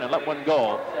blue line and let one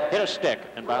go. Hit a stick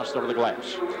and bounced over the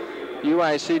glass.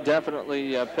 UIC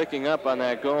definitely picking up on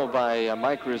that goal by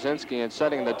Mike Brzezinski and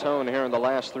setting the tone here in the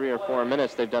last 3 or 4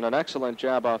 minutes. They've done an excellent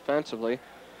job offensively.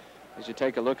 As you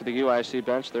take a look at the UIC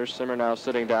bench, there's Simmer now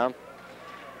sitting down.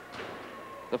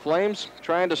 The Flames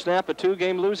trying to snap a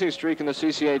 2-game losing streak in the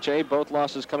CCHA. Both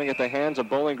losses coming at the hands of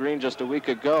Bowling Green just a week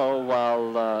ago,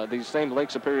 while these same Lake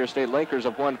Superior State Lakers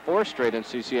have won 4 straight in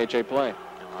CCHA play.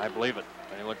 I believe it.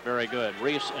 They look very good.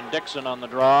 Reese and Dixon on the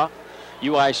draw.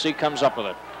 UIC comes up with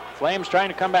it. Flames trying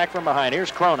to come back from behind.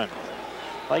 Here's Cronin.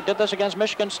 They did this against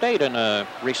Michigan State in a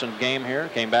recent game here.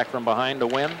 Came back from behind to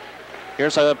win.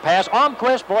 Here's a pass.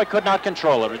 Almquist, boy, could not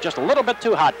control it. It was just a little bit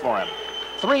too hot for him.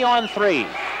 3-on-3.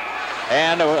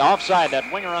 And offside.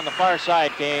 That winger on the far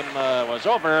side game was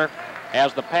over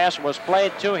as the pass was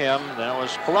played to him. Then it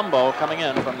was Palumbo coming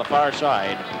in from the far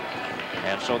side.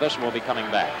 And so this will be coming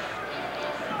back.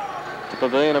 The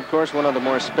Pavilion, of course, one of the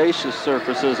more spacious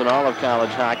surfaces in all of college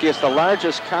hockey. It's the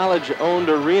largest college-owned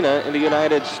arena in the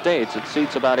United States. It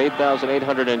seats about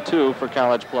 8,802 for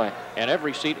college play. And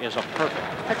every seat is a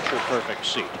perfect, picture-perfect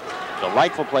seat.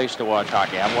 Delightful place to watch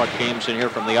hockey. I've watched games in here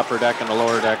from the upper deck and the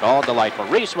lower deck. All delightful.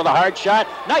 Reese with a hard shot.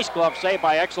 Nice glove save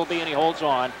by Exelby, and he holds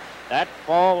on. That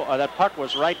puck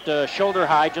was right shoulder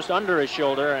high, just under his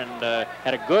shoulder, and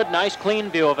had a good, nice, clean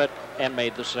view of it, and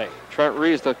made the save. Trent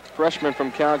Reese, the freshman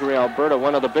from Calgary, Alberta,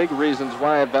 one of the big reasons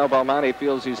why Val Belmonte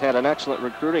feels he's had an excellent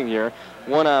recruiting year.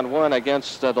 One-on-one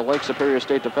against the Lake Superior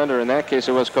State defender. In that case,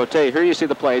 it was Cote. Here you see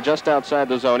the play just outside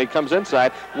the zone. He comes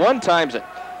inside, one-times it.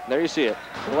 There you see it.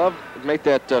 Glove, make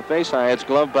that face high. It's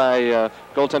gloved by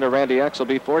goaltender Randy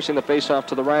Exelby, forcing the face-off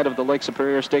to the right of the Lake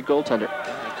Superior State goaltender.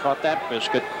 He caught that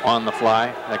biscuit on the fly.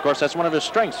 And of course, that's one of his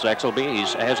strengths, Exelby. He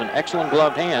has an excellent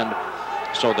gloved hand,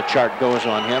 so the chart goes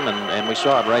on him, and we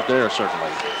saw it right there,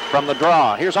 certainly. From the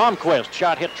draw, here's Almquist.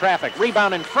 Shot hit traffic.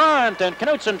 Rebound in front, and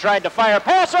Knutson tried to fire.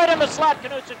 Pass right in the slot.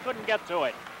 Knutson couldn't get to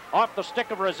it. Off the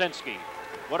stick of Brzezinski.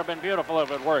 Would have been beautiful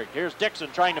if it worked. Here's Dixon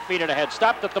trying to feed it ahead.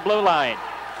 Stopped at the blue line.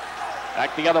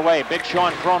 Back the other way. Big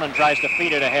Sean Cronin tries to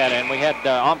feed it ahead, and we had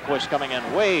Almquist coming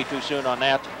in way too soon on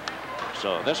that.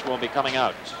 So this will be coming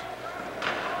out.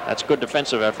 That's good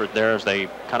defensive effort there as they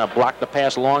kind of blocked the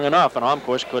pass long enough, and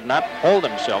Almquist could not hold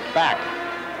himself back.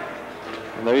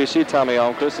 And there you see Tommy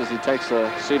Almquist as he takes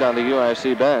a seat on the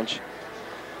UIC bench.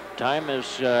 Time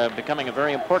is becoming a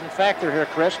very important factor here,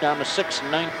 Chris. Down to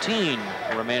 6:19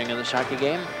 remaining in this hockey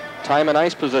game. Time and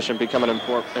ice position become an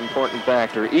important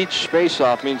factor. Each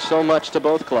face-off means so much to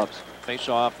both clubs.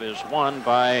 Face-off is won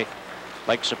by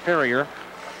Lake Superior.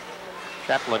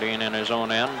 Chapladine in his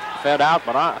own end. Fed out,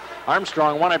 but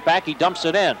Armstrong won it back. He dumps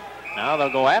it in. Now they'll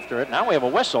go after it. Now we have a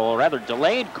whistle, a rather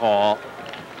delayed call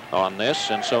on this,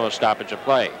 and so a stoppage of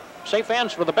play. Say,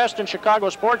 fans, for the best in Chicago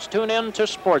sports, tune in to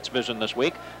Sports Vision this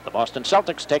week. The Boston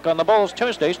Celtics take on the Bulls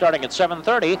Tuesday starting at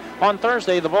 7:30. On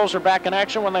Thursday, the Bulls are back in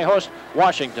action when they host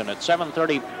Washington at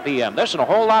 7:30 p.m. This and a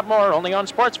whole lot more only on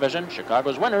Sports Vision,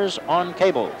 Chicago's winners on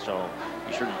cable. So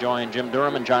be sure to join Jim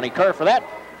Durham and Johnny Kerr for that.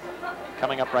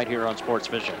 Coming up right here on Sports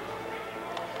Vision.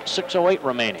 6:08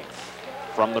 remaining.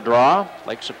 From the draw,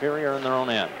 Lake Superior in their own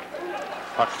end.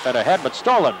 Puck fed ahead, but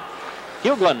stolen.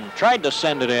 Hughlin tried to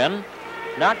send it in.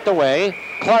 Knocked away.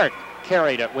 Clark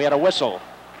carried it. We had a whistle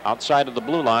outside of the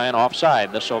blue line,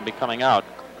 offside. This will be coming out.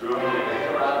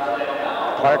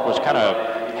 Clark was kind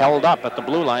of held up at the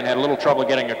blue line, had a little trouble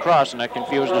getting across, and that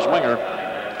confused his winger,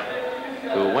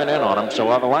 who went in on him. So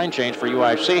we'll have a line change for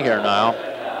UIC here now,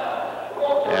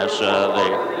 as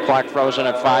the clock frozen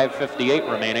at 5:58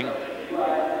 remaining.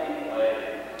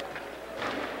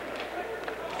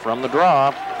 From the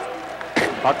draw.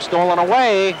 Puck stolen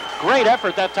away. Great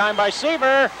effort that time by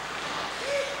Seaver.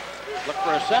 Look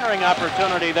for a centering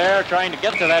opportunity there, trying to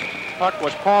get to that puck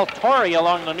was Paul Torrey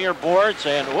along the near boards,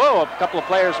 and whoa, a couple of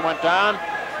players went down.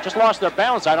 Just lost their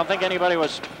balance. I don't think anybody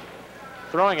was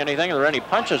throwing anything or any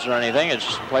punches or anything. It's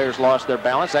just players lost their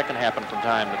balance. That can happen from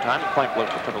time to time. Plank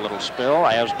looked to put a little spill,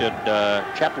 as did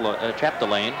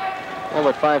Chapdelaine. Well,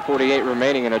 with 5:48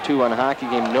 remaining in a 2-1 hockey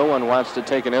game, no one wants to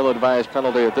take an ill-advised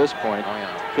penalty at this point. Oh,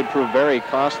 yeah. Could prove very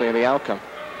costly in the outcome.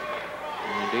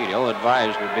 Indeed,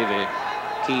 ill-advised would be the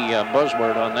key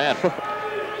buzzword on that.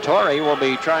 Torrey will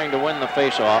be trying to win the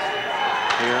face-off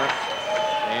here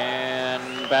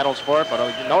and battles for it, but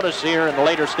notice here in the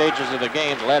later stages of the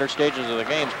game,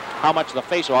 how much the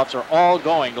face-offs are all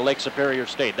going to Lake Superior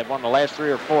State. They've won the last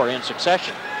 3 or 4 in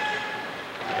succession.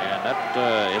 And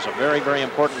that is a very, very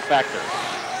important factor.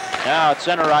 Now at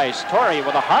center ice, Torrey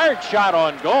with a hard shot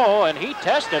on goal, and he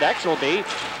tested Exelby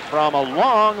from a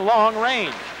long, long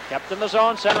range. Kept in the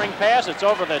zone, centering pass. It's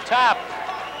over the top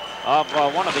of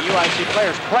one of the UIC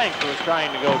players, Plank, who was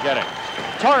trying to go get it.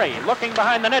 Torrey looking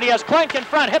behind the net. He has Plank in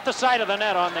front. Hit the side of the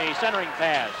net on the centering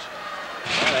pass.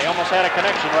 Well, they almost had a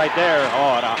connection right there.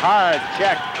 Oh, and a hard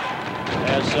check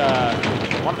as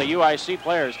one of the UIC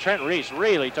players, Trent Reese,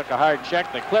 really took a hard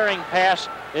check. The clearing pass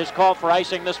is called for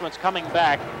icing. This one's coming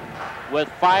back with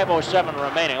 5:07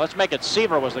 remaining. Let's make it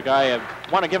Seaver was the guy. I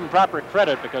want to give him proper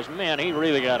credit because, man, he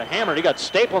really got hammered. He got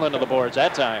stapled into the boards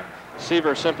that time.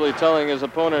 Seaver simply telling his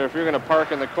opponent, if you're going to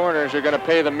park in the corners, you're going to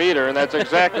pay the meter, and that's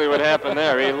exactly what happened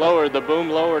there. He lowered the boom,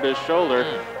 lowered his shoulder,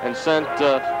 and sent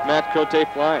Matt Cote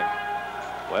flying.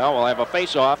 Well, we'll have a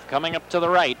face-off coming up to the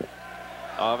right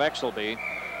of Exelby.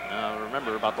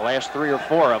 Remember, about the last 3 or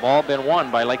 4 have all been won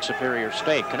by Lake Superior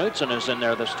State. Knutson is in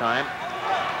there this time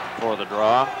for the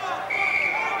draw.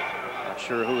 Not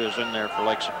sure who is in there for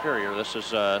Lake Superior. This is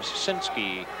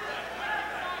Stinsky.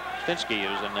 Stinsky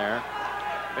is in there.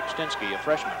 Vic Stinsky, a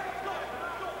freshman.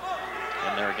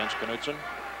 In there against Knutson,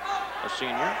 a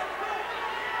senior.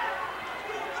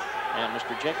 And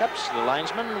Mr. Jacobs, the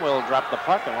linesman, will drop the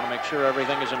puck. I want to make sure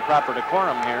everything is in proper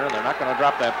decorum here. They're not going to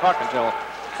drop that puck until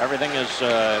everything is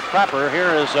proper.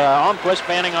 Here is Almquist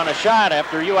fanning on a shot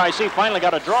after UIC finally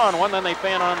got a draw on one. Then they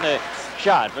fan on the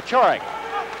shot. Vachorik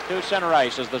to center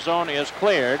ice as the zone is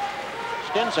cleared.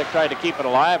 Stinzik tried to keep it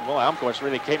alive. Well, Almquist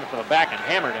really came from the back and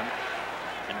hammered him.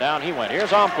 And down he went. Here's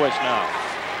Almquist now.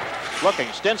 Looking,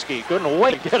 Stinsky couldn't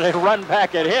wait to get a run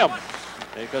back at him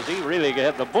because he really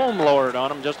had the boom lowered on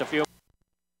him just a few